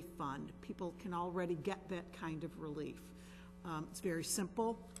utility fund. People can already get that kind of relief. It's very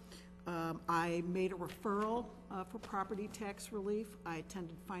simple. I made a referral for property tax relief. I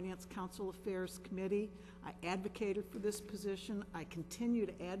attended Finance Council Affairs Committee. I advocated for this position. I continue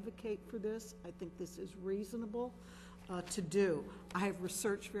to advocate for this. I think this is reasonable to do. I have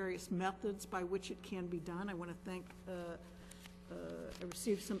researched various methods by which it can be done. I want to thank, I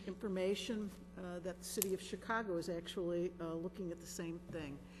received some information that the City of Chicago is actually looking at the same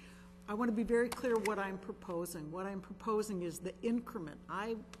thing. I want to be very clear what I'm proposing. What I'm proposing is the increment.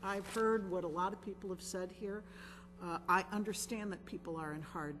 I've heard what a lot of people have said here. I understand that people are in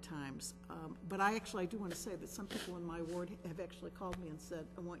hard times, but I do want to say that some people in my ward have actually called me and said,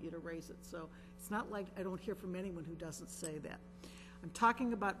 I want you to raise it. So it's not like I don't hear from anyone who doesn't say that. I'm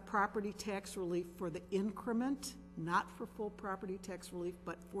talking about property tax relief for the increment, not for full property tax relief,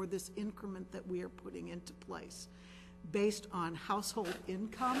 but for this increment that we are putting into place based on household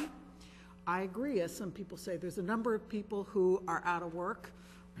income. I agree, as some people say, there's a number of people who are out of work.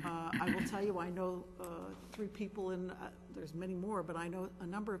 I will tell you, I know 3 people in, there's many more, but I know a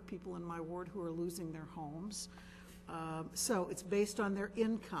number of people in my ward who are losing their homes. So it's based on their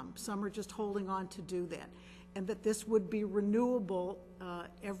income. Some are just holding on to do that. And that this would be renewable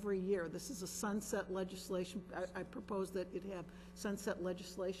every year. This is a sunset legislation. I propose that it have sunset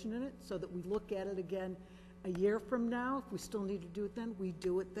legislation in it so that we look at it again a year from now. If we still need to do it then, we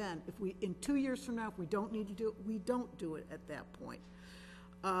do it then. If we, in 2 years from now, if we don't need to do it, we don't do it at that point.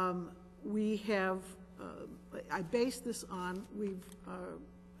 We have, I base this on,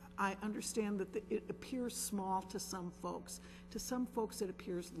 I understand that it appears small to some folks. To some folks it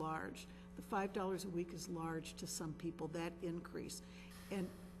appears large. The $5 a week is large to some people, that increase. And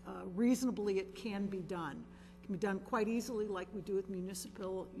reasonably it can be done. It can be done quite easily like we do with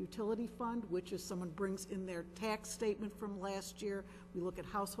municipal utility fund, which is someone brings in their tax statement from last year. We look at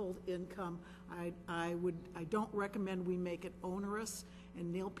household income. I don't recommend we make it onerous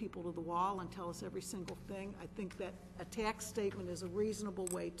and nail people to the wall and tell us every single thing. I think that a tax statement is a reasonable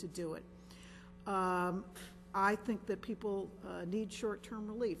way to do it. I think that people need short-term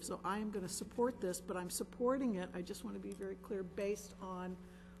relief, so I am going to support this, but I'm supporting it, I just want to be very clear, based on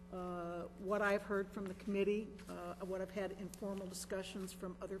what I've heard from the committee, what I've had informal discussions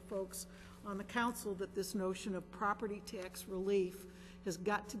from other folks on the council, that this notion of property tax relief has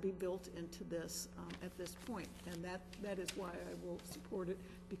got to be built into this at this point, and that is why I will support it,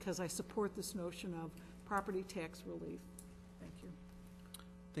 because I support this notion of property tax relief. Thank you.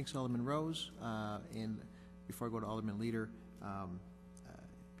 Thanks, Alderman Rose. And before I go to Alderman Leader,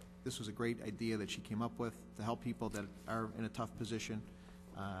 this was a great idea that she came up with to help people that are in a tough position.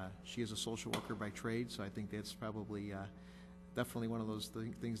 She is a social worker by trade, so I think that's probably definitely one of those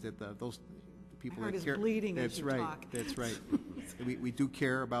things that those people Heart that is care. bleeding That's as you right. talk. That's right. We do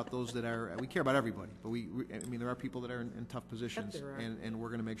care about those that are. We care about everybody, but I mean, there are people that are in tough positions, there are. and we're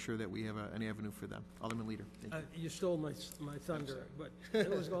going to make sure that we have an avenue for them. Alderman Leader. Thank you. You stole my thunder, but I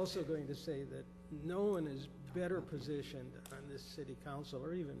was also going to say that no one is better positioned on this city council,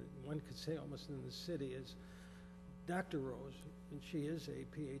 or even one could say almost in the city, is Dr. Rose, and she is a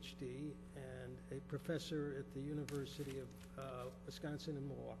PhD and a professor at the University of Wisconsin in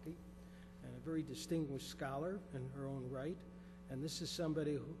Milwaukee, and a very distinguished scholar in her own right. And this is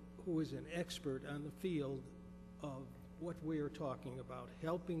somebody who is an expert on the field of what we are talking about,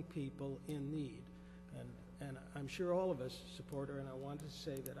 helping people in need. And I'm sure all of us support her, and I want to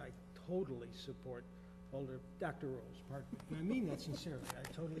say that I totally support Dr. Rose, pardon me. And I mean that sincerely. I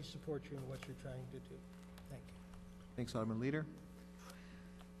totally support you in what you're trying to do. Thank you. Thanks, Alderman Leader.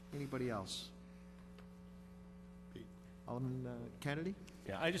 Anybody else? Alderman Kennedy?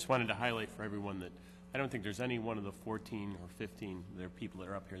 Yeah, I just wanted to highlight for everyone that I don't think there's any one of the 14 or 15 there are people that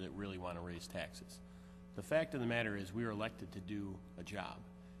are up here that really want to raise taxes. The fact of the matter is we are elected to do a job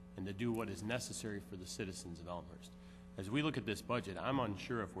and to do what is necessary for the citizens of Elmhurst. As we look at this budget, I'm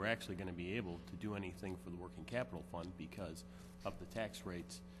unsure if we're actually going to be able to do anything for the working capital fund because of the tax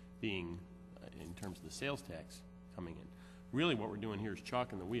rates being, in terms of the sales tax coming in. Really what we're doing here is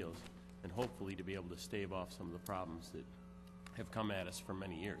chalking the wheels and hopefully to be able to stave off some of the problems that have come at us for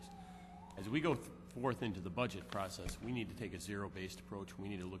many years. As we go forth into the budget process, we need to take a zero-based approach. We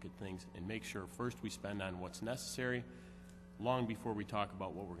need to look at things and make sure first we spend on what's necessary long before we talk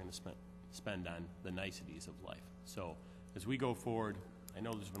about what we're going to spend on the niceties of life. So as we go forward, I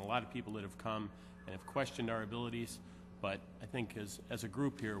know there's been a lot of people that have come and have questioned our abilities, but I think as a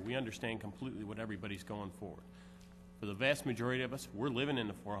group here, we understand completely what everybody's going forward. For the vast majority of us, we're living in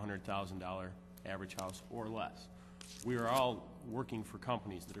the $400,000 average house or less. We are all working for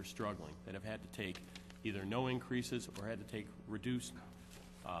companies that are struggling, that have had to take either no increases or had to take reduced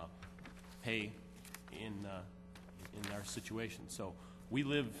pay in our situation. So we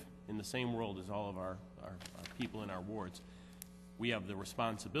live in the same world as all of our people in our wards. We have the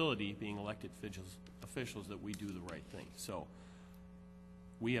responsibility, being elected officials, that we do the right thing. So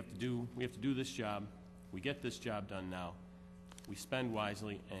we have to do this job. We get this job done now. We spend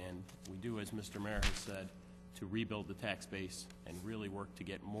wisely, and we do, as Mr. Mayor has said, to rebuild the tax base and really work to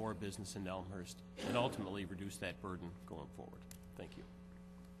get more business into Elmhurst and ultimately reduce that burden going forward. Thank you.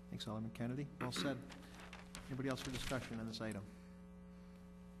 Thanks, Alderman Kennedy. Well said. Anybody else for discussion on this item?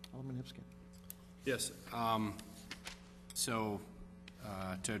 Alderman Hipskin. Yes.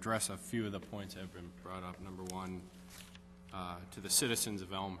 To address a few of the points that have been brought up, number one, to the citizens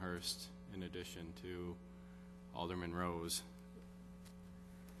of Elmhurst, in addition to Alderman Rose,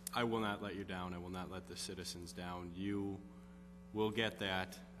 I will not let you down. I will not let the citizens down. You will get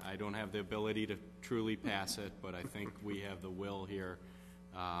that. I don't have the ability to truly pass it, but I think we have the will here.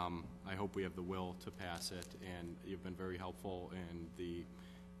 I hope we have the will to pass it, and you've been very helpful in the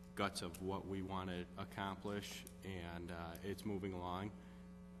guts of what we want to accomplish, and it's moving along.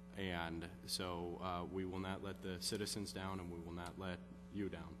 And so we will not let the citizens down, and we will not let you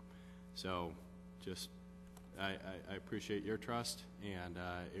down. So just, I appreciate your trust, and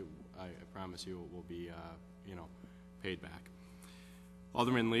I promise you it will be, paid back.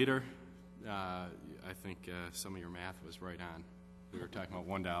 Alderman Leader, I think some of your math was right on. We were talking about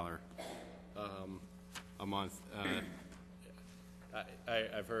 $1 a month.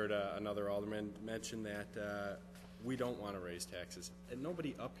 I've heard another alderman mention that we don't want to raise taxes. And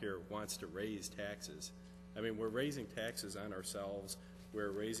nobody up here wants to raise taxes. I mean, we're raising taxes on ourselves.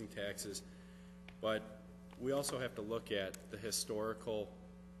 We're raising taxes. But we also have to look at the historical,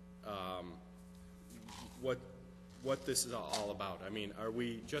 what this is all about. I mean, are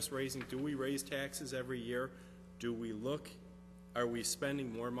we just raising, do we raise taxes every year? Do we look, are we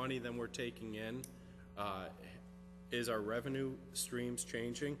spending more money than we're taking in? Is our revenue streams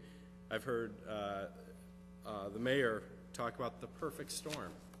changing? I've heard the mayor talk about the perfect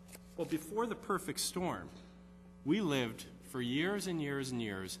storm. Well, before the perfect storm, we lived for years and years and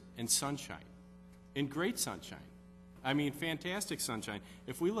years in sunshine, in great sunshine. I mean, fantastic sunshine.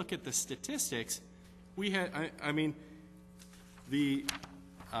 If we look at the statistics, we had,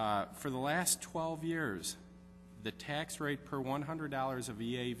 for the last 12 years, the tax rate per $100 of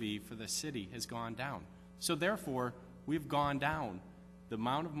EAV for the city has gone down. So therefore, we've gone down the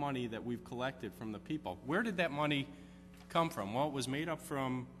amount of money that we've collected from the people. Where did that money come from? Well, it was made up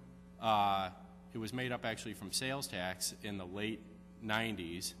from, actually from sales tax in the late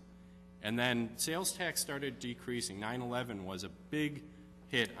 90s. And then sales tax started decreasing. 9/11 was a big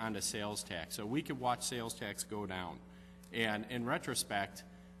hit on the sales tax. So we could watch sales tax go down. And in retrospect,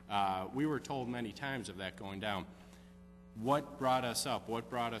 we were told many times of that going down. What brought us up? What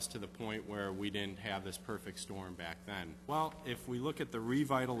brought us to the point where we didn't have this perfect storm back then? Well, if we look at the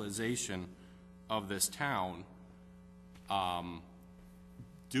revitalization of this town,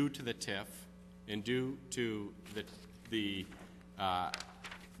 due to the TIF and due to the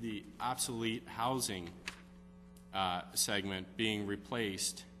obsolete housing segment being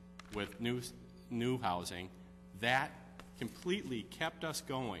replaced with new housing, that completely kept us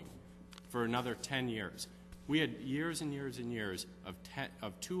going for another 10 years. We had years and years and years of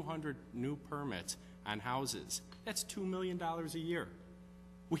 200 new permits on houses. That's $2 million a year.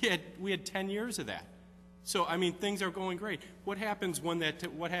 We had 10 years of that. So I mean, things are going great. What happens when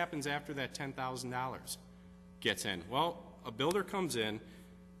what happens after that $10,000 gets in? Well, a builder comes in,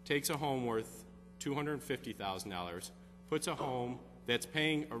 takes a home worth $250,000, puts a home that's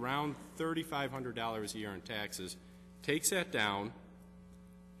paying around $3,500 a year in taxes, takes that down,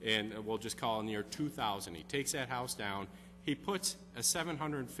 and we'll just call it in the year 2000. He takes that house down. He puts a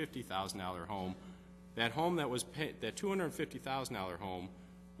 $750,000 home. That home that was that $250,000 home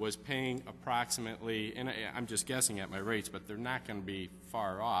was paying approximately, and I'm just guessing at my rates, but they're not going to be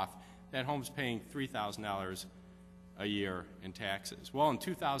far off. That home's paying $3,000 a year in taxes. Well, in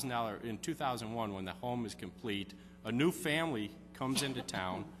 2001, when the home is complete, a new family comes into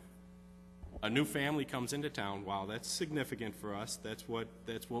town. Wow, that's significant for us. That's what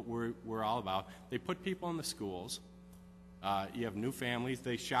we're all about. They put people in the schools. You have new families.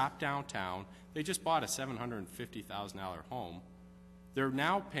 They shop downtown. They just bought a $750,000 home. They're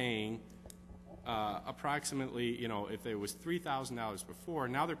now paying approximately, you know, if it was $3,000 before,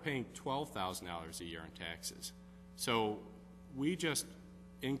 now they're paying $12,000 a year in taxes. So we just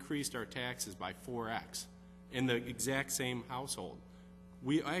increased our taxes by 4x in the exact same household.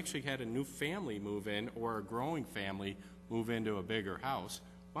 We actually had a new family move in, or a growing family move into a bigger house.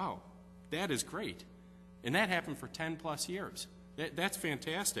 Wow, that is great. And that happened for 10 plus years. That's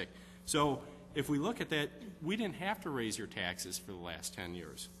fantastic. So if we look at that, we didn't have to raise your taxes for the last 10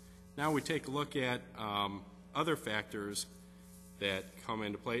 years. Now we take a look at other factors that come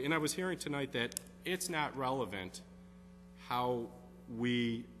into play. And I was hearing tonight that it's not relevant how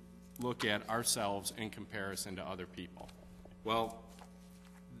we look at ourselves in comparison to other people. Well,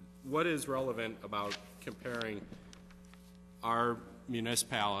 what is relevant about comparing our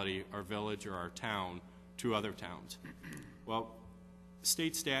municipality, our village, or our town to other towns? Well,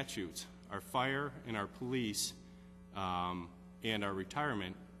 state statutes, our fire and our police and our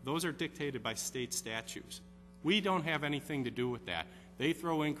retirement, those are dictated by state statutes. We don't have anything to do with that. They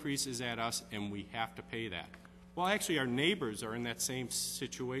throw increases at us and we have to pay that. Well, actually our neighbors are in that same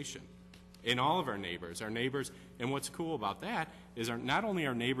situation. In all of our neighbors, and what's cool about that is not only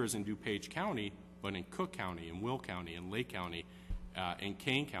our neighbors in DuPage County, but in Cook County, and Will County, and Lake County, and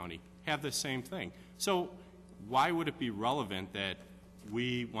Kane County have the same thing. So why would it be relevant that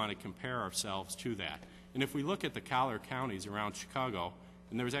we want to compare ourselves to that? And if we look at the collar counties around Chicago,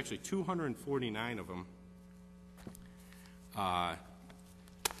 and there was actually 249 of them, I'll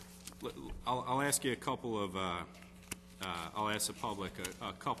ask you a couple of, I'll ask the public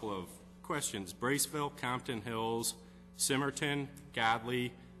a couple of questions. Braceville, Compton Hills, Simerton,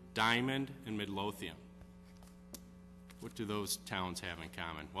 Godley, Diamond, and Midlothian. What do those towns have in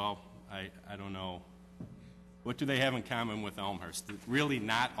common? Well, I don't know. What do they have in common with Elmhurst? Really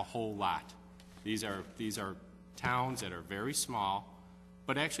not a whole lot. These are towns that are very small,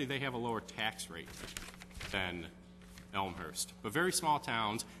 but actually they have a lower tax rate than Elmhurst. But very small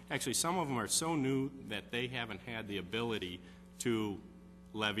towns, actually some of them are so new that they haven't had the ability to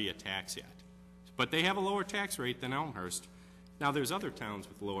levy a tax yet. But they have a lower tax rate than Elmhurst. Now there's other towns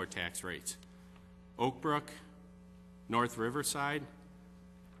with lower tax rates. Oakbrook, North Riverside,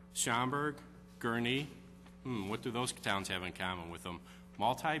 Schaumburg, Gurnee. What do those towns have in common with them?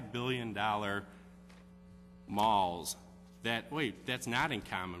 Multi-billion-dollar malls. That's not in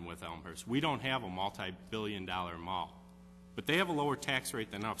common with Elmhurst. We don't have a multi-billion-dollar mall. But they have a lower tax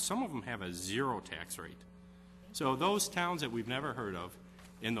rate than us. Some of them have a zero tax rate. So those towns that we've never heard of,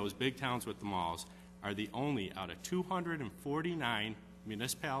 in those big towns with the malls, are the only out of 249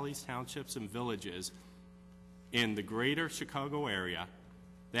 municipalities, townships, and villages in the greater Chicago area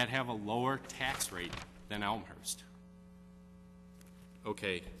that have a lower tax rate than Elmhurst.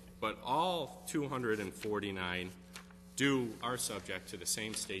 Okay, but all 249 are subject to the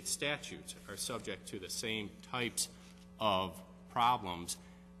same state statutes, are subject to the same types of problems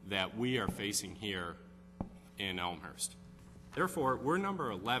that we are facing here in Elmhurst. Therefore, we're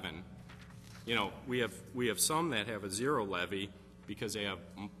number 11. You know, we have some that have a zero levy because they have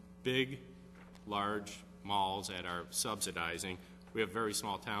big, large malls that are subsidizing. We have very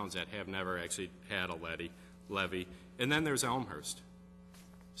small towns that have never actually had a levy. And then there's Elmhurst.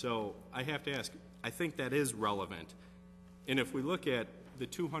 So I have to ask, I think that is relevant. And if we look at the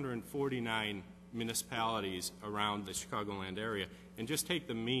 249 municipalities around the Chicagoland area and just take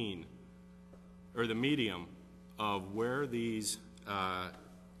the mean or the medium of where these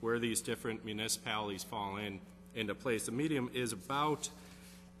different municipalities fall into place, the medium is about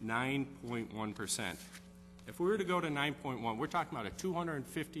 9.1%. If we were to go to 9.1, we're talking about a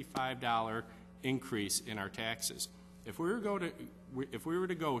 $255 increase in our taxes. If we were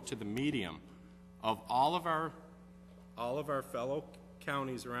to go to the medium of all of our fellow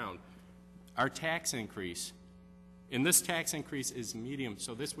counties around, our tax increase, and this tax increase is medium,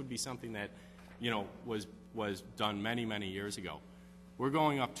 so this would be something that, you know, was done many, many years ago. We're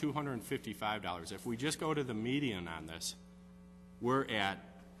going up $255. If we just go to the median on this,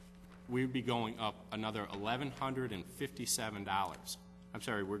 we'd be going up another $1,157. I'm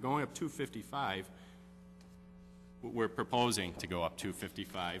sorry, we're going up $255. We're proposing to go up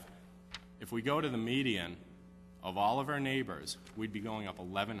 $255. If we go to the median of all of our neighbors, we'd be going up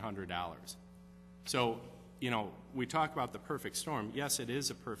 $1,100. So, you know, we talk about the perfect storm. Yes, it is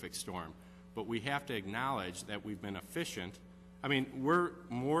a perfect storm, but we have to acknowledge that we've been efficient. I mean, we're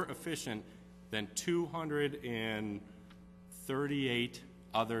more efficient than 238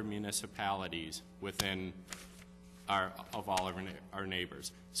 other municipalities within all of our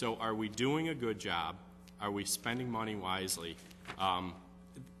neighbors. So are we doing a good job? Are we spending money wisely?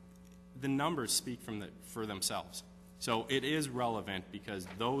 The numbers speak for themselves. So it is relevant because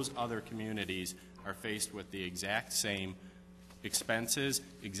those other communities are faced with the exact same expenses,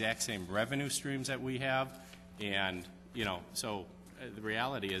 exact same revenue streams that we have, and, you know, so the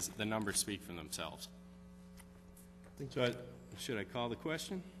reality is the numbers speak for themselves. So should I call the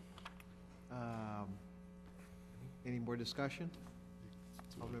question? Any more discussion?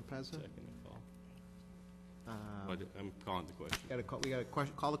 Alderman Pezza? Second call. But I'm calling the question. We got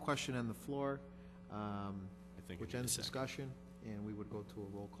to call the question on the floor, think which we need a ends second. discussion, and we would go to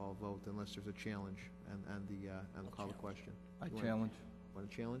a roll call vote unless there's a challenge on the call the question. I You wanna- challenge. Want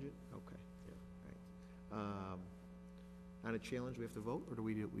to challenge it? Okay. All right. On a challenge, we have to vote, or do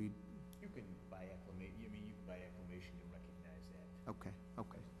we? You can by acclamation, you can by acclamation and recognize that. Okay.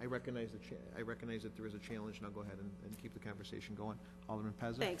 I recognize I recognize that there is a challenge, and I'll go ahead and keep the conversation going. Alderman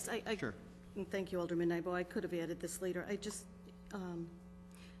Pezza? Thanks. Sure. And thank you, Alderman Nybo. I could have added this later. I just,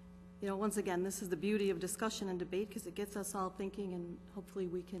 once again, this is the beauty of discussion and debate because it gets us all thinking, and hopefully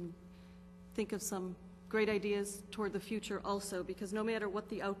we can think of some great ideas toward the future also, because no matter what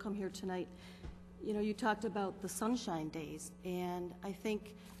the outcome here tonight, you talked about the sunshine days, and I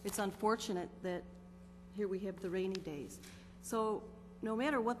think it's unfortunate that here we have the rainy days. So no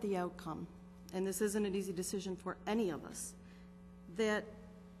matter what the outcome, and this isn't an easy decision for any of us, that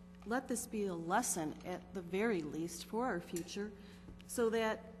let this be a lesson at the very least for our future so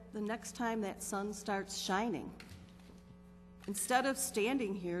that the next time that sun starts shining, instead of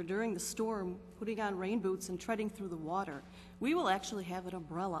standing here during the storm, putting on rain boots and treading through the water, we will actually have an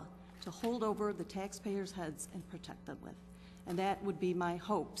umbrella to hold over the taxpayers' heads and protect them with. And that would be my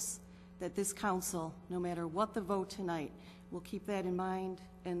hopes, that this council, no matter what the vote tonight, will keep that in mind,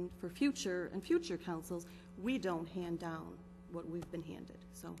 and for future councils, we don't hand down what we've been handed.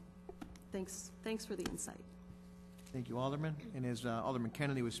 So thanks for the insight. Thank you, Alderman. And as Alderman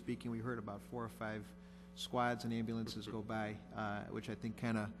Kennedy was speaking, we heard about 4 or 5 squads and ambulances go by, which I think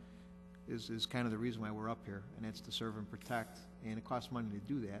kind of is kind of the reason why we're up here, and that's to serve and protect. And it costs money to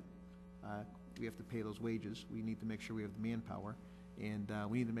do that. We have to pay those wages. We need to make sure we have the manpower, and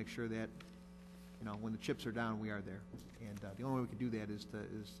we need to make sure that, when the chips are down, we are there. And the only way we can do that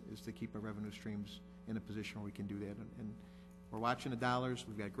is to keep our revenue streams in a position where we can do that. And we're watching the dollars.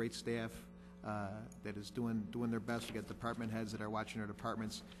 We've got great staff that is doing their best. We've got department heads that are watching their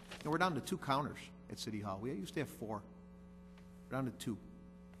departments. And we're down to 2 counters at City Hall. We used to have 4. We're down to 2.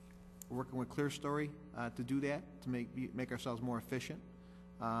 We're working with ClearStory to do that, to make ourselves more efficient.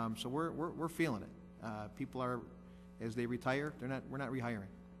 So we're feeling it. People are, as they retire, we're not rehiring.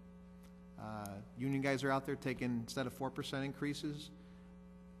 Union guys are out there taking, instead of 4% increases,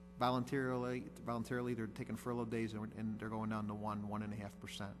 voluntarily they're taking furlough days and they're going down to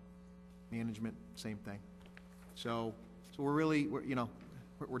 1.5%. Management, same thing. So we're really,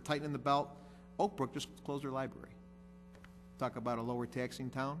 we're tightening the belt. Oak Brook just closed their library. Talk about a lower taxing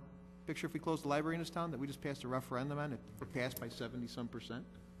town. Picture if we closed the library in this town that we just passed a referendum on, it passed by 70-some%.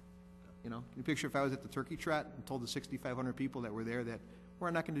 You picture if I was at the turkey trot and told the 6,500 people that were there that we're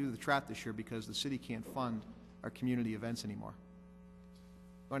not going to do the trot this year because the city can't fund our community events anymore.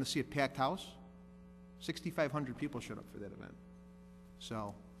 You want to see a packed house? 6,500 people showed up for that event.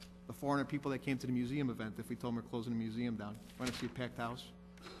 So the 400 people that came to the museum event, if we told them we're closing the museum down, want to see a packed house?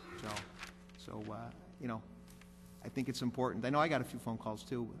 So I think it's important. I know I got a few phone calls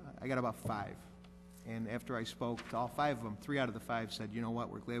too. I got about 5. And after I spoke to all 5 of them, 3 out of the 5 said, you know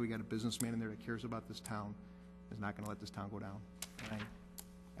what, we're glad we got a businessman in there that cares about this town, is not going to let this town go down. And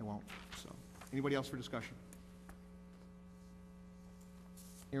I won't. So, anybody else for discussion?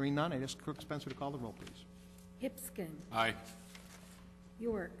 Hearing none, I ask Clerk Spencer to call the roll, please. Hipskin. Aye.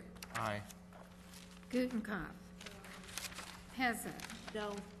 York. Aye. Gutenkopf. Pezza.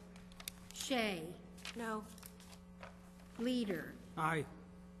 No. Shea. No. Leader. Aye.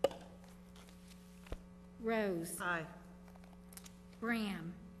 Rose. Aye.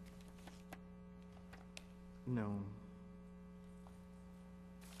 Graham. No.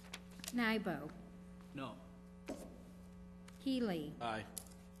 Nybo. No. Healy. Aye.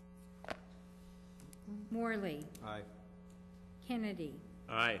 Morley. Aye. Kennedy.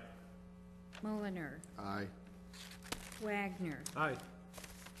 Aye. Mulliner. Aye. Wagner. Aye.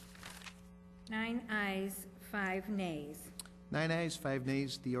 9 ayes, 5 nays. 9 ayes, 5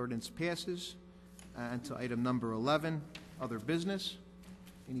 nays. The ordinance passes. On to item number 11, other business.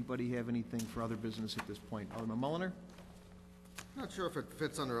 Anybody have anything for other business at this point? Alderman Mulliner? Not sure if it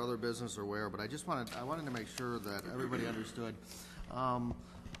fits under other business or where, but I wanted to make sure that everybody understood.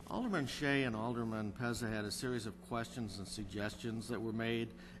 Alderman Shea and Alderman Pezza had a series of questions and suggestions that were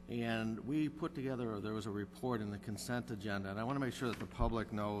made, And we put together, there was a report in the consent agenda, and I want to make sure that the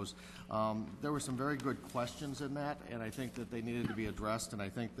public knows. There were some very good questions in that, and I think that they needed to be addressed, and I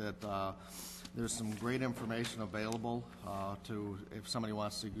think that there's some great information available to, if somebody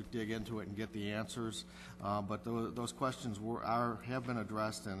wants to dig into it and get the answers. But those questions have been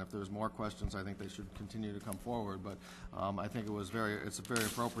addressed, and if there's more questions, I think they should continue to come forward. But I think it's very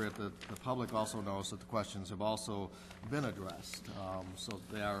appropriate that the public also knows that the questions have also been addressed. So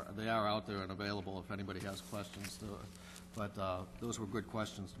they are out there and available if anybody has questions. But those were good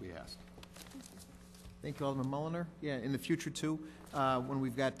questions to be asked. Thank you, Alderman Mulliner. Yeah, in the future, too, when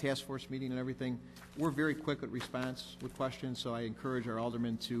we've got task force meeting and everything, we're very quick at response with questions, so I encourage our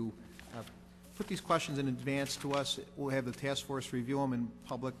aldermen to put these questions in advance to us. We'll have the task force review them in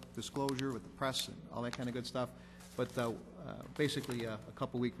public disclosure with the press and all that kind of good stuff. But basically, a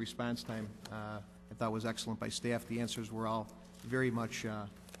couple-week response time I thought was excellent by staff. The answers were all very much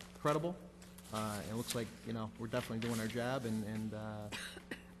credible. It looks like, we're definitely doing our job, and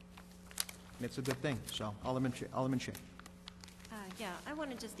it's a good thing. So, Alderman Shea. Yeah, I want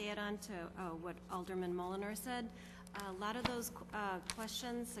to just add on to what Alderman Mulliner said. A lot of those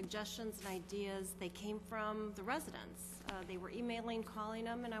questions, suggestions, and ideas, they came from the residents. They were emailing, calling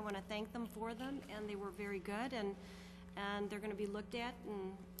them, and I want to thank them for them, and they were very good, and they're going to be looked at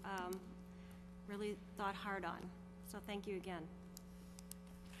and really thought hard on. So thank you again.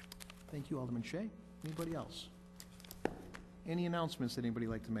 Thank you, Alderman Shea. Anybody else? Any announcements that anybody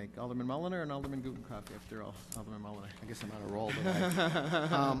like to make? Alderman Mulliner and Alderman Gutenkopf after all. Alderman Mulliner. I guess I'm on a roll today.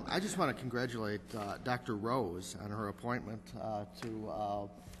 I just want to congratulate Dr. Rose on her appointment to,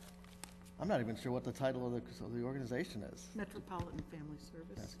 I'm not even sure what the title of the organization is. Metropolitan Family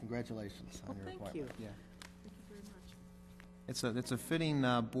Service. Yes, congratulations on your appointment. Thank you. Yeah. Thank you very much. It's a fitting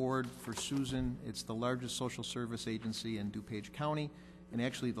board for Susan. It's the largest social service agency in DuPage County, and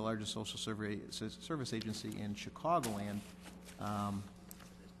actually the largest social service agency in Chicagoland.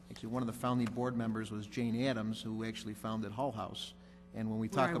 Actually, one of the founding board members was Jane Addams, who actually founded Hull House. And when we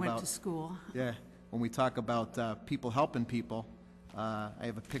talk Where I about went to school. Yeah, when we talk about people helping people, I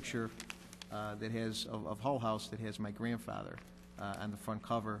have a picture that has of Hull House that has my grandfather on the front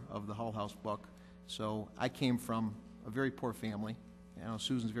cover of the Hull House book. So I came from a very poor family.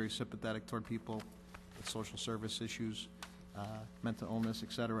 Susan's very sympathetic toward people with social service issues, mental illness,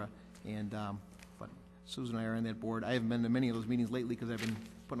 etc. And but Susan and I are on that board. I haven't been to many of those meetings lately because I've been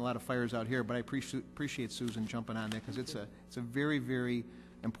putting a lot of fires out here, but I appreciate Susan jumping on that because it's a very, very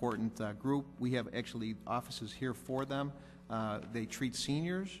important group. We have actually offices here for them. They treat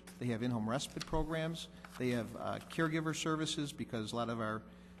seniors. They have in-home respite programs. They have caregiver services because a lot of our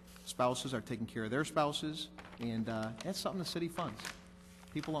spouses are taking care of their spouses, and that's something the city funds.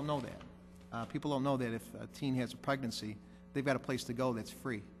 People don't know that. People don't know that if a teen has a pregnancy, they've got a place to go that's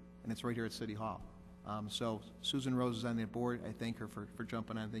free, and it's right here at City Hall. So Susan Rose is on that board. I thank her for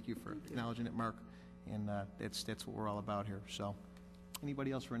jumping on. Thank you for acknowledging it, Mark. And that's what we're all about here. So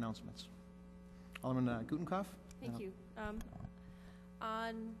anybody else for announcements? Alderman Gutenkopf? Thank you.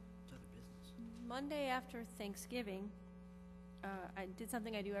 On Monday after Thanksgiving, I did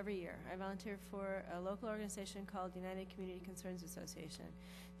something I do every year. I volunteered for a local organization called United Community Concerns Association.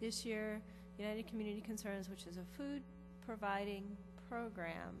 This year, United Community Concerns, which is a food providing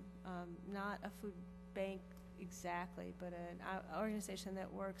program, not a food bank exactly, but an organization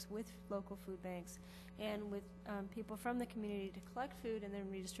that works with local food banks and with people from the community to collect food and then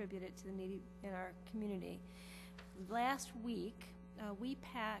redistribute it to the needy in our community. Last week, we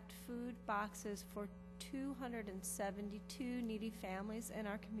packed food boxes for 272 needy families in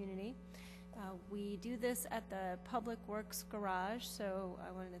our community. We do this at the Public Works Garage, so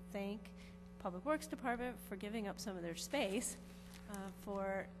I wanted to thank Public Works Department for giving up some of their space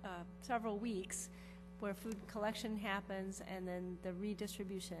for several weeks where food collection happens and then the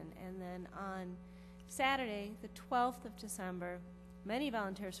redistribution. And then on Saturday, the 12th of December, many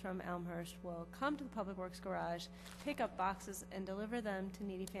volunteers from Elmhurst will come to the Public Works Garage, pick up boxes, and deliver them to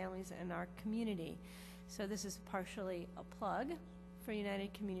needy families in our community. So this is partially a plug for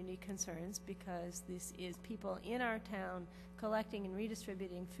United Community Concerns because this is people in our town collecting and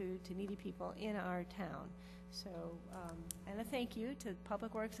redistributing food to needy people in our town. So, and a thank you to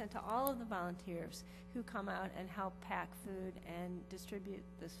Public Works and to all of the volunteers who come out and help pack food and distribute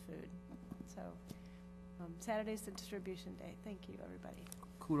this food. So, Saturday's the distribution day. Thank you, everybody.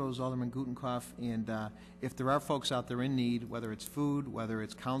 Kudos, Alderman Gutenkopf. And if there are folks out there in need, whether it's food, whether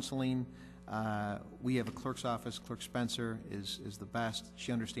it's counseling, we have a clerk's office. Clerk Spencer is the best.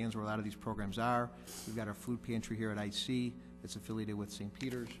 She understands where a lot of these programs are. We've got our food pantry here at IC that's affiliated with St.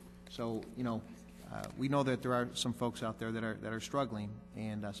 Peter's. So, we know that there are some folks out there that are struggling,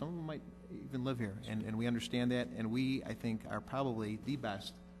 and some of them might even live here, and we understand that, and we, I think, are probably the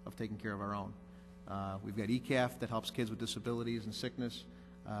best of taking care of our own. We've got ECAF that helps kids with disabilities and sickness,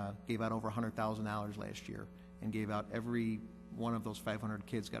 gave out over $100,000 last year, and gave out every one of those 500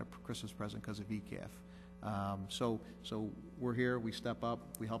 kids got a Christmas present because of ECAF. So we're here, we step up,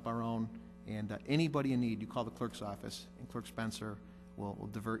 we help our own, and anybody in need, you call the clerk's office, and Clerk Spencer will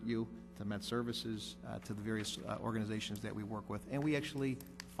divert you to Met Services, to the various organizations that we work with, and we actually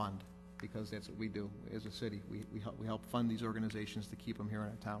fund, because that's what we do as a city. We help fund these organizations to keep them here in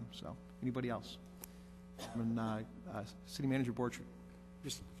our town. So, anybody else? City Manager Borchert.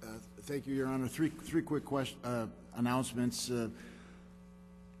 Just, thank you, Your Honor. Three quick announcements.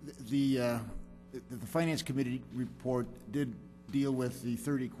 The Finance Committee report did deal with the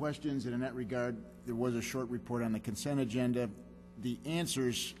 30 questions, and in that regard, there was a short report on the consent agenda. The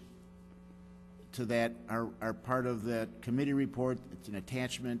answers to that are part of that committee report. It's an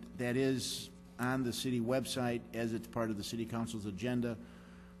attachment that is on the city website as it's part of the City Council's agenda.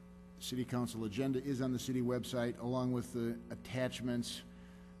 The City Council agenda is on the city website along with the attachments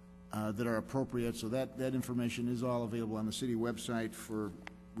that are appropriate. So that information is all available on the city website for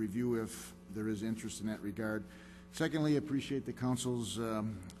review if there is interest in that regard. Secondly, appreciate the council's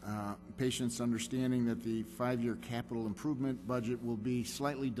patience, understanding that the 5-year capital improvement budget will be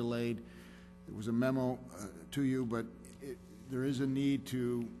slightly delayed. There was a memo to you, but there is a need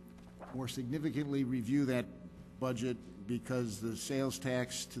to more significantly review that budget because the sales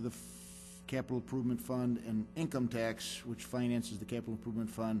tax to the capital improvement fund and income tax, which finances the capital improvement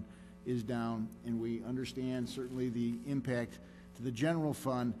fund, is down, and we understand certainly the impact to the general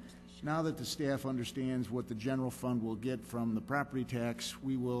fund. Now that the staff understands what the general fund will get from the property tax,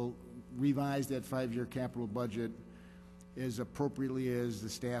 we will revise that 5-year capital budget as appropriately as the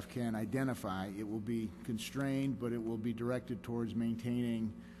staff can identify. It will be constrained, but it will be directed towards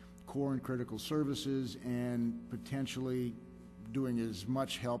maintaining core and critical services and potentially doing as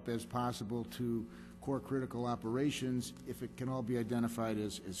much help as possible to core critical operations if it can all be identified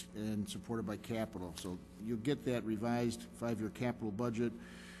as and supported by capital. So you'll get that revised 5-year capital budget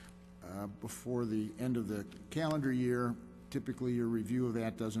before the end of the calendar year. Typically, your review of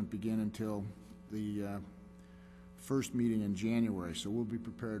that doesn't begin until the first meeting in January, so we'll be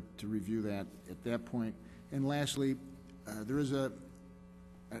prepared to review that at that point. And lastly, there is an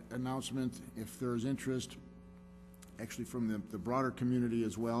announcement, if there is interest, actually from the broader community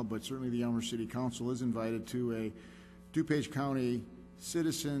as well, but certainly the Elmhurst City Council is invited to a DuPage County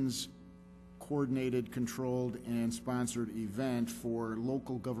Citizens Coordinated, Controlled, and Sponsored event for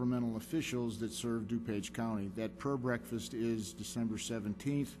local governmental officials that serve DuPage County. That prayer breakfast is December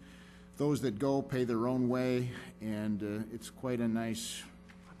 17th. Those that go pay their own way, and it's quite a nice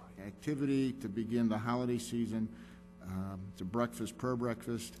activity to begin the holiday season. It's a breakfast, prayer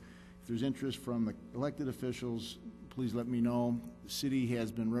breakfast. If there's interest from the elected officials, please let me know. The city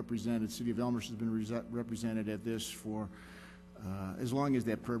has been represented, the city of Elmhurst has been represented at this for as long as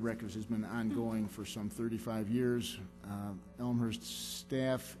that prayer breakfast has been ongoing for some 35 years. Elmhurst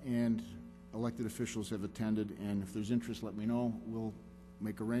staff and elected officials have attended, and if there's interest, let me know. We'll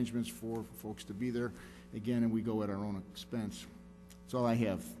make arrangements for folks to be there again, and we go at our own expense. That's all I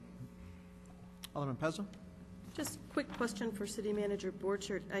have. Alderman Pezza? Just a quick question for City Manager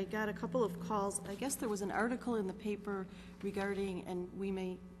Borchert. I got a couple of calls. I guess there was an article in the paper regarding, and we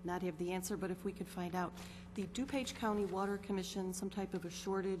may not have the answer, but if we could find out, the DuPage County Water Commission, some type of a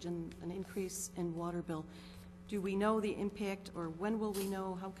shortage and an increase in water bill. Do we know the impact, or when will we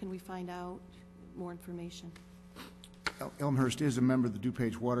know? How can we find out more information? Elmhurst is a member of the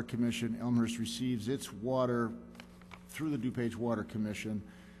DuPage Water Commission. Elmhurst receives its water through the DuPage Water Commission.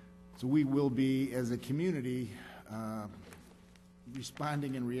 So we will be, as a community,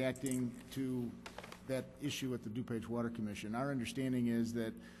 responding and reacting to that issue at the DuPage Water Commission. Our understanding is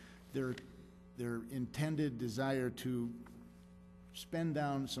that their intended desire to spend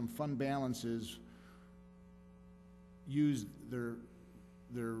down some fund balances, use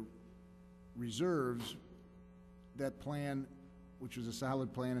their reserves. That plan, which was a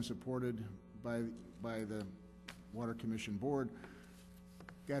solid plan and supported by the Water Commission Board,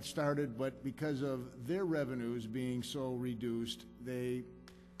 got started, but because of their revenues being so reduced, they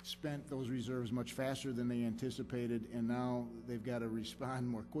spent those reserves much faster than they anticipated, and now they've got to respond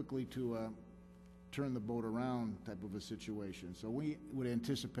more quickly to a turn the boat around type of a situation. So we would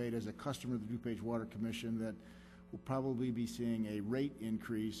anticipate, as a customer of the DuPage Water Commission, that we'll probably be seeing a rate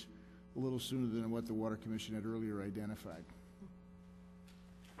increase a little sooner than what the Water Commission had earlier identified.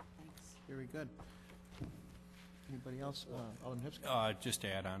 Thanks. Very good. Anybody else? Alderman Hipps? Just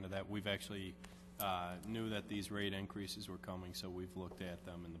to add on to that, we've actually knew that these rate increases were coming, so we've looked at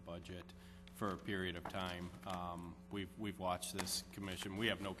them in the budget for a period of time. We've watched this commission. We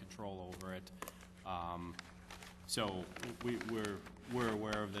have no control over it. So we're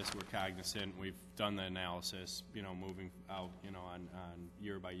aware of this. We're cognizant. We've done the analysis, moving out, on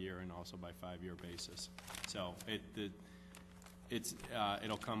year by year and also by 5-year basis. So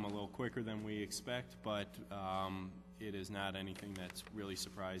it'll come a little quicker than we expect, but it is not anything that's really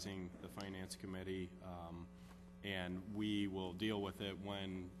surprising the Finance Committee, and we will deal with it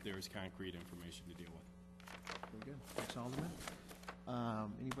when there's concrete information to deal with. Very good. Thanks, Alderman.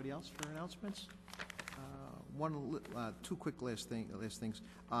 Anybody else for announcements? Two quick last things.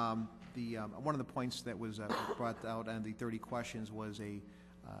 One of the points that was brought out on the 30 questions was a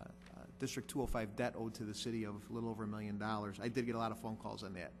District 205 debt owed to the city of a little over $1 million. I did get a lot of phone calls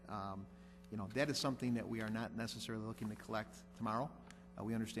on that. That is something that we are not necessarily looking to collect tomorrow.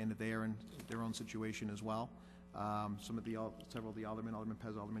 We understand that they are in their own situation as well. Several of the aldermen, Alderman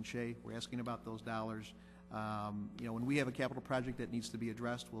Pez, Alderman Shea, were asking about those dollars. When we have a capital project that needs to be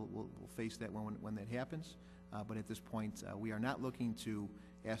addressed, we'll face that when that happens. But at this point, we are not looking to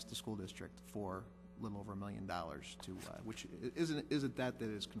ask the school district for a little over $1 million, which is a debt that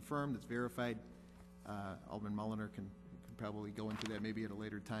is confirmed, it's verified. Alderman Mulliner can probably go into that maybe at a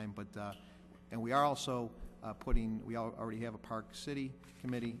later time. And we are also we already have a Park City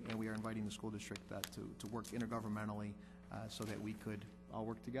Committee, and we are inviting the school district to work intergovernmentally so that we could all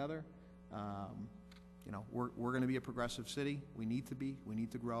work together. We're going to be a progressive city. We need to be. We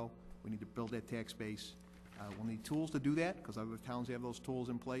need to grow. We need to build that tax base. We'll need tools to do that because other towns have those tools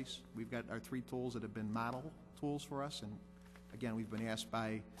in place. We've got our 3 tools that have been model tools for us. And again, we've been asked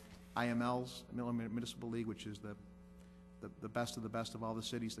by IML's, Municipal League, which is the best of all the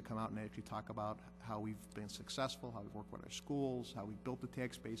cities, to come out and actually talk about how we've been successful, how we've worked with our schools, how we've built the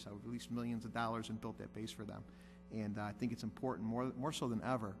tax base, how we've released millions of dollars and built that base for them. And I think it's important, more so than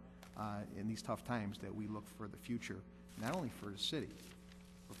ever, in these tough times, that we look for the future, not only for the city,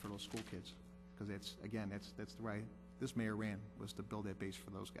 but for those school kids. Because that's the way this mayor ran, was to build that base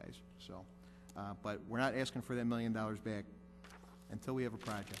for those guys. So, but we're not asking for that $1 million back until we have a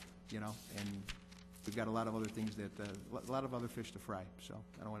project, and we've got a lot of other things a lot of other fish to fry. So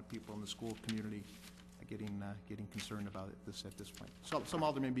I don't want people in the school community getting concerned about this at this point. So some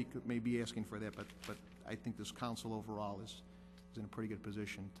aldermen may be asking for that, but I think this council overall is in a pretty good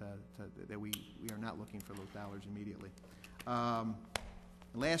position that we are not looking for those dollars immediately.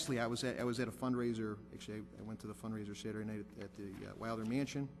 Lastly, I was at a fundraiser. Actually, I went to the fundraiser Saturday night at the Wilder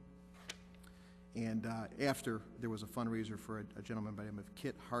Mansion. And after, there was a fundraiser for a gentleman by the name of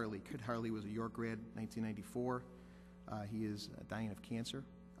Kit Harley. Kit Harley was a York grad, 1994. He is dying of cancer.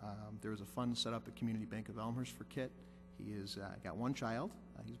 There was a fund set up at Community Bank of Elmhurst for Kit. He has got 1 child.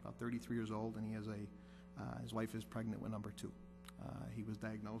 He's about 33 years old, and he has his wife is pregnant with number 2. He was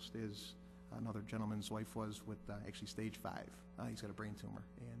diagnosed, as another gentleman's wife was, with actually stage 5. He's got a brain tumor,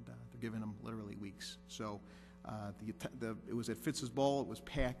 and they're giving him literally weeks. So it was at Fitz's Bowl. It was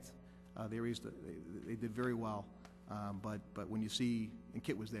packed. They did very well. But when you see, and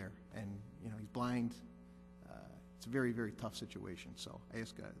Kit was there, and he's blind. It's a very, very tough situation. So I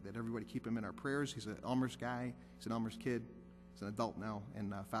ask that everybody keep him in our prayers. He's an Elmhurst guy. He's an Elmhurst kid. He's an adult now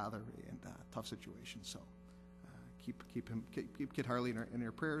and father, and tough situation. So keep Kit Harley in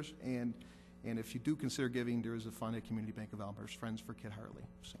our prayers. And if you do consider giving, there is a fund at Community Bank of Elmhurst, Friends for Kit Harley.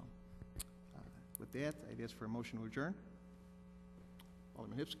 So with that, I'd ask for a motion to adjourn.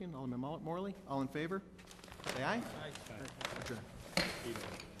 Alderman Hipskin, Alderman Morley, all in favor? Say aye. Aye. Adjourn.